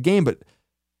breaks the game. But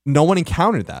no one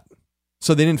encountered that,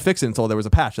 so they didn't fix it until there was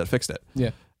a patch that fixed it.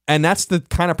 Yeah, and that's the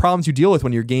kind of problems you deal with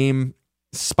when your game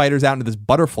spiders out into this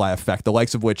butterfly effect, the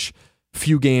likes of which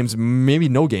few games, maybe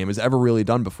no game, has ever really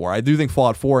done before. I do think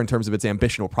Fallout 4, in terms of its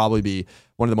ambition, will probably be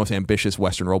one of the most ambitious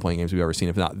Western role-playing games we've ever seen,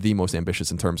 if not the most ambitious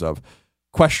in terms of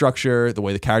quest structure, the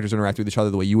way the characters interact with each other,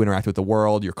 the way you interact with the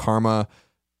world, your karma.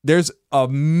 There's a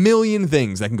million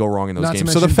things that can go wrong in those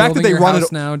games. So the fact that they run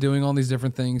it now, doing all these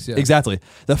different things, yeah, exactly.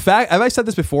 The fact, have I said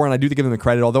this before, and I do give them the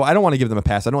credit, although I don't want to give them a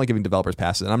pass. I don't like giving developers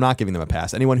passes, and I'm not giving them a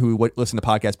pass. Anyone who listened to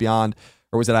Podcast Beyond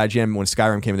or was at IGN when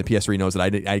Skyrim came to the PS3 knows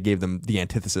that I gave them the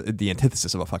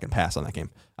antithesis of a fucking pass on that game.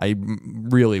 I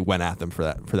really went at them for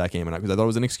that game, and because I thought it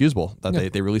was inexcusable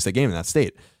that they released that game in that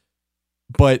state.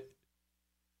 But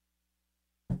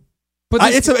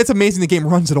it's amazing the game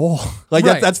runs at all. Like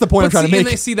right. that's the point I'm trying to make.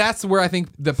 And that's where I think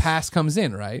the pass comes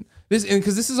in, right?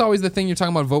 Because this is always the thing you're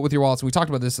talking about. Vote with your wallets. And we talked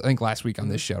about this, I think, last week on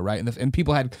this show, right? And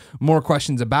people had more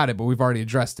questions about it, but we've already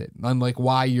addressed it. Unlike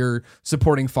why you're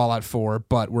supporting Fallout 4,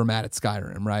 but we're mad at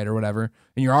Skyrim, right, or whatever.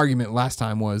 And your argument last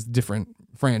time was different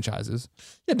franchises.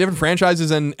 Yeah, different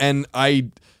franchises, and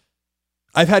I've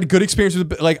had good experiences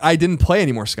with, like, I didn't play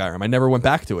any more Skyrim. I never went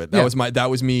back to it. That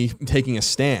was me taking a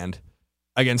stand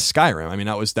against Skyrim. I mean,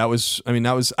 that was.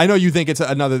 I know you think it's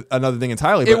another thing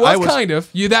entirely. But it was kind of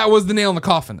you. That was the nail in the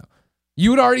coffin, though.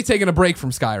 You had already taken a break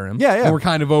from Skyrim. Yeah. And we're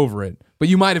kind of over it. But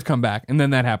you might have come back, and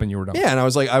then that happened. You were done. Yeah, and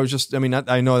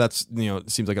I know that's,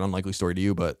 it seems like an unlikely story to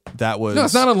you, but that was. No,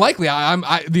 it's not unlikely.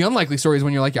 The unlikely story is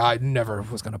when you're like, I never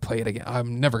was going to play it again.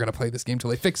 I'm never going to play this game till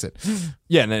they fix it.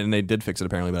 Yeah, and they did fix it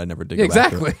apparently, but I never did. Go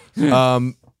exactly. Back to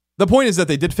it. The point is that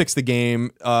they did fix the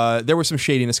game. There was some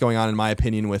shadiness going on, in my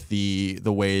opinion, with the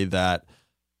way that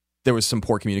there was some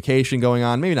poor communication going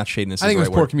on. Maybe not shadiness. I think it was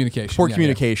poor communication. Poor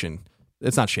communication. Yeah.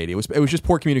 It's not shady. It was just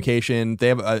poor communication. They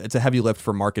have it's a heavy lift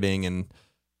for marketing and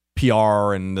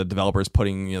PR, and the developers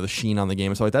putting the sheen on the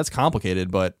game and stuff like that. It's complicated,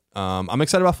 but I'm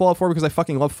excited about Fallout 4 because I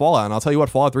fucking love Fallout, and I'll tell you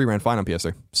what, Fallout 3 ran fine on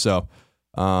PS3. So,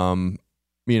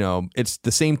 it's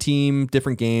the same team,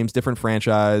 different games, different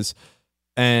franchise,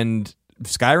 and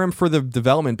Skyrim for the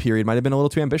development period might have been a little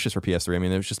too ambitious for PS3. I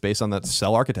mean, it was just based on that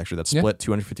cell architecture, that split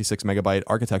 256 megabyte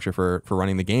architecture for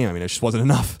running the game. I mean, it just wasn't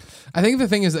enough. I think the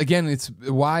thing is, again, it's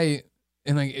why,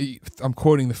 and like I'm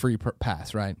quoting the free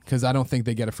pass, right? Because I don't think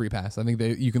they get a free pass. I think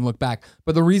you can look back.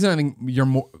 But the reason I think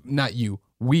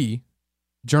we,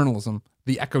 journalism,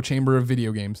 the echo chamber of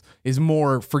video games, is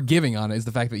more forgiving on it is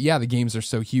the fact that, the games are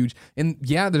so huge. And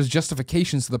there's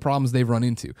justifications to the problems they've run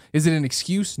into. Is it an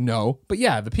excuse? No. But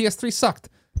the PS3 sucked.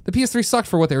 The PS3 sucked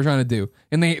for what they were trying to do.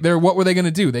 And what were they going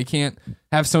to do? They can't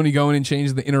have Sony go in and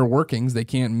change the inner workings. They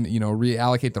can't,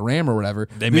 reallocate the RAM or whatever.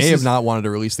 They may have not wanted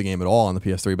to release the game at all on the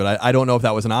PS3, but I don't know if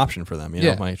that was an option for them.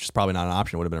 It's just probably not an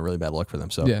option. It would have been a really bad look for them.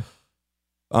 So,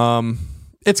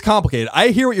 it's complicated. I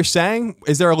hear what you're saying.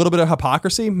 Is there a little bit of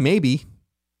hypocrisy? Maybe.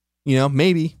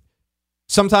 Maybe.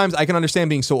 Sometimes I can understand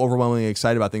being so overwhelmingly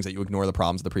excited about things that you ignore the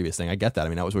problems of the previous thing. I get that. I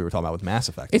mean, that was what we were talking about with Mass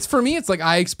Effect. It's for me, it's like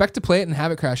I expect to play it and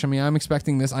have it crash. I mean, I'm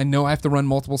expecting this. I know I have to run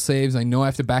multiple saves. I know I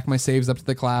have to back my saves up to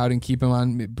the cloud and keep them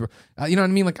on. You know what I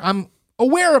mean? Like, I'm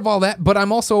aware of all that, but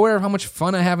I'm also aware of how much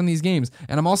fun I have in these games.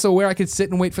 And I'm also aware I could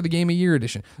sit and wait for the Game of Year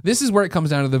edition. This is where it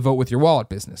comes down to the vote with your wallet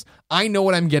business. I know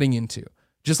what I'm getting into.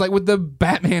 Just like with the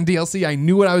Batman DLC, I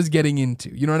knew what I was getting into.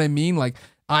 You know what I mean? Like,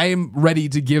 I am ready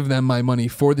to give them my money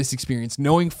for this experience,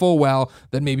 knowing full well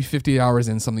that maybe 50 hours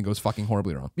in, something goes fucking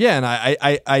horribly wrong. Yeah, and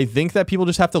I think that people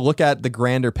just have to look at the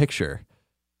grander picture.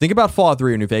 Think about Fallout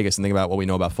 3 or New Vegas and think about what we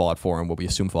know about Fallout 4 and what we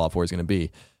assume Fallout 4 is going to be.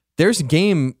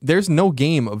 There's no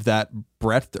game of that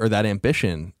breadth or that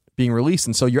ambition being released,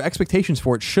 and so your expectations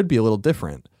for it should be a little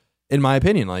different, in my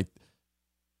opinion. Like,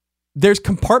 there's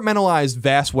compartmentalized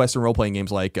vast Western role-playing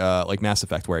games like Mass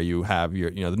Effect, where you have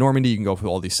your the Normandy, you can go through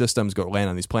all these systems, go land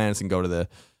on these planets, and go to the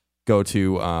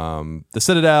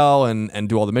Citadel and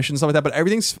do all the missions and stuff like that. But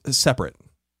everything's separate.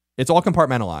 It's all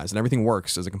compartmentalized, and everything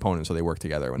works as a component, so they work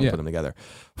together when you put them together.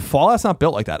 Fallout's not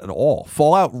built like that at all.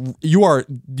 Fallout,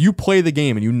 you play the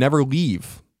game and you never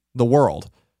leave the world.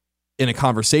 In a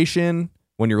conversation,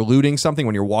 when you're looting something,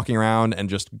 when you're walking around and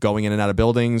just going in and out of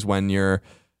buildings, when you're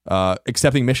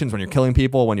accepting missions, when you're killing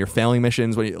people, when you're failing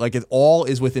missions, it all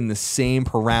is within the same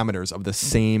parameters of the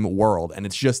same world, and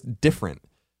it's just different.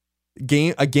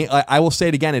 I will say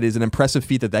it again, it is an impressive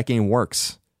feat that game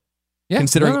works. Yeah,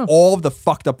 considering all of the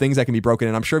fucked up things that can be broken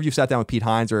in. I'm sure if you sat down with Pete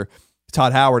Hines or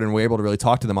Todd Howard and were able to really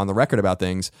talk to them on the record about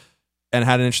things, and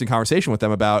had an interesting conversation with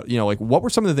them about, like what were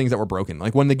some of the things that were broken?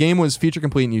 Like when the game was feature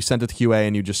complete and you sent it to QA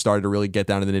and you just started to really get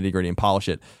down to the nitty gritty and polish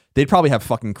it, they'd probably have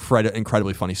fucking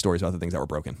incredibly funny stories about the things that were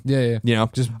broken. Yeah.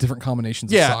 Just different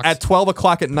combinations of socks. At 12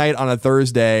 o'clock at night on a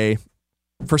Thursday,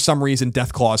 for some reason,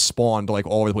 Death Claws spawned like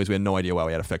all over the place. We had no idea why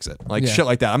we had to fix it. Like shit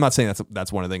like that. I'm not saying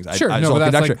that's one of the things. Sure, I no,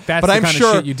 but that's the kind of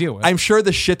shit you deal with. I'm sure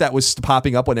the shit that was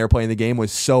popping up when they were playing the game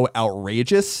was so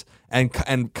outrageous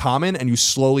and common, and you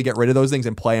slowly get rid of those things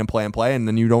and play, and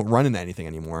then you don't run into anything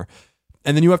anymore.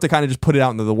 And then you have to kind of just put it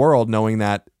out into the world, knowing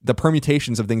that the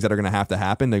permutations of things that are going to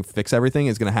happen to fix everything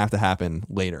is going to have to happen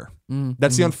later.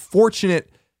 That's the unfortunate,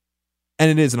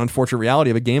 and it is an unfortunate reality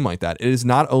of a game like that. It is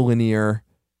not a linear.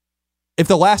 If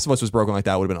The Last of Us was broken like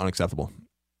that, it would have been unacceptable.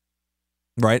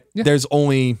 Right? Yeah. There's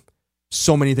only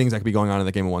so many things that could be going on in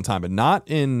the game at one time, but not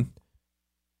in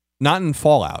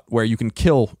Fallout, where you can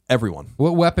kill everyone.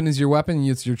 What weapon is your weapon?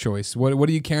 It's your choice. What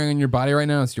are you carrying on your body right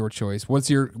now? It's your choice.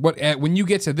 When you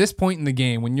get to this point in the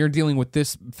game, when you're dealing with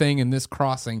this thing and this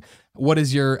crossing, what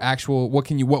is your actual? What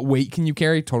weight can you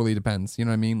carry? Totally depends. You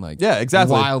know what I mean? Like, yeah,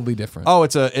 exactly. Wildly different. Oh,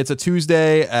 it's a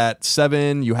Tuesday at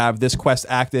 7. You have this quest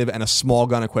active and a small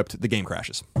gun equipped. The game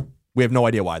crashes. We have no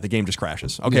idea why. The game just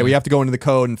crashes. Okay, we have to go into the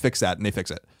code and fix that, and they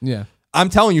fix it. Yeah, I'm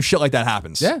telling you, shit like that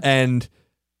happens. Yeah, and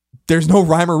there's no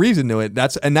rhyme or reason to it.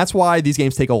 That's why these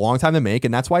games take a long time to make,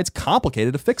 and that's why it's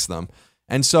complicated to fix them.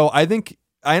 And so I think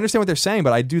I understand what they're saying,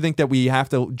 but I do think that we have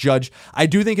to judge. I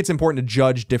do think it's important to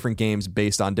judge different games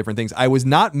based on different things. I was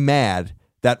not mad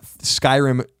that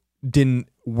Skyrim didn't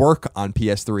work on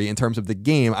PS3 in terms of the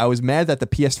game. I was mad that the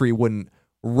PS3 wouldn't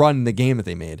run the game that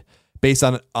they made based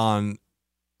on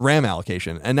RAM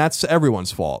allocation, and that's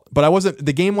everyone's fault. But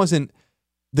the game on Xbox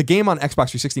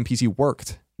 360 and PC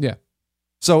worked. Yeah.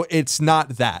 So it's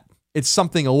not that. It's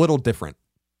something a little different.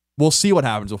 We'll see what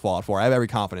happens with Fallout 4. I have every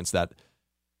confidence that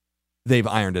they've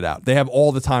ironed it out. They have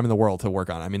all the time in the world to work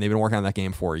on it. I mean, they've been working on that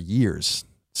game for years.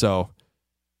 So,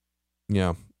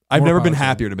 I've never been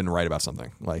happier to have been right about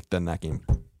something than that game.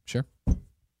 Sure.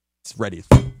 It's ready.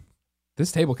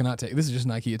 This table cannot take. This is just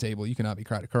an IKEA table. You cannot be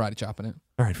karate chopping it.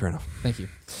 All right, fair enough. Thank you.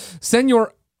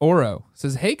 Senor Oro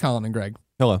says, "Hey, Colin and Greg.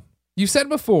 Hello. You said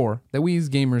before that we as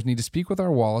gamers need to speak with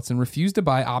our wallets and refuse to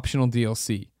buy optional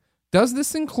DLC. Does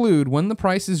this include when the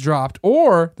price is dropped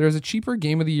or there's a cheaper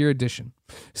Game of the Year edition?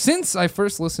 Since I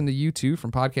first listened to you two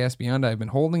from Podcast Beyond, I've been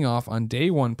holding off on day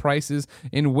one prices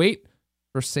and wait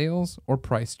for sales or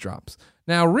price drops."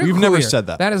 Now, we've never said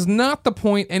that. That is not the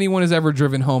point anyone has ever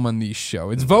driven home on these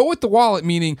shows. It's vote with the wallet,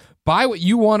 meaning buy what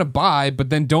you want to buy, but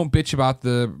then don't bitch about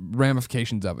the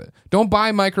ramifications of it. Don't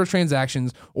buy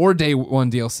microtransactions or day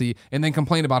one DLC and then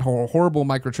complain about how horrible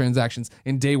microtransactions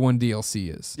and day one DLC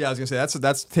is. Yeah, I was gonna say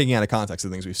that's taking out of context the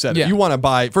things we've said. Yeah. If you want to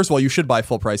buy, first of all, you should buy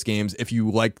full price games. If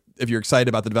you're excited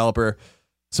about the developer,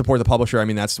 support the publisher. I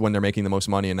mean, that's when they're making the most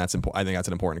money, and I think that's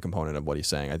an important component of what he's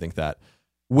saying. I think that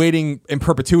waiting in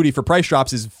perpetuity for price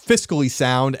drops is fiscally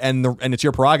sound, and it's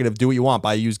your prerogative. Do what you want.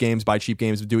 Buy used games, buy cheap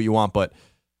games, do what you want. But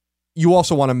you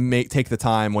also want to take the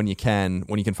time when you can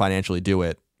financially do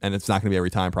it, and it's not going to be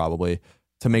every time probably,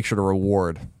 to make sure to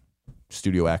reward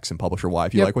Studio X and Publisher Y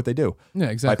if you like what they do. Yeah,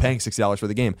 exactly. By paying $60 for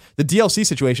the game. The DLC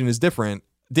situation is different.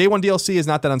 Day one DLC is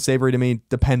not that unsavory to me,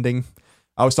 depending.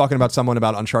 I was talking about someone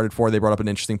about Uncharted 4. They brought up an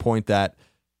interesting point that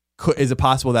is it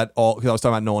possible that because I was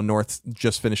talking about Nolan North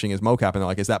just finishing his mocap, and they're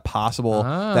like, is that possible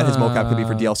that his mocap could be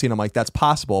for DLC? And I'm like, that's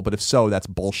possible, but if so, that's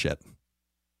bullshit.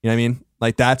 You know what I mean?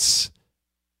 Like, that's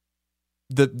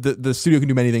the studio can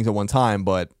do many things at one time,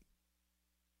 but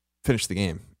finish the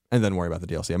game and then worry about the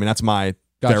DLC. I mean, that's my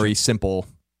very simple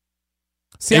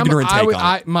ignorant take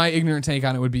on it. My ignorant take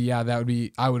on it would be,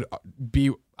 I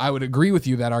would agree with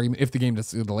you that argument if the game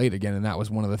gets delayed again, and that was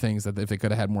one of the things that if they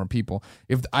could have had more people.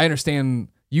 If I understand,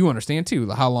 you understand too,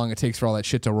 how long it takes for all that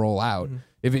shit to roll out. Mm-hmm.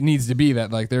 If it needs to be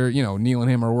that, like, they're, Neil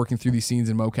and him are working through these scenes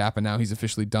in mocap, and now he's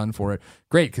officially done for it.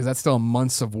 Great, because that's still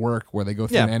months of work where they go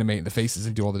through and animate the faces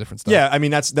and do all the different stuff. Yeah, I mean,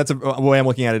 that's a way I'm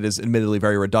looking at it is admittedly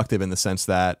very reductive in the sense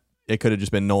that it could have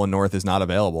just been Nolan North is not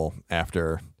available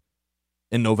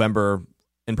in November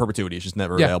in perpetuity. It's just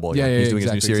never available. Yeah, he's doing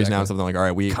his new series now and something like, all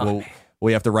right,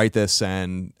 we have to write this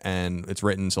and it's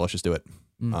written, so let's just do it.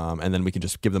 And then we can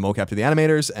just give the mocap to the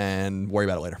animators and worry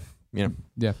about it later.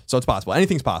 Yeah. So it's possible.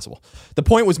 Anything's possible. The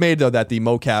point was made, though, that the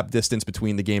mocap distance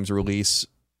between the game's release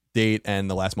date and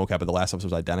the last mocap of The Last of Us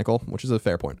was identical, which is a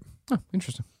fair point. Oh,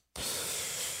 interesting.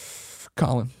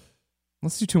 Colin,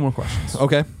 let's do 2 more questions.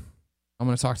 Okay. I'm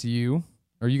going to talk to you,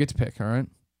 or you get to pick, all right?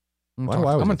 I'm Why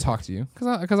going to talk to you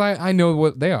because I know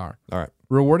what they are. All right.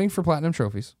 Rewarding for platinum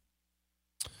trophies,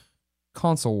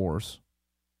 console wars,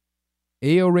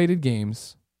 AO rated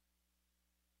games,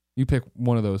 You pick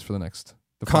one of those for the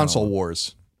Console final one.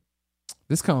 Wars.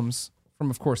 This comes from,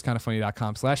 of course,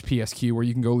 kindoffunny.com/PSQ, where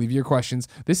you can go leave your questions.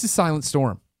 This is Silent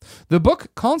Storm. The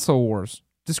book Console Wars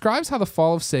describes how the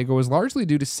fall of Sega was largely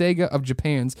due to Sega of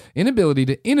Japan's inability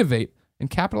to innovate and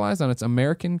capitalize on its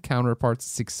American counterpart's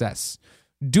success.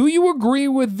 Do you agree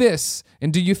with this?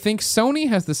 And do you think Sony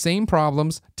has the same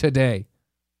problems today?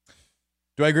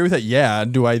 Do I agree with that? Yeah.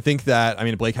 Do I think that? I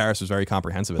mean, Blake Harris was very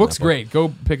comprehensive. Book's great.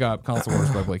 Go pick up Console Wars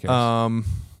by Blake Harris.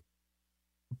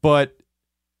 But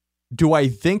do I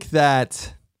think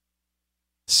that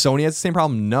Sony has the same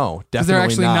problem? No, definitely they're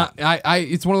actually not.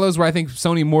 It's one of those where I think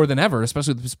Sony more than ever,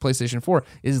 especially with this PlayStation 4,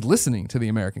 is listening to the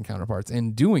American counterparts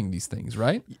and doing these things,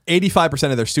 right?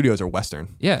 85% of their studios are Western.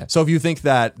 Yeah. So if you think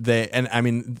that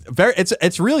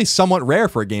it's really somewhat rare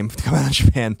for a game to come out of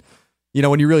Japan. You know,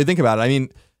 when you really think about it. I mean,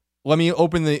 let me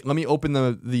open the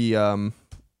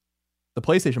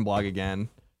PlayStation blog again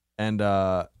and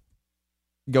go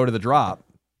to the drop.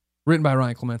 Written by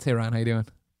Ryan Clements. Hey Ryan, how you doing?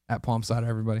 At Palm Cider,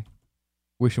 everybody.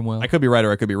 Wish him well. I could be right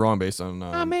or I could be wrong based on.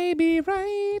 I may be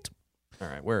right. All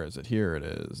right, where is it? Here it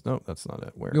is. No, that's not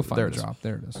it. Where? You'll find there the drop.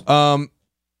 There it is.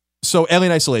 So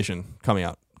Alien Isolation coming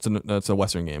out. It's a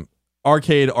Western game.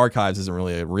 Arcade Archives isn't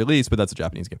really a release, but that's a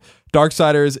Japanese game.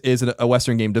 Darksiders is a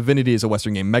Western game. Divinity is a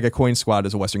Western game. Mega Coin Squad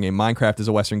is a Western game. Minecraft is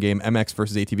a Western game. MX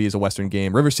vs. ATV is a Western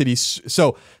game. River City.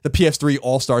 So the PS3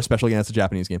 All-Star Special Game, that's a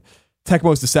Japanese game.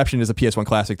 Tecmo's Deception is a PS1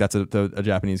 classic. That's a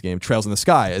Japanese game. Trails in the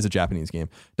Sky is a Japanese game.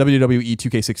 WWE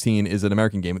 2K16 is an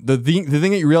American game. The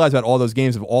thing that you realize about all those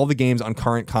games, of all the games on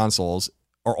current consoles,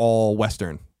 are all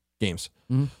Western games.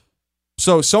 Mm-hmm.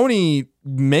 So Sony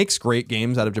makes great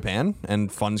games out of Japan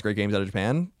and funds great games out of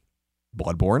Japan.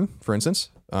 Bloodborne, for instance.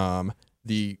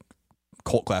 The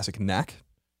cult classic Knack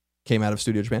came out of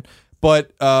Studio Japan.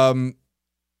 But and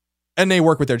they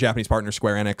work with their Japanese partners,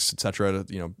 Square Enix, etc.,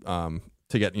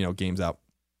 to get games out.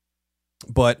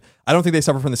 But I don't think they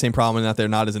suffer from the same problem in that they're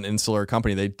not as an insular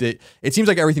company. It seems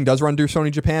like everything does run through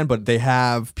Sony Japan, but they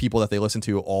have people that they listen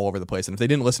to all over the place. And if they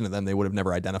didn't listen to them, they would have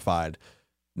never identified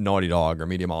Naughty Dog or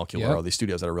Media Molecule or all these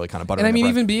studios that are really kind of buttering. And I mean,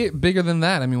 even bigger than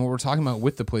that. I mean, what we're talking about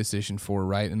with the PlayStation 4,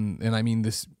 right? And I mean,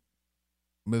 this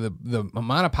the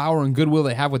amount of power and goodwill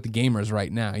they have with the gamers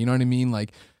right now. You know what I mean?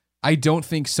 Like, I don't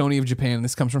think Sony of Japan, and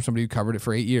this comes from somebody who covered it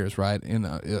for 8 years, right? In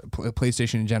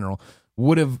PlayStation in general,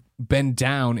 would have been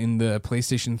down in the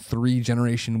PlayStation 3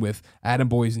 generation with Adam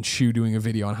Boys and Shu doing a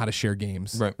video on how to share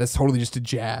games. Right. That's totally just a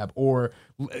jab. Or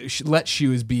let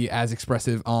Shu be as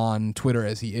expressive on Twitter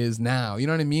as he is now. You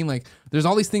know what I mean? Like, there's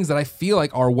all these things that I feel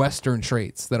like are Western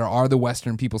traits, that are the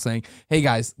Western people saying, hey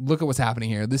guys, look at what's happening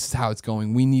here. This is how it's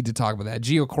going. We need to talk about that.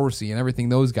 Gio Corsi and everything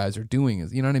those guys are doing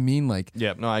is, you know what I mean? Like,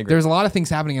 yeah, no, I agree. There's a lot of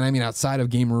things happening, and I mean, outside of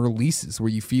game releases,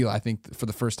 where you feel, I think, for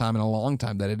the first time in a long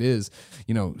time, that it is,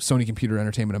 Sony Computer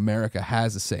Entertainment America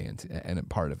has a say and a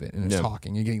part of it, and it's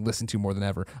talking and getting listened to more than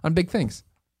ever on big things.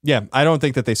 Yeah, I don't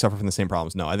think that they suffer from the same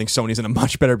problems. No, I think Sony's in a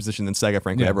much better position than Sega,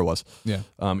 frankly, ever was. Yeah.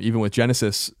 Even with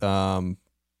Genesis. Well,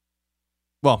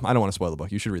 I don't want to spoil the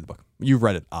book. You should read the book. You've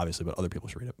read it, obviously, but other people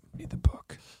should read it. Read the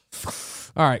book.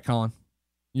 All right, Colin.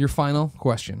 Your final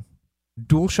question.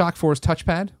 DualShock 4's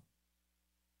touchpad,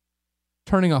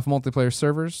 turning off multiplayer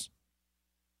servers,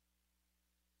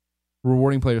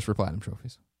 rewarding players for platinum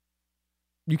trophies.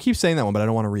 You keep saying that one, but I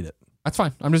don't want to read it. That's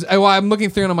fine. I'm looking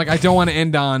through and I'm like, I don't want to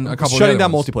end on a couple. Shutting of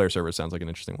down ones. multiplayer servers sounds like an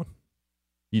interesting one.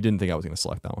 You didn't think I was going to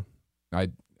select that one.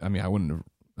 I mean, I wouldn't have.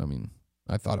 I mean,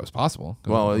 I thought it was possible.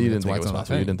 Well, you didn't think it was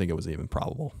possible. You didn't think it was even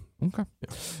probable. Okay.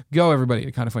 Yeah. Go, everybody,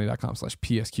 to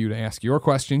kindoffunny.com/PSQ to ask your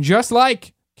question, just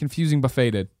like Confusing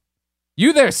Buffet did.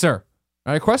 You there, sir.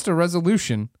 I request a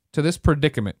resolution to this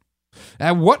predicament.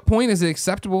 At what point is it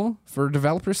acceptable for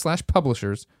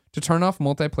developers/publishers to turn off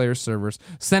multiplayer servers,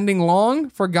 sending long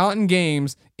forgotten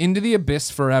games into the abyss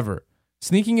forever?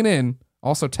 Sneaking it in.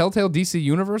 Also, Telltale DC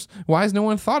Universe. Why has no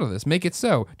one thought of this? Make it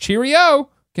so. Cheerio!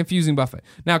 Confusing Buffet.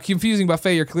 Now, Confusing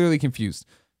Buffet, you're clearly confused.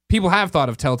 People have thought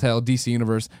of Telltale DC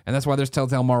Universe, and that's why there's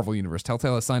Telltale Marvel Universe.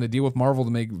 Telltale has signed a deal with Marvel to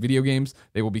make video games.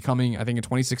 They will be coming, I think in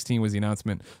 2016 was the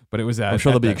announcement, but it was I'm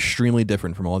sure they'll be extremely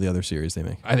different from all the other series they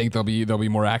make. I think there'll be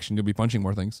more action. You'll be punching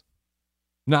more things.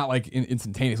 Not like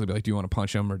instantaneously, but like, do you want to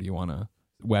punch them or do you want to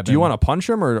web Do you want to punch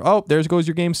them or, there goes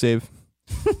your game save.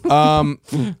 I'm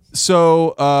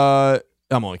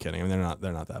only kidding. I mean, they're not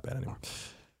that bad anymore.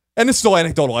 And it's still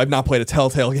anecdotal. I've not played a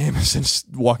Telltale game since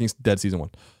Walking Dead Season 1.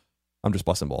 I'm just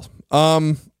busting balls.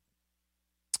 It's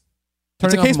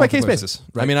a case-by-case basis.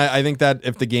 Right. I mean, I think that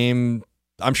if the game...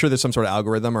 I'm sure there's some sort of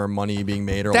algorithm or money being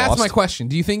made or That's lost. my question.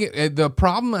 Do you think the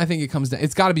problem, I think it comes down...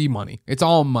 It's got to be money. It's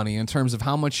all money in terms of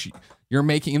how much you're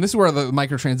making. And this is where the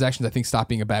microtransactions, I think, stop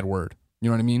being a bad word. You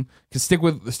know what I mean? Because stick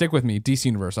with me, DC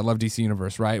Universe. I love DC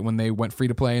Universe, right? When they went free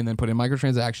to play and then put in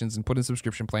microtransactions and put in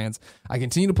subscription plans, I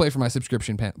continue to play for my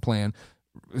subscription plan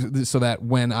so that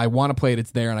when I want to play it,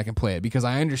 it's there and I can play it. Because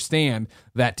I understand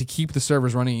that to keep the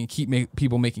servers running and keep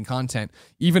people making content,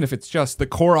 even if it's just the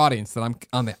core audience that I'm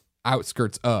on the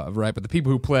outskirts of, right? But the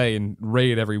people who play and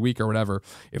raid every week or whatever,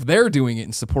 if they're doing it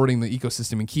and supporting the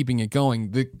ecosystem and keeping it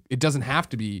going, it doesn't have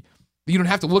to be, you don't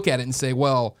have to look at it and say,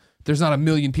 well, there's not a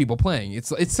million people playing.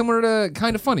 It's similar to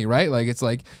Kind of Funny, right? Like, it's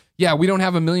like, yeah, we don't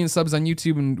have 1 million subs on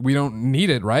YouTube and we don't need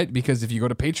it, right? Because if you go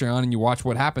to Patreon and you watch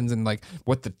what happens and like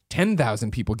what the 10,000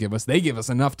 people give us, they give us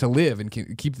enough to live and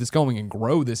keep this going and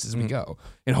grow this as we go.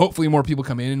 And hopefully more people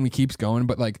come in and we keeps going.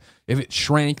 But like, if it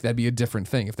shrank, that'd be a different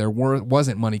thing. If there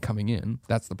wasn't money coming in,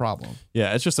 that's the problem.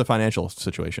 Yeah, it's just a financial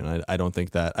situation. I don't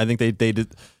think that. I think they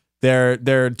did.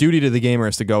 Their duty to the gamer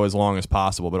is to go as long as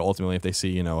possible, but ultimately, if they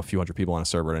see a few hundred people on a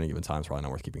server at any given time, it's probably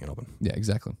not worth keeping it open. Yeah,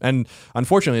 exactly. And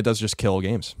unfortunately, it does just kill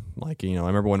games. Like I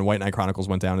remember when White Knight Chronicles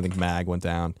went down. I think Mag went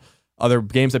down. Other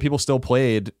games that people still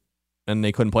played and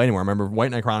they couldn't play anymore. I remember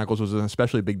White Knight Chronicles was an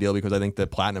especially big deal because I think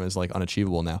that platinum is like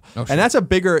unachievable now. Oh, sure. And that's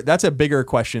a bigger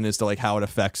question as to like how it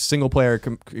affects single player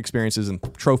experiences and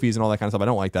trophies and all that kind of stuff. I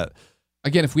don't like that.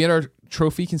 Again, if we had our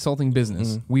trophy consulting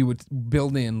business, we would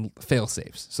build in fail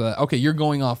safes. So that, okay, you're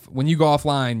going off, when you go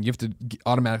offline, you have to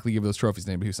automatically give those trophies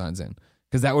to anybody who signs in.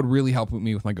 Because that would really help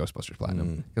me with my Ghostbusters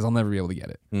Platinum. Because I'll never be able to get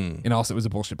it. And also, it was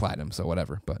a bullshit Platinum, so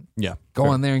whatever. But yeah, go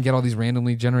on there and get all these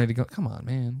randomly generated. Come on,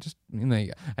 man. Just I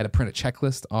had to print a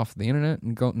checklist off the internet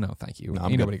and go. No, thank you. No,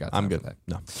 Ain't nobody got time I'm good. for that.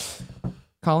 No.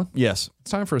 Colin? Yes. It's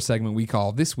time for a segment we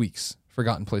call This Week's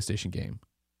Forgotten PlayStation Game.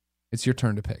 It's your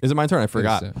turn to pick. Is it my turn? I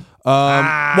forgot.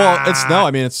 Well, it's no.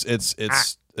 I mean,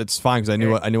 it's fine because I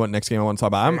knew what next game I want to talk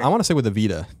about. I want to say with the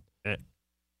Vita,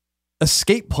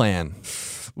 Escape Plan.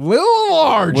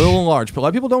 Little and large. But a lot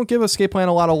of people don't give Escape Plan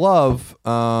a lot of love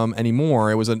anymore.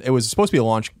 It was supposed to be a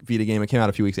launch Vita game. It came out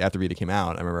a few weeks after Vita came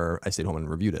out. I remember I stayed home and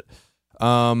reviewed it.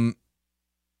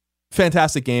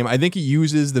 Fantastic game. I think it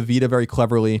uses the Vita very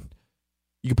cleverly.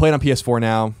 You can play it on PS4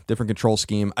 now. Different control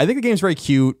scheme. I think the game's very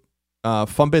cute.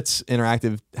 Funbits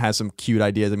Interactive has some cute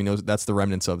ideas. I mean, that's the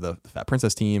remnants of the Fat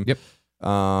Princess team. Yep.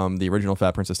 The original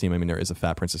Fat Princess team. I mean, there is a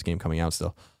Fat Princess game coming out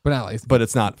still, but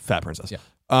it's not Fat Princess. Yeah.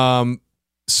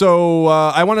 So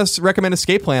I want to recommend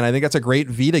Escape Plan. I think that's a great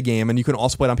Vita game, and you can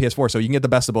also play it on PS4, so you can get the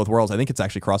best of both worlds. I think it's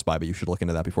actually cross-buy, but you should look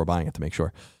into that before buying it to make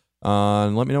sure.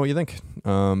 And let me know what you think.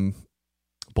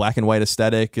 Black and white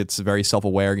aesthetic. It's a very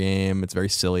self-aware game. It's very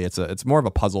silly. It's more of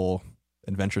a puzzle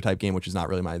adventure type game, which is not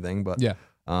really my thing, but yeah.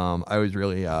 I was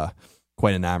really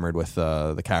quite enamored with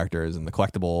the characters and the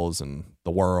collectibles and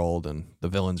the world, and the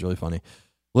villain's really funny.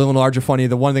 Little and Large are funny.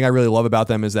 The one thing I really love about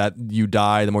them is that you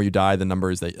die. The more you die, the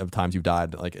numbers of times you've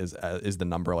died like is the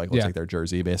number. Like looks like their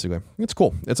jersey basically. It's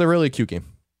cool. It's a really cute game.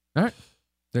 All right,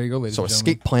 there you go, ladies. So and gentlemen.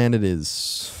 Escape Plan it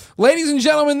is. Ladies and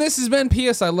gentlemen, this has been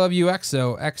P.S. I Love You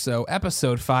XOXO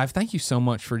episode 5. Thank you so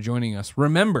much for joining us.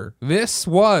 Remember, this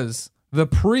was the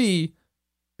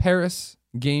pre-Paris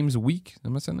Games Week.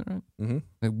 Am I saying that right?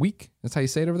 Mm-hmm. Week? That's how you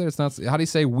say it over there? It's not. How do you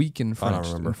say week in French? I don't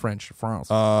remember. In French, France.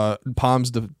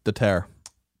 Palms de terre.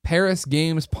 Paris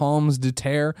Games Palms de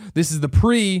Terre. This is the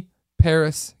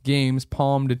pre-Paris Games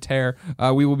Palm de Terre.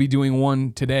 We will be doing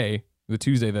one today, the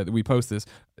Tuesday that we post this,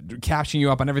 catching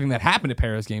you up on everything that happened at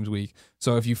Paris Games Week.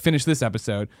 So if you finish this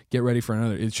episode, get ready for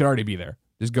another. It should already be there.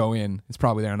 Just go in. It's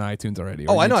probably there on iTunes already.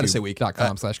 Oh, I know how to say week.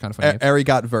 .com/kindoffunny.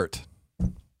 Arigat vert.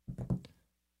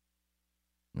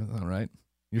 All right.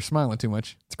 You're smiling too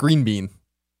much. It's green bean.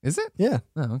 Is it? Yeah.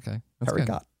 Oh, okay. That's Arigat.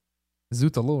 good.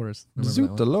 Zootolores.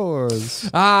 Zootolores.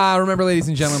 Remember, ladies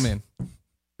and gentlemen,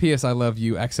 P.S. I Love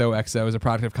You XOXO is a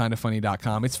product of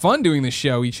kindoffunny.com. It's fun doing this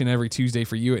show each and every Tuesday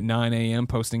for you at 9 a.m.,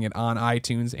 posting it on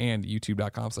iTunes and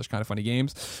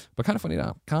youtube.com/kindoffunnygames. But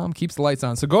kindoffunny.com keeps the lights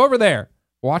on. So go over there,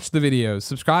 watch the videos,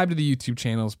 subscribe to the YouTube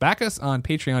channels, back us on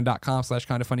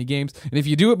patreon.com/kindoffunnygames. And if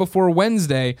you do it before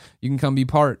Wednesday, you can come be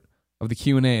part of the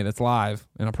Q&A that's live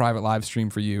in a private live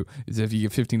stream for you is if you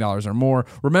give $15 or more.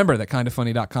 Remember that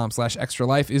kindoffunny.com/extra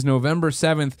life is November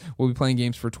 7th. We'll be playing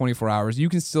games for 24 hours. You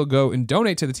can still go and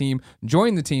donate to the team,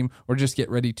 join the team, or just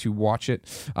get ready to watch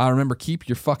it. Remember, keep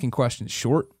your fucking questions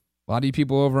short. A lot of you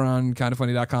people over on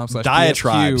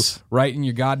kindoffunny.com/diatribes writing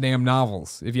your goddamn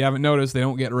novels. If you haven't noticed, they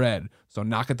don't get read. So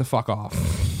knock it the fuck off.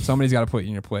 Somebody's got to put you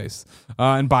in your place.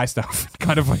 And buy stuff.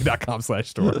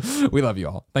 kindoffunny.com/store. We love you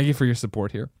all. Thank you for your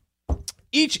support here.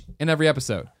 Each and every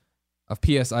episode of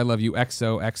P.S. I Love You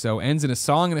XOXO ends in a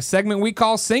song in a segment we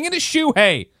call Singing a Shoe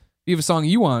Hey. If you have a song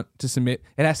you want to submit,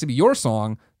 it has to be your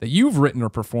song that you've written or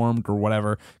performed or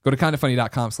whatever. Go to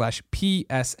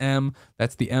kindafunny.com/PSM.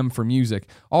 That's the M for music.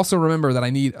 Also remember that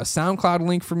I need a SoundCloud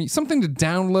link for me, something to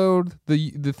download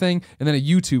the thing, and then a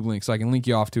YouTube link so I can link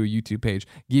you off to a YouTube page.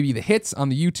 Give you the hits on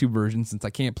the YouTube version since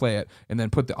I can't play it, and then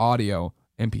put the audio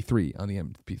MP3 on the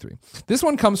MP3. This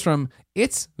one comes from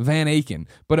It's Van Aken,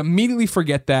 but immediately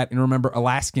forget that and remember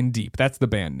Alaskan Deep. That's the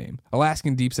band name.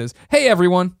 Alaskan Deep says, "Hey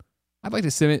everyone, I'd like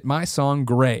to submit my song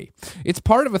Gray. It's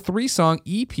part of a 3-song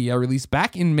EP I released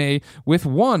back in May with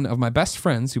one of my best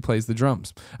friends who plays the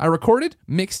drums. I recorded,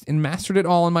 mixed, and mastered it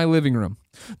all in my living room.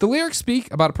 The lyrics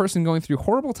speak about a person going through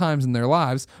horrible times in their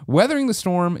lives, weathering the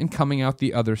storm, and coming out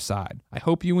the other side. I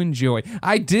hope you enjoy."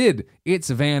 I did.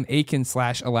 It's Van Aken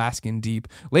 /Alaskan Deep.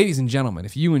 Ladies and gentlemen,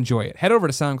 if you enjoy it, head over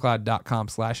to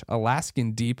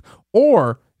soundcloud.com/Alaskan Deep,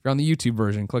 or if you're on the YouTube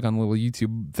version, click on the little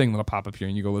YouTube thing that'll pop up here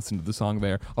and you go listen to the song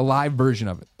there, a live version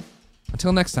of it.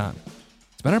 Until next time,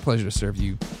 it's been our pleasure to serve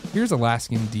you. Here's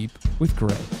Alaskan Deep with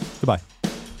Gray. Goodbye.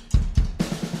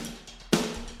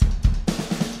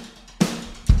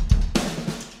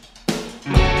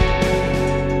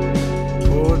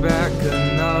 Pour back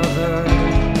another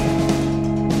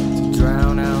to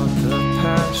drown out the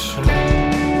passion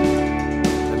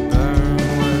that burn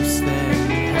worse than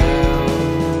hell.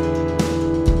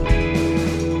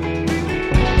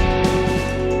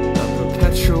 A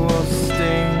perpetual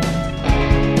sting,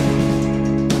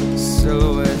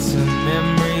 silhouettes and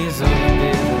memories of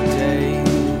bitter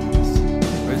days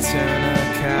return